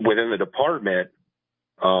within the department.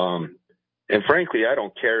 And frankly, I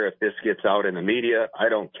don't care if this gets out in the media. I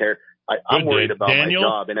don't care. I'm worried about Daniel, my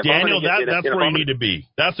job. And if that's where you need to be.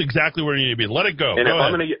 That's exactly where you need to be. Let it go. And go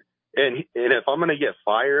if ahead. if I'm going to get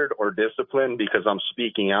fired or disciplined because I'm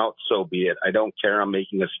speaking out, so be it. I don't care. I'm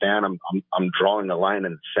making a stand. I'm drawing a line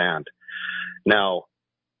in the sand. Now,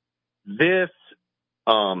 this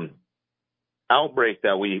outbreak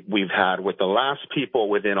that we've had with the last people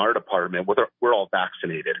within our department, we're all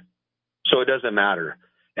vaccinated. So it doesn't matter.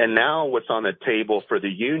 And now what's on the table for the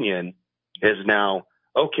union is now,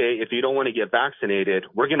 okay, if you don't want to get vaccinated,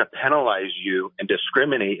 we're going to penalize you and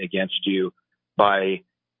discriminate against you by,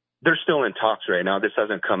 they're still in talks right now. This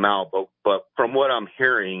hasn't come out, but from what I'm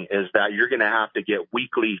hearing is that you're going to have to get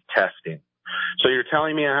weekly testing. So you're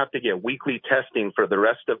telling me I have to get weekly testing for the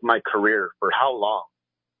rest of my career. For how long?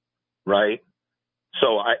 Right?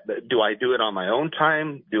 So do I do it on my own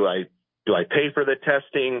time? Do I pay for the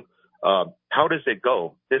testing? How does it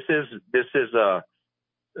go? This is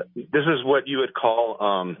what you would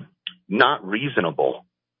call not reasonable,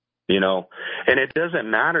 and it doesn't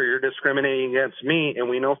matter. You're discriminating against me, and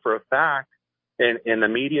we know for a fact, and the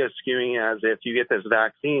media is skewing as if you get this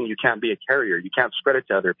vaccine, you can't be a carrier. You can't spread it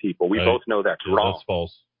to other people. We both know that's wrong. That's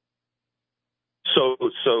false.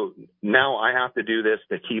 So now I have to do this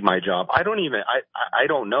to keep my job. I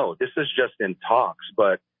don't know. This is just in talks,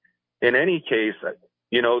 but in any case,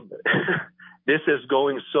 this is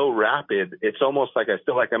going so rapid. It's almost like I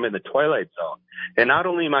feel like I'm in the twilight zone. And not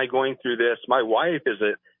only am I going through this, my wife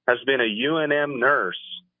has been a UNM nurse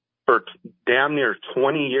for damn near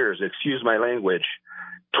 20 years. Excuse my language.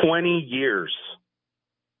 20 years.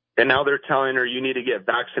 And now they're telling her you need to get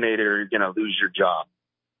vaccinated or you're going to lose your job.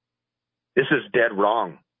 This is dead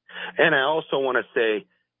wrong. And I also want to say,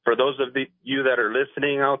 for those of you that are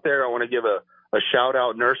listening out there, I want to give a shout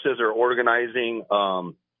out. Nurses are organizing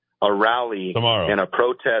a rally tomorrow and a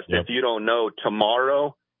protest. Yep. If you don't know,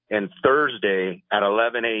 tomorrow and Thursday at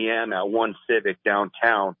 11 a.m. at 1 Civic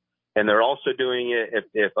downtown. And they're also doing it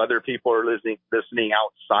if other people are listening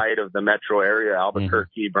outside of the metro area,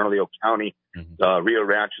 Albuquerque, Bernalillo County, Rio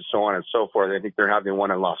Rancho, and so on and so forth. I think they're having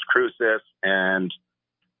one in Las Cruces and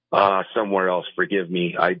somewhere else. Forgive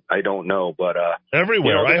me. I don't know, but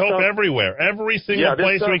everywhere. I hope everywhere. Every single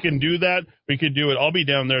place we can do that, we could do it. I'll be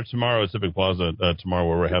down there tomorrow at Civic Plaza tomorrow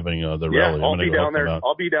where we're having the rally. I'll be down there.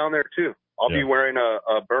 I'll be down there too. I'll be wearing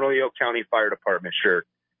a Bernalillo County Fire Department shirt.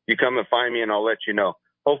 You come and find me and I'll let you know.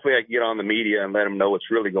 Hopefully I can get on the media and let them know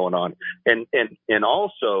what's really going on. And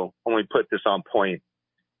also, when we put this on point,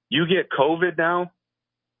 you get COVID now,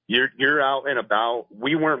 you're out and about.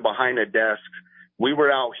 We weren't behind a desk. We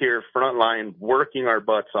were out here frontline working our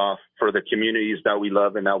butts off for the communities that we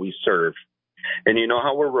love and that we serve. And you know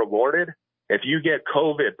how we're rewarded? If you get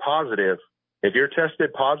COVID positive, if you're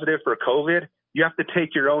tested positive for COVID, you have to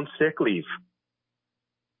take your own sick leave.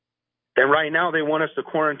 And right now they want us to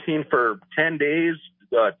quarantine for 10 days,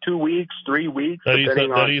 2 weeks, 3 weeks,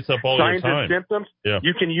 depending on eats up all signs your time. and symptoms. Yeah.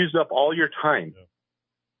 You can use up all your time. Yeah.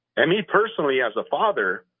 And me personally, as a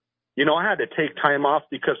father, you know, I had to take time off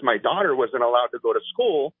because my daughter wasn't allowed to go to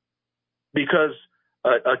school because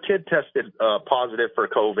a kid tested positive for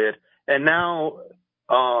COVID. And now,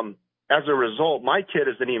 as a result, my kid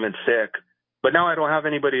isn't even sick, but now I don't have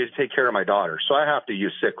anybody to take care of my daughter. So I have to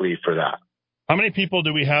use sick leave for that. How many people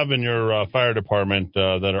do we have in your fire department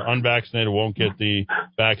that are unvaccinated, won't get the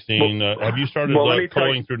vaccine? Have you started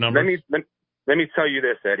calling through numbers? Let me tell you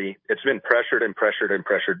this, Eddie. It's been pressured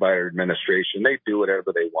by our administration. They do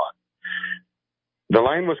whatever they want. The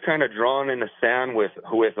line was kind of drawn in the sand with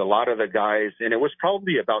a lot of the guys, and it was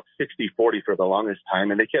probably about 60-40 for the longest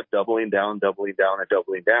time, and they kept doubling down.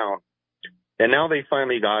 And now they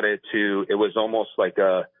finally got it to, it was almost like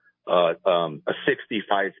a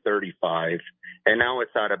 65-35, and now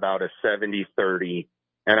it's at about a 70-30.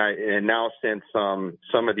 And now since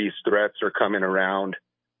some of these threats are coming around,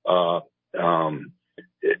 now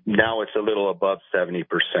it's a little above 70%.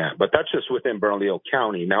 But that's just within Bernalillo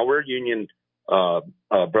County. Now we're union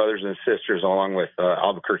brothers and sisters along with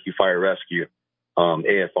Albuquerque Fire Rescue,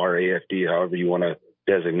 AFR, AFD, however you want to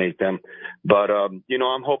designate them. But you know,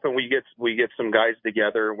 I'm hoping we get some guys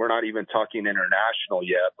together. We're not even talking international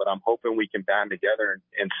yet, but I'm hoping we can band together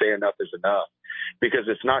and say enough is enough, because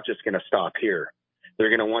it's not just going to stop here. They're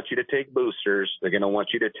going to want you to take boosters. They're going to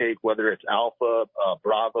want you to take, whether it's Alpha,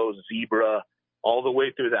 Bravo, Zebra, all the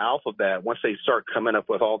way through the alphabet. Once they start coming up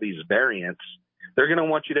with all these variants, they're going to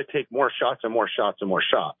want you to take more shots and more shots and more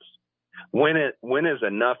shots. When is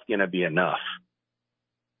enough going to be enough?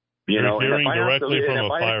 You're hearing directly from a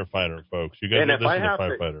firefighter, folks. You guys listen to a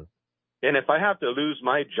firefighter. And if I have to lose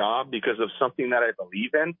my job because of something that I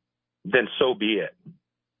believe in, then so be it.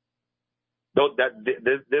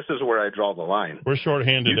 This is where I draw the line. We're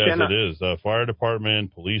shorthanded as it is. Fire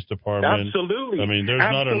department, police department. Absolutely. I mean, there's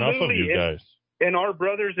not enough of you guys. And our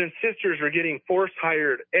brothers and sisters are getting force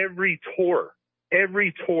hired every tour,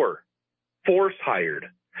 force hired.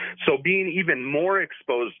 So being even more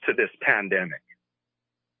exposed to this pandemic.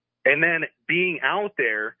 And then being out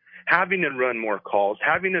there, having to run more calls,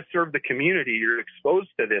 having to serve the community, you're exposed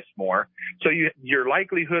to this more. So your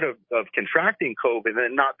likelihood of contracting COVID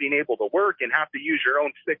and not being able to work and have to use your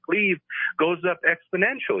own sick leave goes up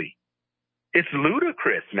exponentially. It's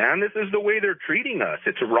ludicrous, man. This is the way they're treating us.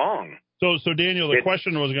 It's wrong. So Daniel, the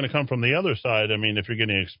question was going to come from the other side. I mean, if you're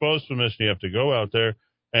getting exposed from this, you have to go out there,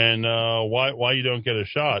 and why you don't get a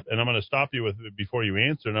shot? And I'm going to stop you with it before you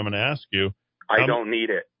answer, and I'm going to ask you. I don't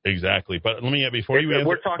need it. Exactly. But let me before you answer.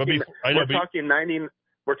 We're talking 90. I don't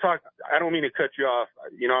mean to cut you off.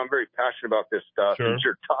 You know, I'm very passionate about this stuff. Sure. It's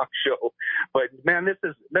your talk show. But man,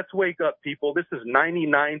 let's wake up, people. This is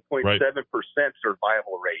 99.7%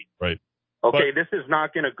 survival rate. Right. Okay, this is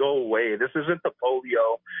not going to go away. This isn't the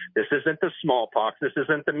polio. This isn't the smallpox. This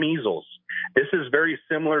isn't the measles. This is very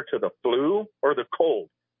similar to the flu or the cold.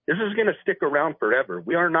 This is going to stick around forever.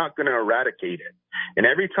 We are not going to eradicate it. And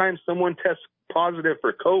every time someone tests positive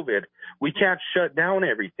for COVID, we can't shut down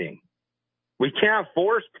everything. We can't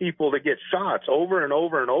force people to get shots over and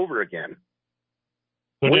over and over again.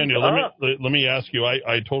 So, Daniel, let me ask you.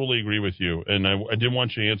 I totally agree with you. And I didn't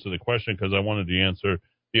want you to answer the question because I wanted to answer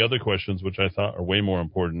the other questions, which I thought are way more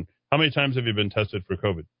important. How many times have you been tested for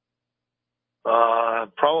COVID?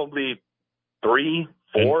 Probably 3,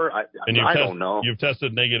 4. I don't know. You've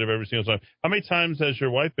tested negative every single time. How many times has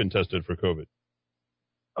your wife been tested for COVID?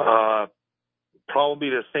 Probably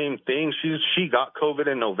the same thing. She got COVID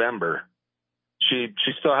in November. She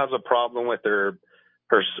still has a problem with her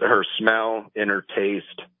smell and her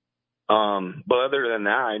taste. But other than that,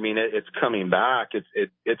 I mean, it's coming back.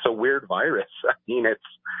 It's a weird virus. I mean,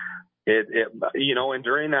 you know, and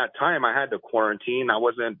during that time I had to quarantine. I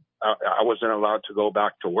wasn't allowed to go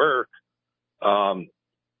back to work.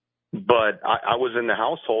 But I was in the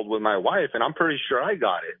household with my wife, and I'm pretty sure I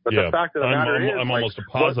got it. But the fact of the matter is, I'm almost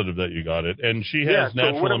positive that you got it, and she has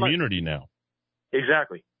natural immunity now.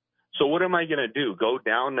 Exactly. So what am I going to do? Go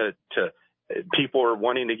down to people are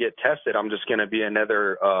wanting to get tested. I'm just going to be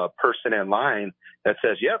another person in line that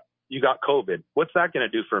says, "Yep, you got COVID." What's that going to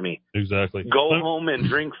do for me? Exactly. Go home and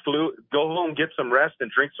drink fluid. Go home, get some rest, and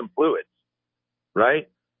drink some fluids. Right?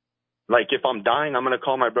 Like if I'm dying, I'm going to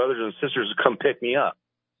call my brothers and sisters to come pick me up.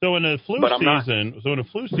 So in a flu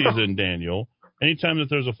season, Daniel, anytime that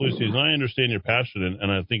there's a flu season, I understand you're passionate,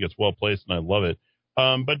 and I think it's well placed, and I love it.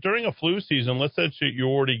 But during a flu season, let's say you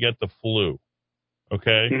already get the flu,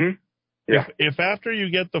 okay? Mm-hmm. Yeah. If after you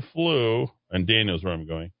get the flu, and Daniel's where I'm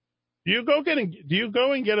going, Do you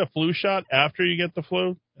go and get a flu shot after you get the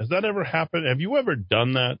flu? Has that ever happened? Have you ever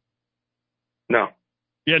done that? No.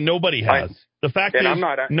 Yeah, nobody has. The fact is,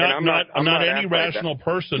 not any rational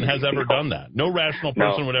person has ever done that. No rational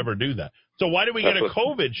person would ever do that. So why do we get a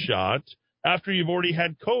COVID shot after you've already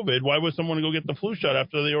had COVID? Why would someone go get the flu shot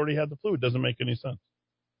after they already had the flu? It doesn't make any sense.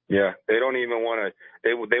 Yeah, they don't even want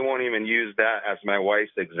to. They won't even use that as my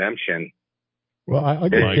wife's exemption. Well, it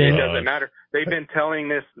doesn't matter. They've been telling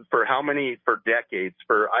this for decades,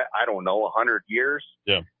 I don't know, 100 years.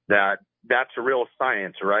 Yeah. That's real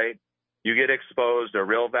science, right? You get exposed, a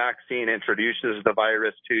real vaccine introduces the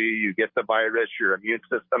virus to you, you get the virus, your immune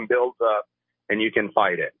system builds up, and you can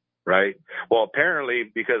fight it, right? Well, apparently,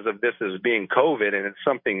 because of this as being COVID and it's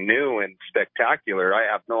something new and spectacular,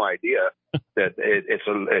 I have no idea that it's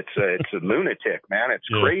a lunatic, man. It's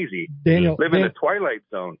crazy. Daniel, live in the twilight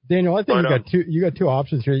zone. Daniel, I think you got two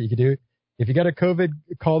options here that you can do. If you got a COVID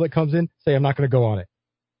call that comes in, say I'm not going to go on it.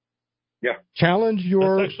 Yeah. That's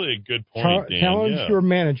actually a good point, Dan. Challenge your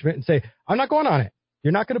management and say, I'm not going on it.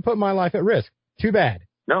 You're not going to put my life at risk. Too bad.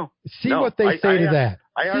 No. See what they say to that.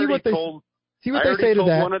 I already told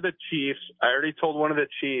one of the chiefs.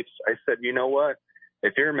 I said, you know what?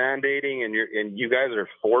 If you're mandating and you guys are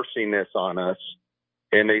forcing this on us,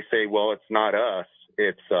 and they say, well, it's not us,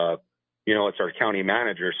 it's it's our county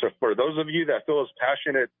manager. So for those of you that feel as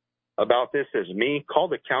passionate about this as me, call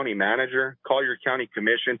the county manager, call your county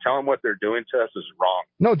commission, tell them what they're doing to us is wrong.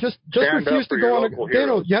 No, just refuse to go on.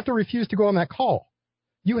 Daniel, you have to refuse to go on that call.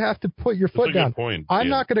 You have to put your foot down. I'm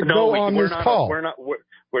not going to go on this call. We're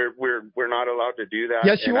not allowed to do that.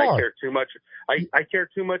 Yes, you are. I care too much. I care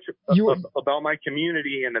too much about my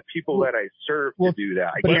community and the people that I serve to do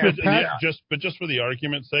that. Just for the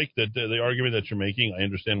argument's sake, that the argument that you're making, I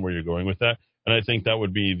understand where you're going with that, and I think that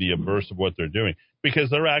would be the inverse of what they're doing,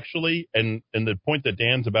 because they're actually, and the point that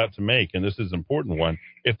Dan's about to make, and this is an important one,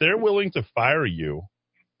 if they're willing to fire you,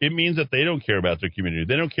 it means that they don't care about their community.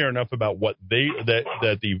 They don't care enough about what that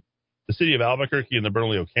the city of Albuquerque and the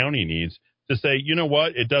Bernalillo County needs to say, you know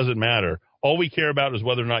what, it doesn't matter. All we care about is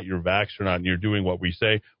whether or not you're vaxxed or not, and you're doing what we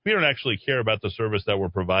say. We don't actually care about the service that we're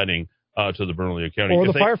providing to the Bernalillo County. Or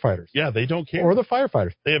the firefighters. Yeah, they don't care. Or the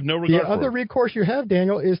firefighters. They have no regard for The other recourse you have,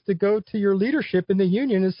 Daniel, is to go to your leadership in the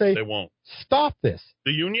union and say, they won't. Stop this.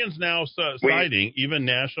 The union's now siding, even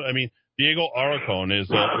national. I mean, Diego Aracon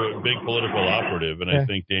is a big political operative, and I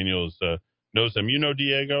think Daniel's knows him. You know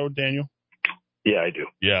Diego, Daniel? Yeah, I do.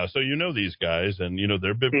 Yeah, so you know these guys, and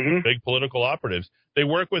they're big political operatives. They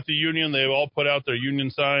work with the union. They all put out their union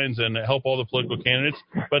signs and help all the political candidates.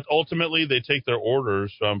 But ultimately, they take their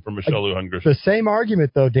orders from Michelle Lujan Grisham. The same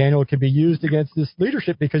argument, though, Daniel, can be used against this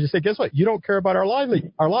leadership, because you say, guess what? You don't care about our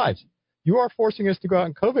lives. You are forcing us to go out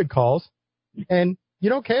on COVID calls, and you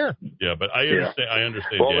don't care. Yeah, but I understand. I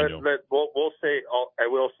understand, well, Daniel. I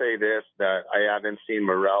will say this, that I haven't seen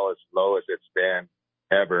morale as low as it's been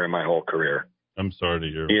ever in my whole career. I'm sorry to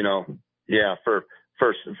hear.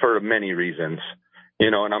 For many reasons,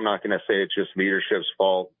 and I'm not going to say it's just leadership's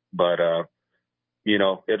fault, but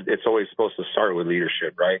it's always supposed to start with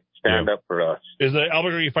leadership, right? Stand up for us. Is the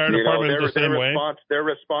Albuquerque Fire Department the same way? Their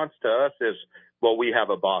response to us is, well, we have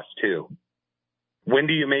a boss too. When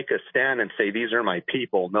do you make a stand and say, these are my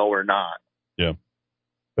people? No, we're not. Yeah.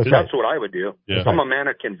 That's what I would do. Yeah. I'm a man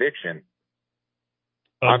of conviction.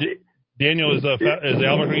 Daniel, is the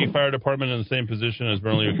Albuquerque Fire Department in the same position as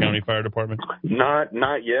Bernalillo County Fire Department? Not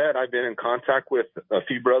yet. I've been in contact with a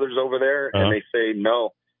few brothers over there, and they say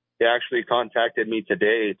no. They actually contacted me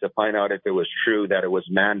today to find out if it was true that it was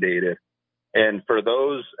mandated. And for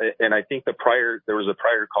those, and I think there was a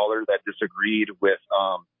prior caller that disagreed with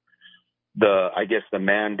the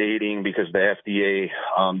mandating, because the FDA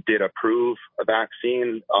did approve a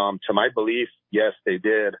vaccine. To my belief, yes, they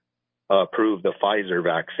did approve the Pfizer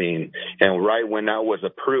vaccine. And right when that was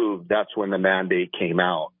approved, that's when the mandate came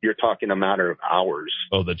out. You're talking a matter of hours.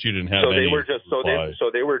 Oh, that you didn't have so any they were just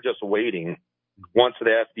they were just waiting. Once the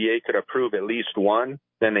FDA could approve at least one,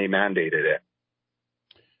 then they mandated it.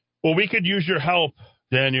 Well, we could use your help,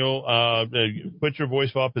 Daniel. Put your voice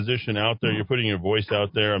of opposition out there. You're putting your voice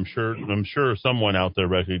out there. I'm sure someone out there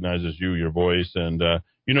recognizes your voice, and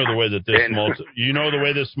you know the way that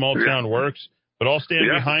this small town works. But I'll stand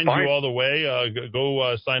behind you all the way.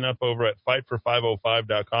 Go sign up over at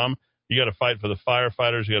fightfor505.com. You got to fight for the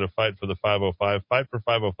firefighters. You got to fight for the 505.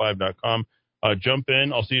 Fightfor505.com. Jump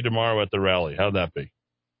in. I'll see you tomorrow at the rally. How'd that be?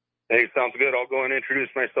 Hey, sounds good. I'll go and introduce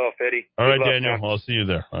myself, Eddie. All right, Daniel. I'll see you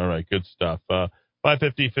there. All right, good stuff.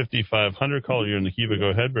 550-5500. Caller, you're in the Kiva. Go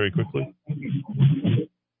ahead very quickly.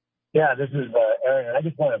 Yeah, this is Aaron, and I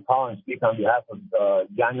just want to call and speak on behalf of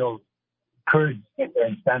Daniel's courage to sit there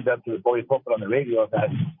and stand up to the bully pulpit on the radio that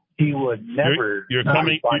he would never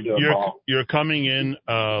respond to a call. You're coming in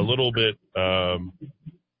a little bit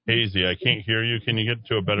hazy. I can't hear you. Can you get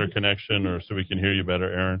to a better connection or so we can hear you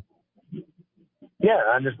better, Aaron? Yeah,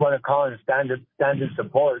 I just want to call and stand in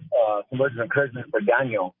support, some words of encouragement for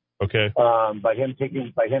Daniel. Okay. By him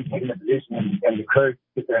taking the position and the courage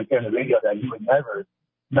to sit there and say on the radio that he would never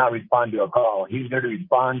not respond to a call. He's there to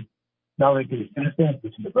respond not only to the citizens,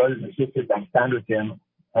 but to the brothers and sisters that stand with him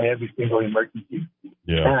on every single emergency.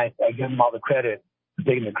 Yeah. And I give him all the credit for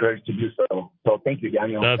taking the courage to do so. So thank you,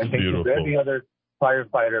 Daniel. That's and thank beautiful. you to every other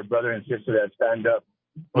firefighter, brother and sister that stand up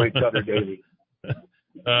for each other daily.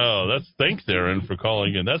 Oh, thanks, Aaron, for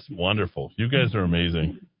calling in. That's wonderful. You guys are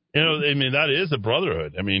amazing. You know, I mean, that is a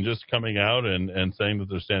brotherhood. I mean, just coming out and saying that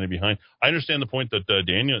they're standing behind. I understand the point that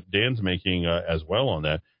Dan's making as well on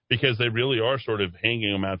that, because they really are sort of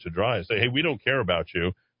hanging them out to dry. Say, hey, we don't care about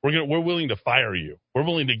you. We're willing to fire you. We're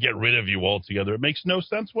willing to get rid of you altogether. It makes no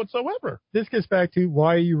sense whatsoever. This gets back to,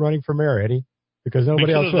 why are you running for mayor, Eddie? Because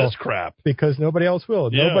nobody else will. This crap. Because nobody else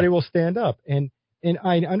will. Yeah. Nobody will stand up. And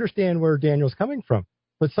I understand where Daniel's coming from.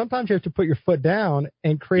 But sometimes you have to put your foot down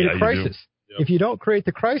and create a crisis. Yep. If you don't create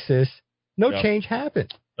the crisis, no change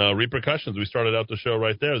happens. Repercussions. We started out the show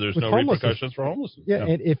right there. There's With no homelessness. repercussions for homelessness. Yeah,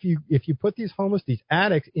 and if you put these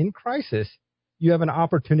addicts in crisis, you have an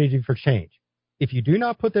opportunity for change. If you do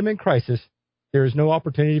not put them in crisis, there is no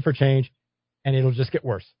opportunity for change, and it'll just get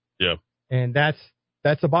worse. Yeah. And that's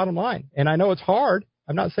the bottom line. And I know it's hard.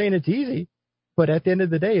 I'm not saying it's easy, but at the end of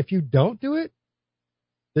the day, if you don't do it,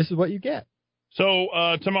 this is what you get.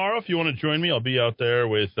 So tomorrow, if you want to join me, I'll be out there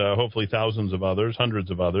with hopefully thousands of others, hundreds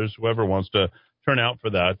of others. Whoever wants to turn out for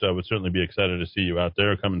that would certainly be excited to see you out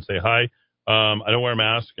there. Come and say hi. I don't wear a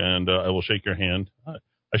mask, and I will shake your hand.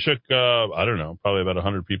 I shook, I don't know, probably about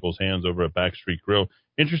 100 people's hands over at Backstreet Grill.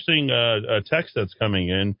 Interesting text that's coming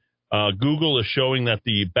in. Google is showing that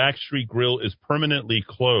the Backstreet Grill is permanently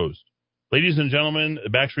closed. Ladies and gentlemen, the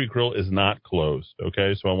Backstreet Grill is not closed,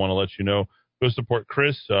 okay? So I want to let you know. Go support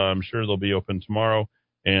Chris. I'm sure they'll be open tomorrow,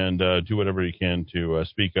 and do whatever you can to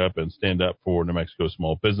speak up and stand up for New Mexico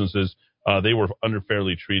small businesses. They were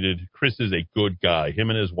unfairly treated. Chris is a good guy.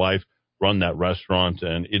 Him and his wife run that restaurant,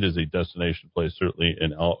 and it is a destination place, certainly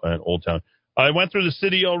in Old Town. I went through the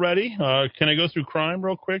city already. Can I go through crime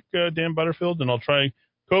real quick, Dan Butterfield? And I'll try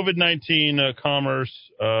COVID-19, commerce,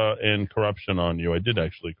 and corruption on you. I did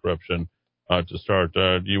actually corruption to start.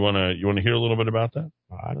 Do you want to hear a little bit about that?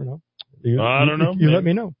 I don't know. I don't know. You let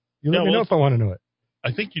me know. You let me know if I want to know it.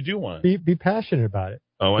 I think you do want it. Be passionate about it.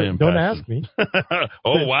 Oh, I am. Don't passionate. ask me.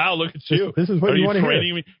 Oh, wow! Look at you. This is what you want to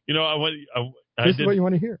hear. Me? You know, This is what you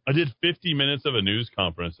want to hear. I did 50 minutes of a news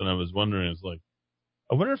conference, and I was wondering, it's like,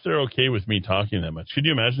 I wonder if they're okay with me talking that much. Could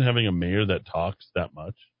you imagine having a mayor that talks that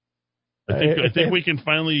much? I think we can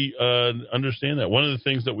finally understand that. One of the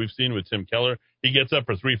things that we've seen with Tim Keller, he gets up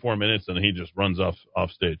for 3-4 minutes and he just runs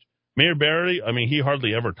off stage. Mayor Barry, I mean, he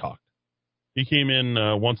hardly ever talked. He came in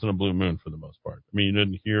once in a blue moon for the most part. I mean, you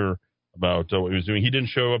didn't hear about what he was doing. He didn't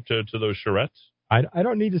show up to those charrettes. I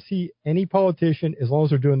don't need to see any politician as long as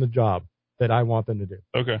they're doing the job that I want them to do.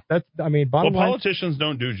 Okay. Bottom line, politicians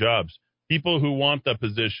don't do jobs. People who want the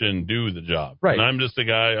position do the job. Right. And I'm just a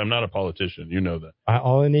guy. I'm not a politician. You know that.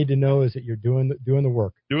 All I need to know is that you're doing the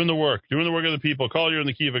work. Doing the work of the people. Call, you're in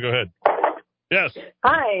the Kiva. Go ahead. Yes.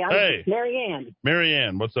 Hi, I'm Hey. Mary Ann. Mary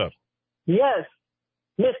Ann, what's up? Yes,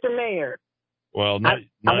 Mr. Mayor. Well, I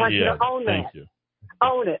not want yet. you to own Thank that. you.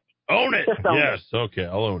 Own it. Own it. Just own Yes. it. Okay,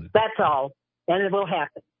 I'll own it. That's all, and it will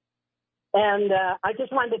happen. And I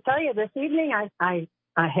just wanted to tell you this evening, I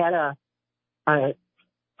had a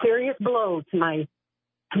serious blow to my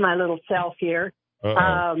little self here.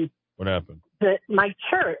 What happened? My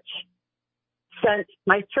church sent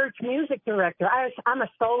my church music director. I'm a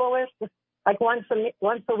soloist, like once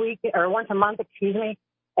a week or once a month, excuse me,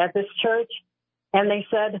 at this church, and they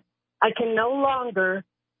said I can no longer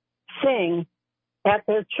sing at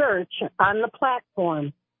their church on the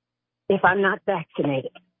platform if I'm not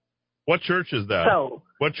vaccinated. What church is that? So,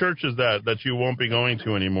 what church is that you won't be going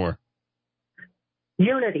to anymore?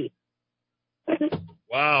 Unity.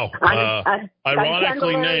 Wow. I'm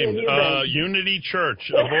Ironically Candelaria, named Unity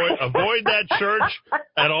Church. Avoid that church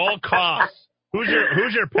at all costs. Who's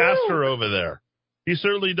your pastor over there? He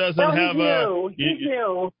certainly doesn't have He's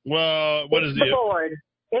new. Well, what is the board?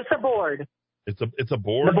 It's a board. It's a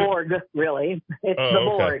board. The board, really. It's the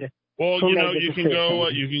board. Okay. Well, who you know, made the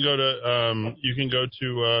you can go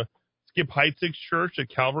to Skip Heitzig's church at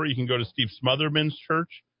Calvary. You can go to Steve Smotherman's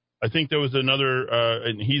church. I think there was another,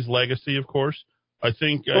 and he's Legacy, of course. I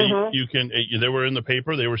think you can. They were in the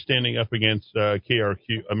paper. They were standing up against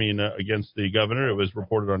KRQ. Against the governor. It was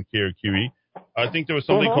reported on KRQE. I think there was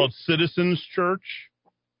something called Citizens Church.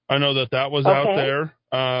 I know that was out there.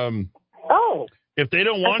 If they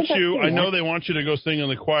don't want you, I know they want you to go sing in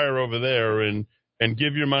the choir over there and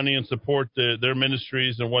give your money and support their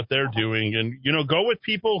ministries and what they're doing. And, go with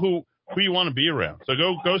people who you want to be around. So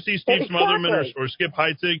go see Steve Smotherman or Skip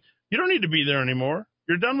Heitzig. You don't need to be there anymore.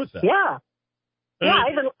 You're done with that. Yeah.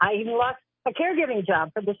 I even lost a caregiving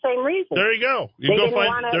job for the same reason. There you go.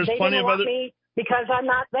 There's plenty of other. Me because I'm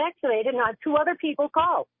not vaccinated, and 2 other people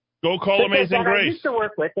called. Go call Amazing Grace. I used to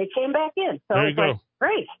work with. They came back in. So there you go.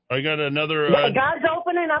 Great. I got another. God's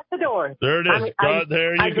opening up the doors. There it is.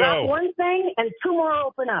 There you go. I got one thing, and 2 more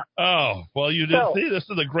open up. Oh, well, you did see. This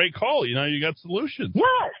is a great call. You got solutions. Yes.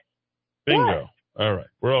 Bingo. Yes. All right.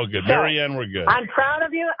 We're all good. So, Marianne, we're good. I'm proud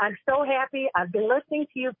of you. I'm so happy. I've been listening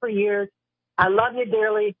to you for years. I love you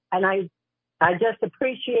dearly, and I just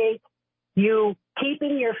appreciate you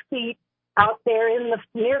keeping your feet out there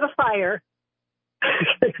near the fire.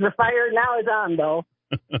 The fire now is on, though,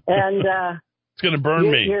 and it's going to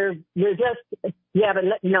burn me. You're just but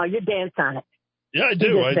you dance on it. Yeah, I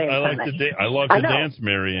do. I like to I love to dance,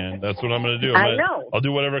 Marianne. That's what I'm going to do. I know. I'll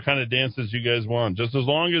do whatever kind of dances you guys want, just as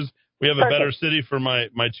long as we have a better city for my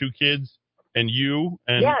 2 kids and you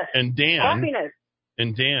and Dan. Happiness.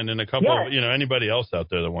 And Dan and a couple of, anybody else out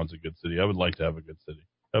there that wants a good city. I would like to have a good city.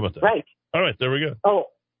 How about that? Right. All right, there we go. Oh,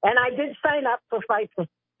 and I did sign up for Fight for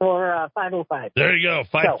 505. There you go.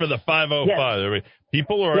 Fight for the 505. Yes. There we,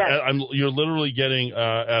 people are, you're literally getting,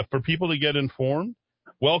 for people to get informed,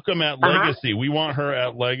 welcome at Legacy. We want her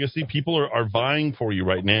at Legacy. People are vying for you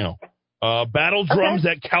right now. Battle Drums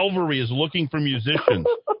at Calvary is looking for musicians.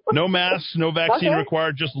 No masks, no vaccine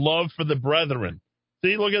required, just love for the brethren.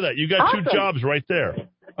 See, look at that. You got 2 jobs right there.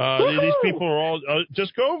 These people are all,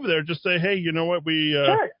 just go over there. Just say, hey, you know what?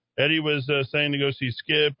 Eddie was saying to go see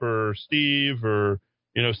Skip or Steve or,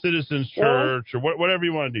 Citizens Church or whatever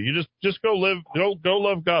you want to do. You just go live, go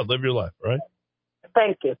love God, live your life, right?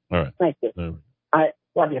 Thank you. All right. Thank you. All right.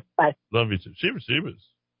 Love you. Bye. Love you too. She was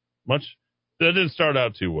much, that didn't start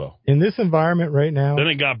out too well. In this environment right now. Then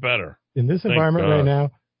it got better. In this environment right now,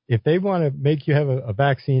 if they want to make you have a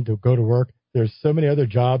vaccine to go to work, there's so many other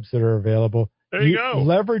jobs that are available. There you go.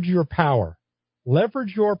 Leverage your power.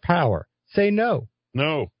 Leverage your power. Say no.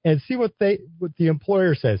 No. And see what the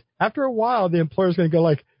employer says. After a while, the employer's going to go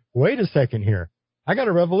like, wait a second here. I got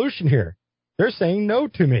a revolution here. They're saying no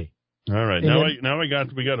to me. All right.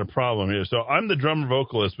 We got a problem here. So I'm the drummer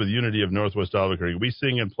vocalist with Unity of Northwest Albuquerque. We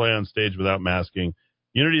sing and play on stage without masking.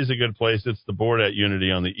 Unity is a good place. It's the board at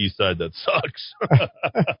Unity on the east side that sucks.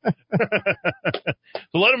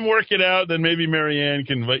 So let him work it out. Then maybe Marianne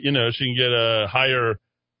can, she can get a higher,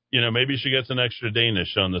 maybe she gets an extra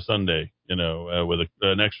Danish on the Sunday, with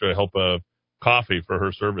an extra help of coffee for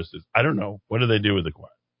her services. I don't know. What do they do with the choir?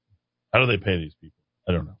 How do they pay these people?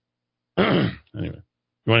 I don't know. Anyway,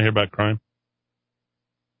 you want to hear about crime?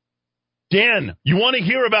 Dan, you want to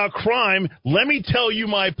hear about crime? Let me tell you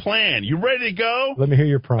my plan. You ready to go? Let me hear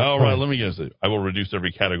your plan. All right, let me guess it. I will reduce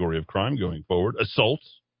every category of crime going forward.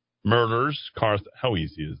 Assaults, murders, cars. How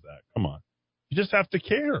easy is that? Come on. You just have to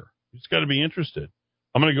care. You just got to be interested.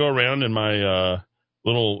 I'm going to go around in my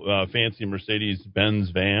little fancy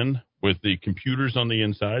Mercedes-Benz van with the computers on the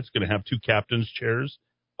inside. It's going to have 2 captain's chairs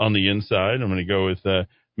on the inside. I'm going to go with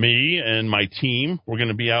me and my team. We're going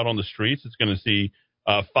to be out on the streets. It's going to see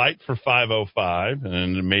Fight for 505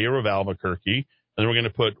 and the mayor of Albuquerque. And we're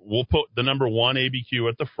going to we'll put the number 1 ABQ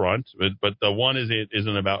at the front, but the one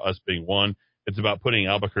isn't about us being one. It's about putting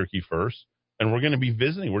Albuquerque first. And we're going to be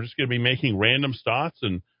visiting. We're just going to be making random stops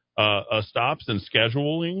and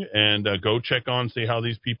scheduling and go check on, see how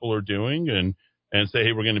these people are doing and say,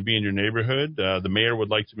 hey, we're going to be in your neighborhood. The mayor would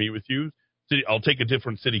like to meet with you. I'll take a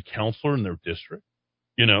different city councilor in their district,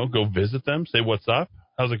 go visit them, say, what's up?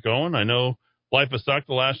 How's it going? I know life has sucked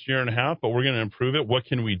the last year and a half, but we're going to improve it. What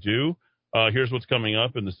can we do? Here's what's coming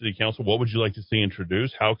up in the city council. What would you like to see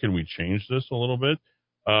introduced? How can we change this a little bit?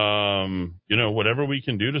 Whatever we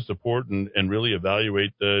can do to support and really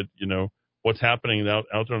evaluate what's happening out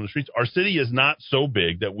there on the streets. Our city is not so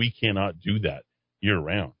big that we cannot do that year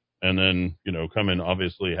round. And then, come and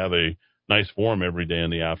obviously have a nice forum every day in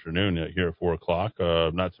the afternoon here at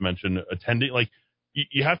 4:00. Not to mention attending,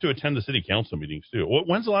 you have to attend the city council meetings too.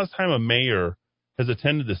 When's the last time a mayor has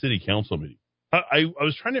attended the city council meeting? I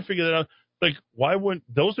was trying to figure that out. Why wouldn't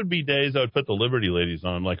those would be days I would put the Liberty ladies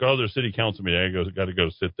on? There's city council meeting. I got to go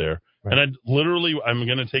sit there. Right. And I'm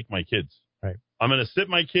going to take my kids. Right. I'm going to sit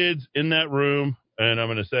my kids in that room and I'm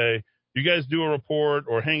going to say, You guys do a report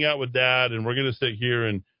or hang out with Dad, and we're going to sit here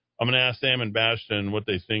and I'm going to ask Sam and Bastion what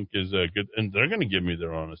they think is good, and they're going to give me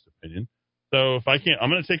their honest opinion. So if I can't, I'm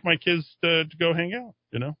going to take my kids to go hang out.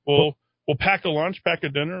 We'll pack a lunch, pack a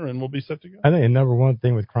dinner, and we'll be set to go. I think the number one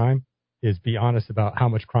thing with crime is be honest about how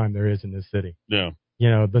much crime there is in this city. Yeah.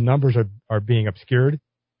 The numbers are being obscured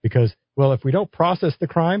because, well, if we don't process the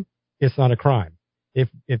crime, it's not a crime. If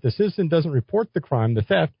the citizen doesn't report the crime, the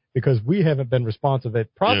theft, because we haven't been responsive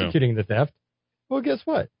at prosecuting the theft, well, guess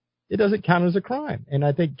what? It doesn't count as a crime. And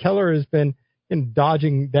I think Keller has been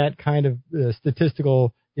dodging that kind of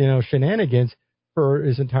statistical, shenanigans for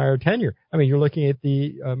his entire tenure. I mean, you're looking at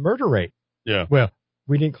the murder rate. Yeah. Well,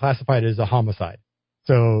 we didn't classify it as a homicide,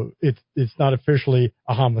 so it's not officially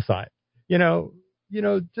a homicide.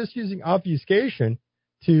 Just using obfuscation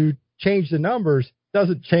to change the numbers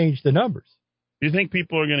doesn't change the numbers. Do you think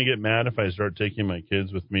people are going to get mad if I start taking my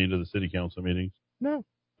kids with me to the city council meetings? No.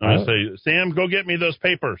 I'm going to say, Sam, go get me those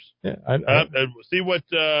papers. Yeah, see what,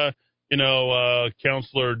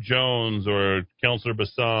 Counselor Jones or Counselor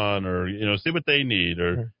Bassan or, see what they need.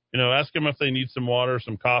 Or, ask them if they need some water,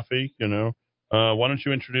 some coffee, why don't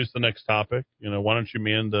you introduce the next topic? Why don't you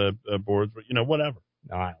man the boards? Whatever.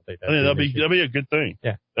 No, I don't think I think that'll be a good thing.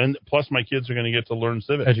 Yeah. And plus my kids are going to get to learn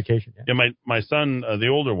civics. Education. Yeah, my son, the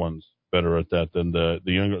older one's better at that than the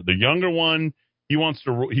younger. The younger one, he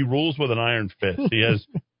rules with an iron fist. He has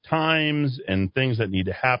times and things that need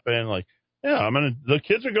to happen. Like, the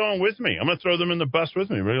kids are going with me. I'm going to throw them in the bus with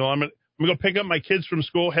me. I'm going to go pick up my kids from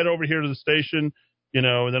school, head over here to the station,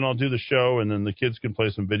 and then I'll do the show, and then the kids can play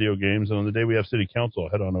some video games. And on the day we have city council, I'll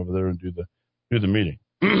head on over there and do the meeting.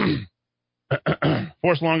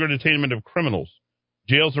 Force longer detainment of criminals.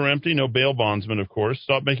 Jails are empty. No bail bondsmen, of course.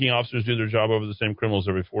 Stop making officers do their job over the same criminals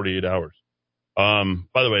every 48 hours.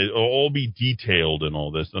 By the way, it'll all be detailed in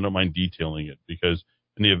all this. I don't mind detailing it because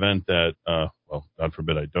in the event that, God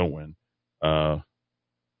forbid I don't win, I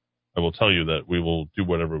will tell you that we will do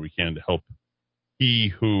whatever we can to help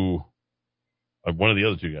one of the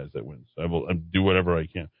other two guys that wins. I will do whatever I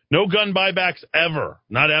can. No gun buybacks ever.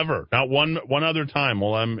 Not ever. Not one other time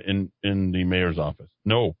while I'm in the mayor's office.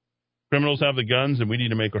 No. Criminals have the guns, and we need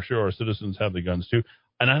to make sure our citizens have the guns too.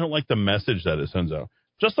 And I don't like the message that it sends out.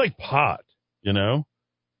 Just like pot,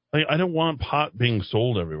 Like, I don't want pot being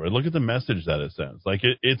sold everywhere. Look at the message that it sends. Like,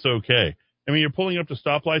 it's okay. I mean, you're pulling up to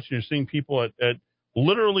stoplights and you're seeing people at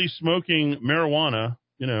literally smoking marijuana,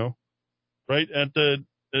 right at the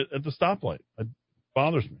stoplight. It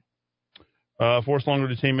bothers me. Force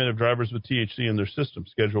longer detainment of drivers with THC in their system.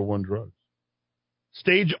 Schedule 1 drugs.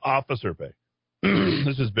 Stage officer pay.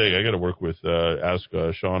 This is big. I got to work with, ask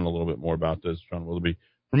Sean a little bit more about this. Sean Willoughby.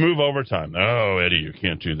 Remove overtime. Oh, Eddie, you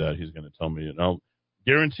can't do that. He's going to tell me. And I'll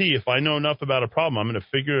guarantee if I know enough about a problem, I'm going to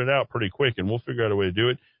figure it out pretty quick, and we'll figure out a way to do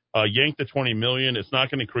it. Yank the $20 million. It's not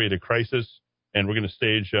going to create a crisis, and we're going to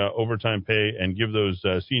stage overtime pay and give those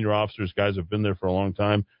senior officers, guys who have been there for a long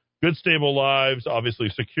time, good, stable lives, obviously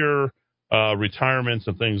secure retirements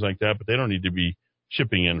and things like that, but they don't need to be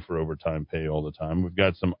shipping in for overtime pay all the time. We've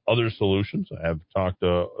got some other solutions. I have talked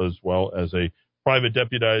as well as a private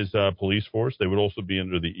deputized police force. They would also be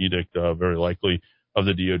under the edict, very likely, of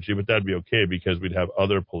the DOJ, but that'd be okay because we'd have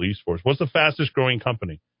other police force. What's the fastest growing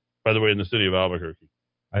company, by the way, in the city of Albuquerque?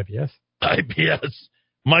 IPS. IPS.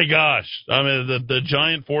 My gosh. I mean, the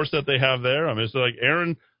giant force that they have there. I mean, it's like,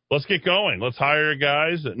 Aaron, let's get going. Let's hire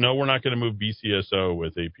guys. No, we're not going to move BCSO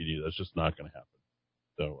with APD. That's just not going to happen.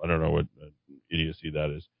 So I don't know what idiocy that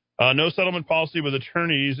is. No settlement policy with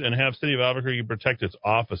attorneys and have City of Albuquerque protect its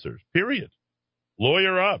officers. Period.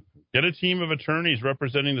 Lawyer up. Get a team of attorneys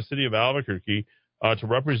representing the City of Albuquerque to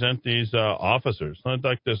represent these officers. Not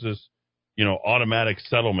like this is, automatic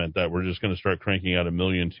settlement that we're just going to start cranking out $1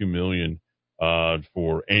 million, $2 million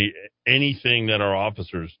for anything that our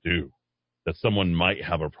officers do that someone might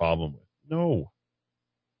have a problem with. No.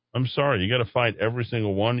 I'm sorry. You got to fight every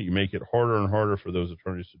single one. You make it harder and harder for those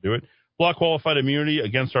attorneys to do it. Block qualified immunity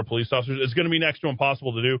against our police officers. It's going to be next to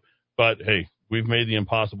impossible to do. But, hey, we've made the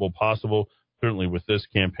impossible possible, certainly with this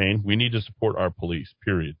campaign. We need to support our police,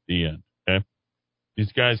 period. The end. Okay?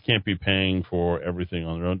 These guys can't be paying for everything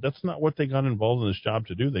on their own. That's not what they got involved in this job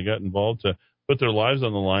to do. They got involved to put their lives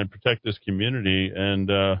on the line, protect this community, and,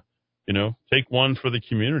 take one for the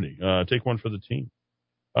community. Take one for the team.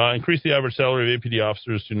 Increase the average salary of APD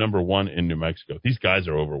officers to number 1 in New Mexico. These guys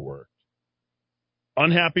are overworked.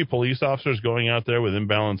 Unhappy police officers going out there with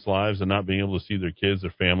imbalanced lives and not being able to see their kids,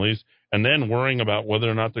 their families, and then worrying about whether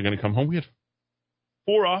or not they're going to come home. We had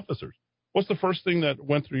 4 officers. What's the first thing that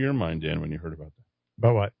went through your mind, Dan, when you heard about that?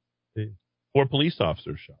 About what? 4 police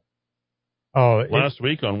officers shot. Oh, last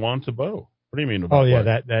week on Juan Tabo. What do you mean about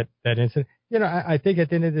that incident. I think at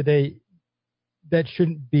the end of the day, that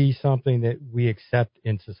shouldn't be something that we accept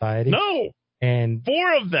in society. No. And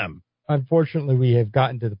 4 of them. Unfortunately, we have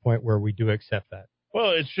gotten to the point where we do accept that.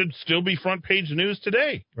 Well, it should still be front page news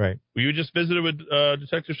today. Right. You just visited with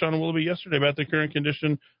Detective Sean Willoughby yesterday about the current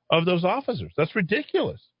condition of those officers. That's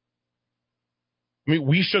ridiculous. I mean,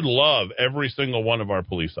 we should love every single one of our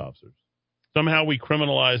police officers. Somehow we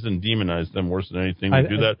criminalize and demonize them worse than anything. We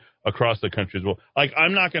do that across the country as well. Like,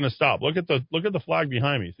 I'm not going to stop. Look at the flag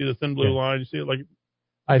behind me. See the thin blue line? You see it? Like,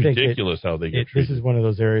 ridiculous how they get treated. This is one of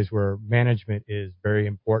those areas where management is very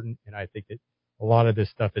important, and I think that a lot of this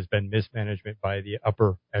stuff has been mismanagement by the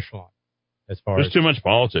upper echelon. There's too much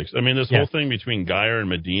politics. I mean, this whole thing between Geyer and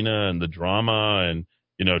Medina and the drama and,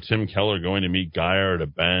 Tim Keller going to meet Geyer at a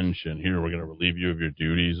bench and here we're going to relieve you of your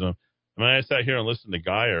duties. I mean, I sat here and listened to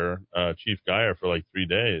Geyer, Chief Geyer, for like 3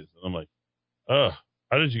 days. And I'm like,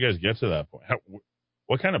 how did you guys get to that point?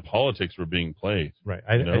 What kind of politics were being played? Right.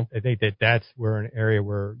 I think that's where an area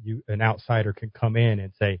where an outsider can come in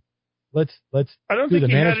and say, let's I don't do think the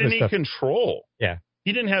he had management any stuff. control. Yeah.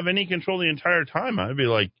 He didn't have any control the entire time. I'd be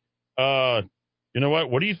like, you know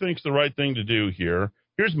what? What do you think's the right thing to do here?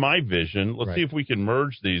 Here's my vision. Let's see if we can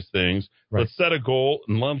merge these things. Right. Let's set a goal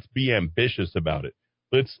and let's be ambitious about it.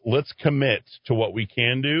 Let's commit to what we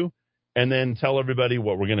can do and then tell everybody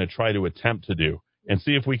what we're going to try to attempt to do and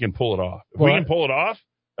see if we can pull it off. If we can pull it off,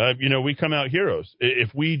 we come out heroes.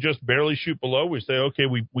 If we just barely shoot below, we say, okay,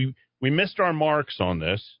 we missed our marks on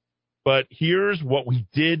this, but here's what we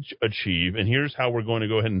did achieve, and here's how we're going to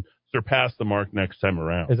go ahead and surpass the mark next time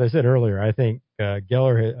around. As I said earlier, I think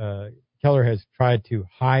Keller has tried to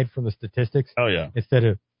hide from the statistics instead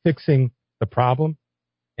of fixing the problem,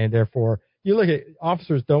 and therefore you look at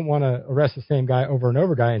officers don't want to arrest the same guy over and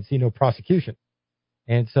over again and see no prosecution.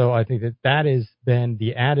 And so I think that has been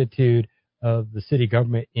the attitude of the city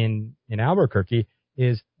government in Albuquerque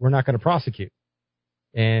is we're not going to prosecute.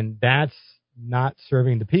 And that's not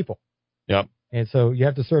serving the people. Yep. And so you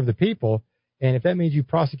have to serve the people. And if that means you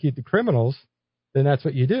prosecute the criminals, then that's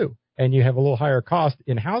what you do. And you have a little higher cost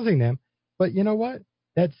in housing them. But you know what?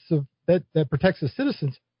 That protects the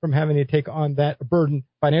citizens from having to take on that burden,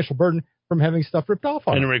 financial burden, from having stuff ripped off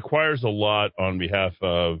on them. them. And it requires a lot on behalf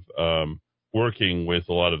of working with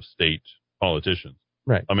a lot of state politicians.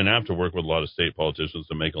 Right. I mean, I have to work with a lot of state politicians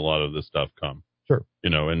to make a lot of this stuff come. Sure.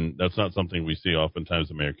 And that's not something we see oftentimes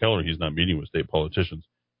in Mayor Keller. He's not meeting with state politicians.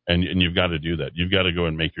 And you've got to do that. You've got to go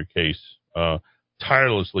and make your case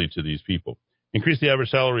tirelessly to these people. Increase the average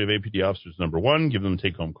salary of APD officers, number one. Give them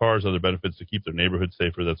take-home cars, other benefits to keep their neighborhood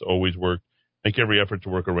safer. That's always worked. Make every effort to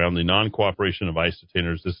work around the non-cooperation of ICE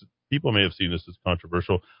detainers. People may have seen this as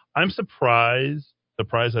controversial. I'm surprised I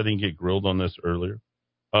didn't get grilled on this earlier.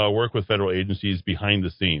 Work with federal agencies behind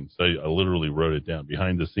the scenes. I literally wrote it down,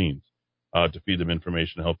 behind the scenes, to feed them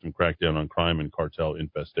information to help them crack down on crime and cartel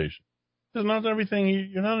infestation. It's not everything.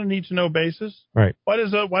 You're not a need-to-know basis. Right. Why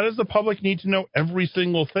does the public need to know every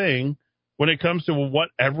single thing when it comes to what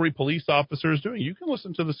every police officer is doing? You can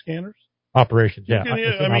listen to the scanners. Operations, yeah.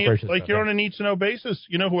 You're on a need-to-know basis.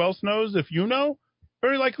 You know who else knows if you know?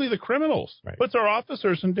 Very likely the criminals. Right. Puts our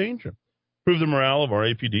officers in danger. Improve the morale of our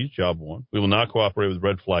APDs, job one. We will not cooperate with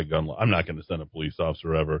red flag gun law. I'm not going to send a police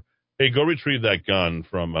officer ever. Hey, go retrieve that gun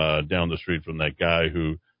from down the street from that guy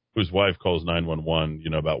whose wife calls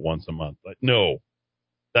 911, about once a month. No,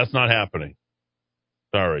 that's not happening.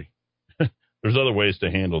 Sorry. There's other ways to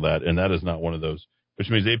handle that, and that is not one of those, which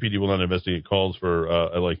means APD will not investigate calls for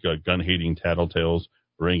gun-hating tattletales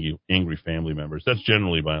or angry family members. That's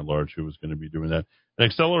generally, by and large, who is going to be doing that. And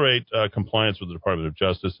accelerate compliance with the Department of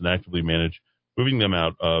Justice and actively manage moving them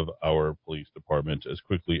out of our police department as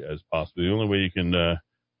quickly as possible. The only way you can,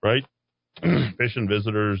 patient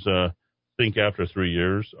visitors think after 3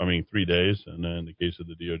 days, and then in the case of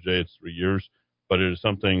the DOJ, it's 3 years, but it is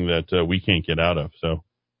something that we can't get out of. So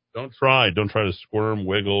don't try to squirm,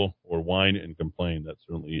 wiggle, or whine and complain. That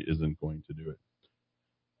certainly isn't going to do it.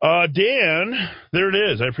 Dan, there it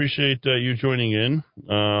is. I appreciate you joining in.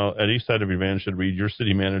 At East Side of your van should read your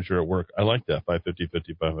city manager at work. I like that.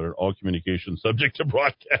 550-5500. All communications subject to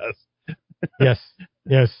broadcast. Yes.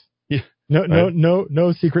 Yeah.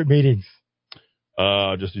 No secret meetings.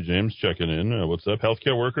 Jesse James checking in. What's up?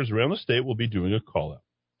 Healthcare workers around the state will be doing a call out.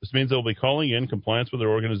 This means they'll be calling in compliance with their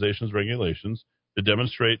organization's regulations to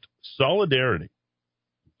demonstrate solidarity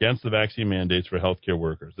against the vaccine mandates for healthcare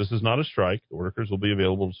workers. This is not a strike. The workers will be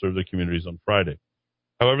available to serve their communities on Friday.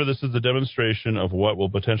 However, this is a demonstration of what will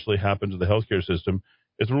potentially happen to the healthcare system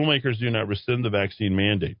if the rulemakers do not rescind the vaccine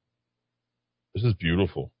mandate. This is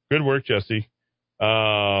beautiful. Good work, Jesse.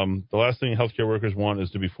 The last thing healthcare workers want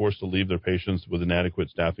is to be forced to leave their patients with inadequate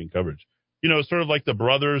staffing coverage. You know, sort of like the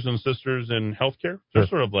brothers and sisters in healthcare. They're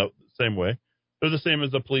sort of the same way. They're the same as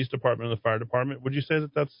the police department and the fire department. Would you say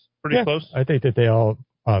that that's pretty close? I think that they all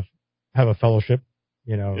have a fellowship,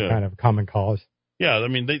 kind of common cause. Yeah, I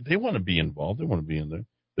mean, they want to be involved. They want to be in there.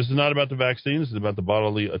 This is not about the vaccine. This is about the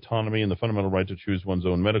bodily autonomy and the fundamental right to choose one's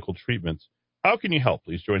own medical treatments. How can you help?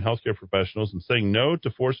 Please join healthcare professionals in saying no to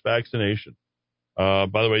forced vaccination. By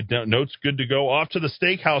the way, note's good to go. Off to the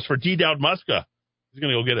steakhouse for D. Dowd Muska. He's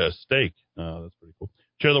going to go get a steak. That's pretty cool.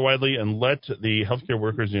 Share the widely and let the healthcare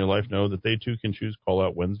workers in your life know that they too can choose call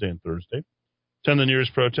out Wednesday and Thursday. Attend the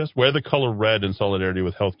nearest protest. Wear the color red in solidarity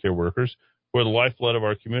with healthcare workers who are the lifeblood of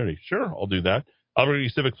our community. Sure, I'll do that. Albuquerque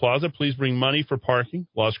Civic Plaza, please bring money for parking.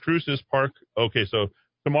 Las Cruces Park. Okay, so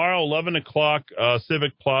tomorrow, 11 o'clock,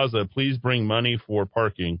 Civic Plaza, please bring money for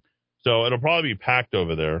parking. So it'll probably be packed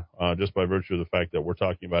over there just by virtue of the fact that we're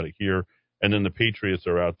talking about it here. And then the Patriots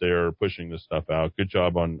are out there pushing this stuff out. Good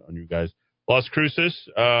job on you guys. Las Cruces,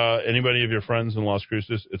 anybody of your friends in Las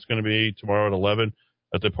Cruces, it's going to be tomorrow at 11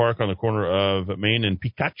 at the park on the corner of Main and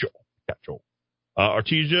Picacho.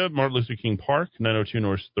 Artesia, Martin Luther King Park, 902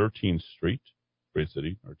 North 13th Street. Great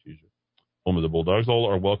city, Artesia. Home of the Bulldogs. All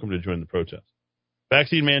are welcome to join the protest.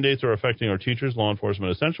 Vaccine mandates are affecting our teachers, law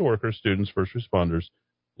enforcement, essential workers, students, first responders.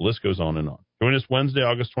 The list goes on and on. Join us Wednesday,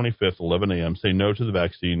 August 25th, 11 a.m. Say no to the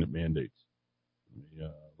vaccine mandates.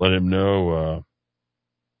 Let him know.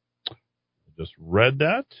 Just read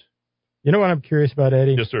that. You know what I'm curious about,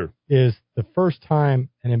 Eddie? Yes, sir. Is the first time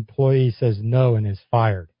an employee says no and is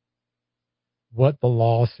fired, what the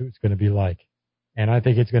lawsuit's going to be like. And I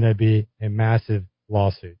think it's going to be a massive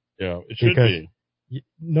lawsuit. Yeah, it should be.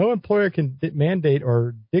 No employer can mandate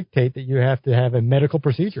or dictate that you have to have a medical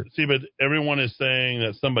procedure. See, but everyone is saying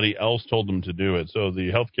that somebody else told them to do it. So the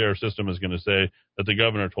healthcare system is going to say that the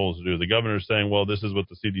governor told us to do. The governor is saying, well, this is what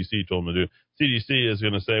the CDC told them to do. CDC is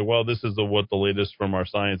going to say, well, this is what the latest from our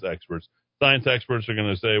science experts. Science experts are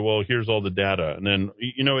going to say, well, here's all the data. And then,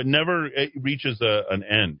 it never reaches an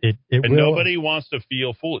end. And nobody wants to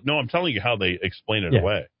feel foolish. No, I'm telling you how they explain it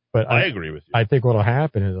away. But I agree with you. I think what will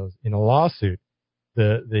happen is in a lawsuit,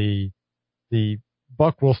 the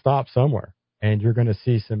buck will stop somewhere, and you're going to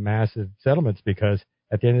see some massive settlements because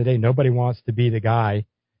at the end of the day, nobody wants to be the guy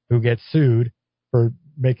who gets sued for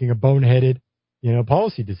making a boneheaded,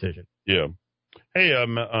 policy decision. Yeah. Hey,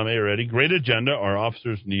 Mayor Eddie, great agenda. Our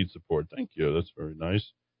officers need support. Thank you. That's very nice.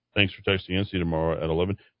 Thanks for texting in. See you tomorrow at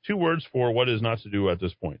 11. 2 words for what is not to do at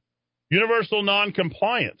this point. Universal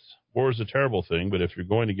non-compliance. War is a terrible thing, but if you're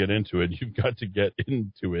going to get into it, you've got to get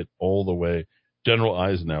into it all the way. General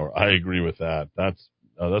Eisenhower. I agree with that. That's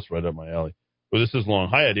right up my alley. Well, this is long.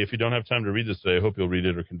 Hi, Eddie. If you don't have time to read this today, I hope you'll read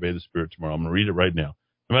it or convey the spirit tomorrow. I'm going to read it right now.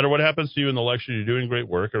 No matter what happens to you in the election, you're doing great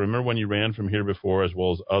work. I remember when you ran from here before, as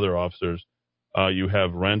well as other officers you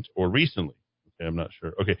have rent or recently. Okay, I'm not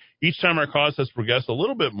sure. Okay. Each time our cause has progressed a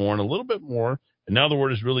little bit more and a little bit more, and now the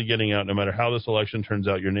word is really getting out. No matter how this election turns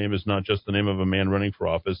out, your name is not just the name of a man running for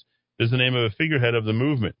office. It is the name of a figurehead of the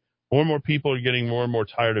movement. More and more people are getting more and more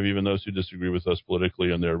tired of even those who disagree with us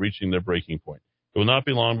politically, and they're reaching their breaking point. It will not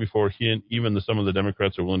be long before some of the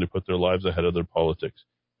Democrats are willing to put their lives ahead of their politics.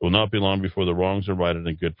 It will not be long before the wrongs are righted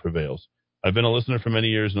and good prevails. I've been a listener for many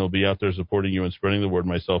years, and will be out there supporting you and spreading the word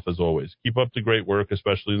myself as always. Keep up the great work,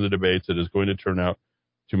 especially in the debates. It is going to turn out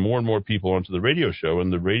to more and more people onto the radio show,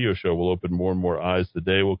 and the radio show will open more and more eyes. The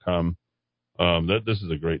day will come. This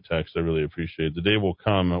is a great text. I really appreciate it. The day will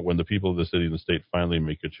come when the people of the city and the state finally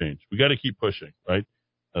make a change. We got to keep pushing, right?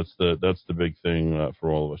 That's the big thing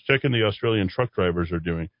for all of us. Check in the Australian truck drivers are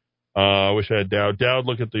doing. I wish I had Dowd. Dowd,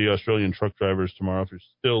 look at the Australian truck drivers tomorrow if you're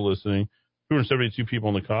still listening. 272 people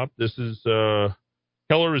in the cop. This is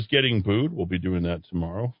Keller is getting booed. We'll be doing that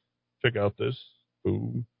tomorrow. Check out this.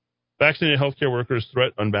 Boom. Vaccinated healthcare workers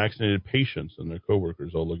threat unvaccinated patients and their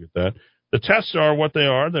coworkers. I'll look at that. The tests are what they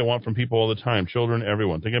are. They want from people all the time, children,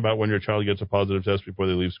 everyone. Think about when your child gets a positive test before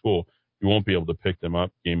they leave school. You won't be able to pick them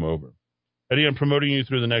up. Game over. Eddie, I'm promoting you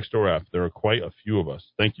through the Nextdoor app. There are quite a few of us.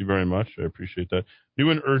 Thank you very much. I appreciate that. New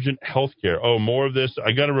and urgent healthcare. Oh, more of this.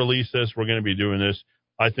 I got to release this. We're going to be doing this.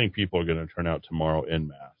 I think people are going to turn out tomorrow en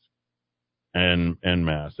masse. En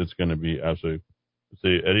masse. It's going to be absolutely.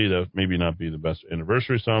 See, Eddie, that maybe not be the best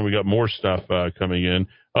anniversary song. We got more stuff coming in.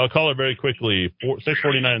 I'll call it very quickly.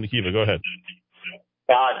 649 in the Kiva. Go ahead. Is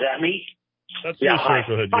that me? That's you, sir.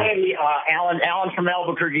 Go ahead. Hi, Alan from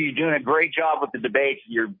Albuquerque. You're doing a great job with the debates.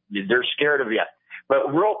 They're scared of you.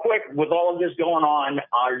 But real quick, with all of this going on,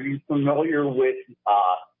 are you familiar with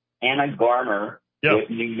Anna Garner? Yeah.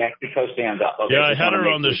 With New Mexico Stands Up. Okay, yeah, I had her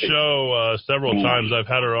on the show several times. I've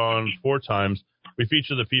had her on 4 times. we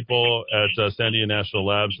feature the people at Sandia National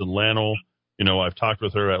Labs and Lannel. You know, I've talked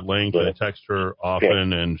with her at length. I text her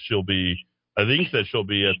often, and I think that she'll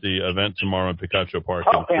be at the event tomorrow in Picacho Park.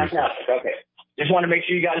 Oh, fantastic. Okay. Just want to make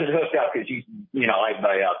sure you guys are hooked up because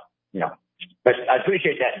but I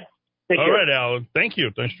appreciate that. All right, Alan. Thank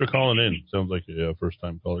you. Thanks for calling in. Sounds like a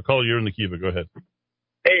first-time caller. Caller, you're in the Kiva. Go ahead.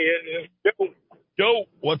 Hey, Joe. Joe,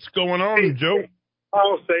 what's going on, Joe?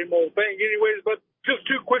 Oh, same old thing. Anyways, but just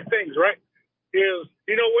two quick things, right?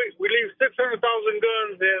 We leave 600,000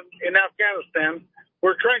 guns in Afghanistan.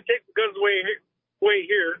 We're trying to take the guns away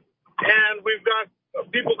here, and we've got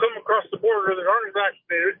people come across the border that aren't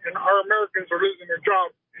vaccinated, and our Americans are losing their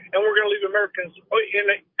jobs, and we're going to leave Americans in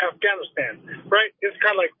Afghanistan, right? It's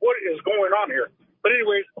kind of like, what is going on here? But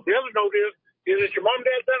anyways, the other note is it your mom and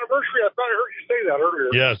dad's anniversary? I thought I heard you say that earlier.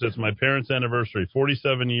 Yes, it's my parents' anniversary,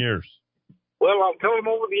 47 years. Well, I'll tell them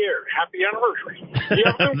over the air. Happy anniversary.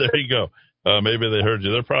 There you go. Maybe they heard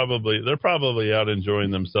you. They're probably out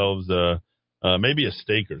enjoying themselves. Maybe a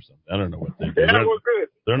steak or something. I don't know what they do. Yeah, we're good.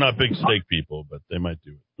 They're not big steak people, but they might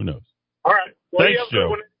do it. Who knows? All right. Well, thanks,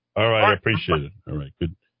 Joe. All right, I appreciate it. All right,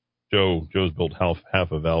 good. Joe's built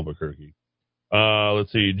half of Albuquerque.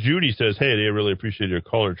 Let's see. Judy says, hey, I really appreciate your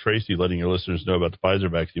caller, Tracy, letting your listeners know about the Pfizer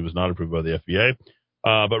vaccine was not approved by the FDA,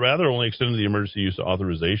 but rather only extended the Emergency Use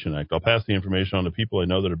Authorization Act. I'll pass the information on to people I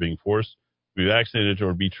know that are being forced to be vaccinated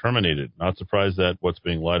or be terminated. Not surprised that what's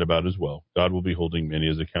being lied about as well. God will be holding many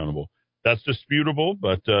as accountable. That's disputable,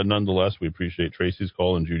 but nonetheless, we appreciate Tracy's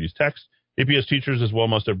call and Judy's text. APS teachers as well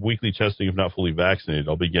must have weekly testing if not fully vaccinated.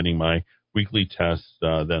 I'll be getting my weekly test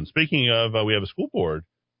then. Speaking of, we have a school board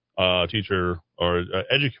teacher or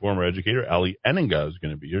former educator, Ali Eninga, is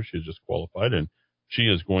going to be here. She's just qualified, and she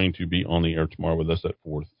is going to be on the air tomorrow with us at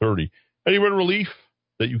 4:30. Any word of relief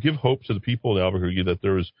that you give hope to the people of Albuquerque that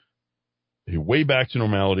there is a way back to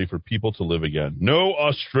normality for people to live again. No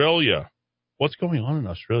Australia. What's going on in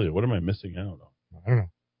Australia? What am I missing out on? I don't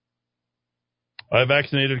know. I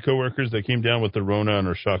vaccinated coworkers that came down with the Rona and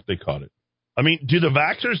are shocked they caught it. I mean, do the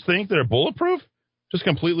vaxxers think they're bulletproof? Just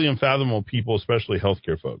completely unfathomable people, especially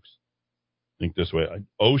healthcare folks. Think this way.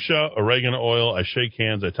 OSHA, oregano oil, I shake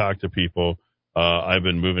hands, I talk to people. I've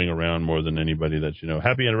been moving around more than anybody that you know.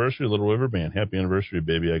 Happy anniversary, Little River Band. Happy anniversary,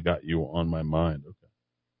 baby. I got you on my mind.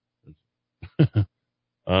 Okay.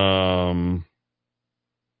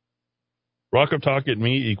 Rock of Talk at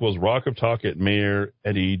me equals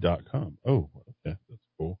rockoftalk@mayoreddie.com. Oh, okay. That's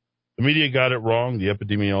cool. The media got it wrong. The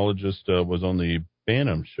epidemiologist was on the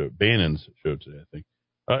Bannon's show today, I think.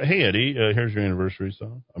 Hey, Eddie, here's your anniversary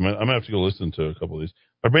song. I'm going to have to go listen to a couple of these.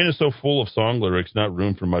 My brain is so full of song lyrics, not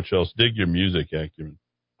room for much else. Dig your music acumen.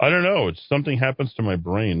 I don't know. It's something happens to my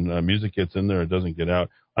brain. Music gets in there. It doesn't get out.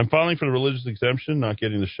 I'm filing for the religious exemption, not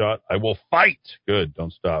getting the shot. I will fight. Good.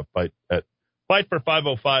 Don't stop. Fight at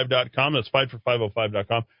fightfor505.com. That's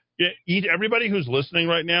fightfor505.com. Everybody who's listening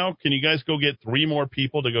right now, can you guys go get 3 more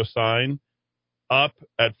people to go sign up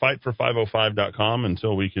at fightfor505.com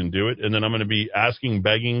until we can do it? And then I'm going to be asking,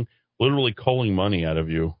 begging, literally calling money out of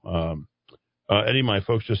you. Eddie, my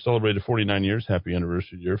folks just celebrated 49 years. Happy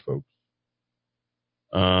anniversary to your folks.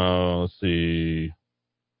 Let's see.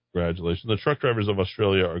 Congratulations. The truck drivers of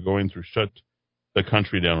Australia are going to shut the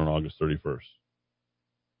country down on August 31st.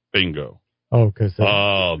 Bingo. Oh, because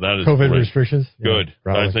that is COVID great. Restrictions? Good.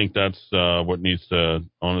 Yeah, I think that's what needs to,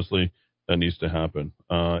 honestly, that needs to happen.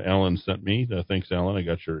 Alan sent me. Thanks, Alan. I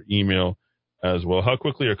got your email as well. How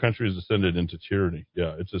quickly our country has descended into tyranny.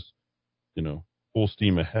 Yeah, it's just, full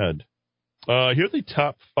steam ahead. Here are the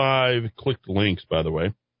top 5 clicked links, by the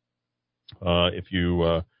way. If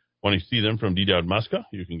you want to see them from D. Dowd Muska,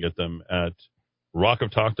 you can get them at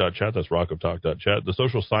rockoftalk.chat. That's rockoftalk.chat. The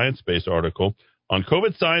social science-based article on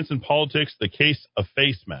COVID science and politics, the case of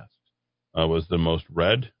face masks was the most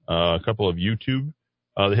read. A couple of YouTube.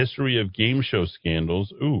 The history of game show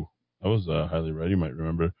scandals. Ooh, that was highly read. You might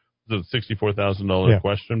remember the $64,000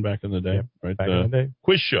 question back in the day, right? Back in the day.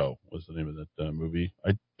 Quiz Show was the name of that movie.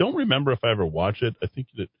 I don't remember if I ever watched it. I think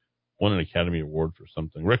it won an Academy Award for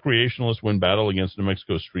something. Recreationalists win battle against New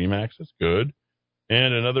Mexico Stream Access. Good.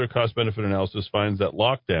 And another cost-benefit analysis finds that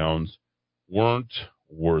lockdowns weren't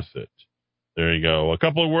worth it. There you go. A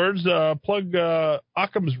couple of words. Plug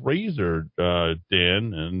Occam's Razor,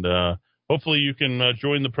 Dan, and hopefully you can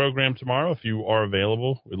join the program tomorrow if you are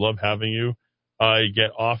available. We'd love having you. I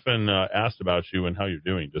get often asked about you and how you're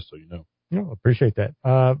doing, just so you know. No, appreciate that.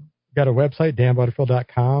 Got a website,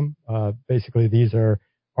 danbutterfield.com. Basically, these are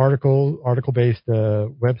article-based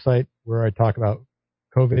website where I talk about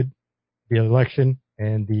COVID, the election,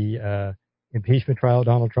 and the impeachment trial of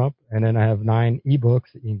Donald Trump. And then I have 9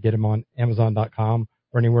 ebooks. You can get them on Amazon.com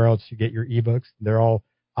or anywhere else you get your ebooks. They're all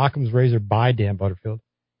Occam's Razor by Dan Butterfield.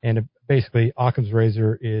 And basically, Occam's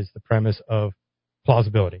Razor is the premise of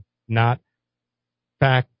plausibility, not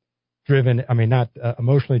fact-driven. I mean, not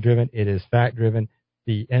emotionally driven. It is fact-driven.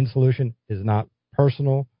 The end solution is not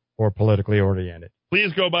personal or politically oriented.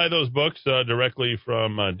 Please go buy those books directly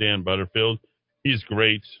from Dan Butterfield. He's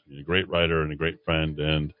great. He's a great writer and a great friend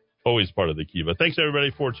and always part of the Kiva. Thanks, everybody,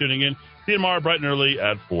 for tuning in. See you tomorrow bright and early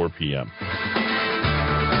at 4 p.m.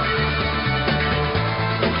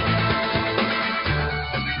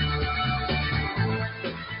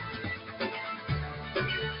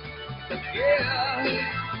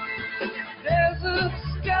 Desert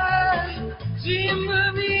sky, dream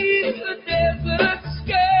beneath the desert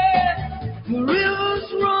sky. The rivers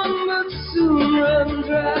run but soon run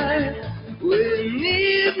dry. We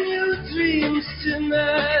need new dreams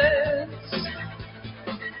tonight.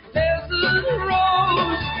 Desert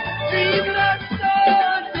rose, dream like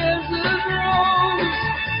star. Desert rose,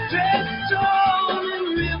 dressed all in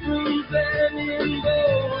ribbons and in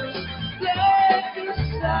bows. Like a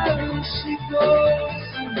siren she goes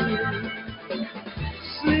singing.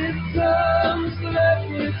 Sleep comes like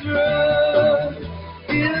a drug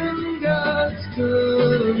in God's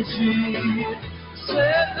country.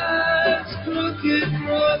 Set eyes, crooked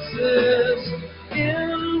crosses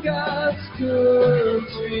in God's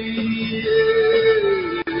country.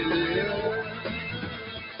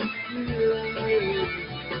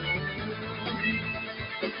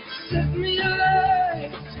 Set me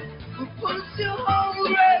alight, who puts your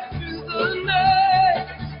home right through the night.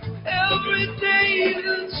 Every day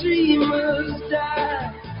the dreamers die.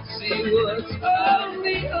 See what's on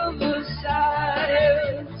the other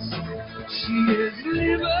side. She is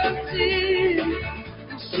liberty,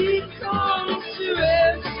 and she comes to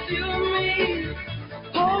rescue me.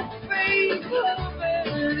 Hope, faith,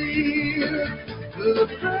 humanity, the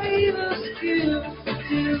greatest gift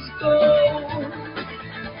is gold.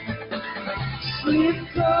 Sleep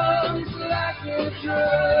comes like a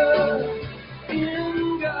drug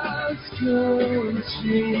in God's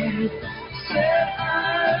country. Set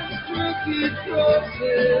eyes, crooked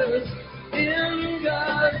crosses in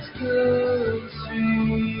God's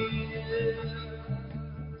country.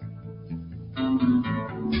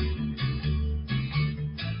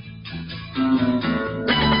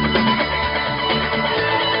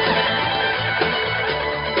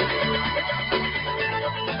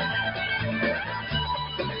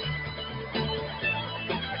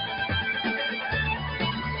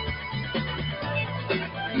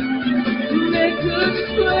 Naked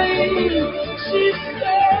flame, she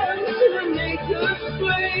stands in a naked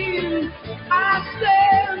flame. I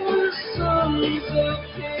stand with sons of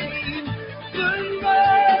Cain, burned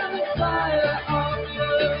by the fire of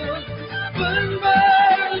love, burned by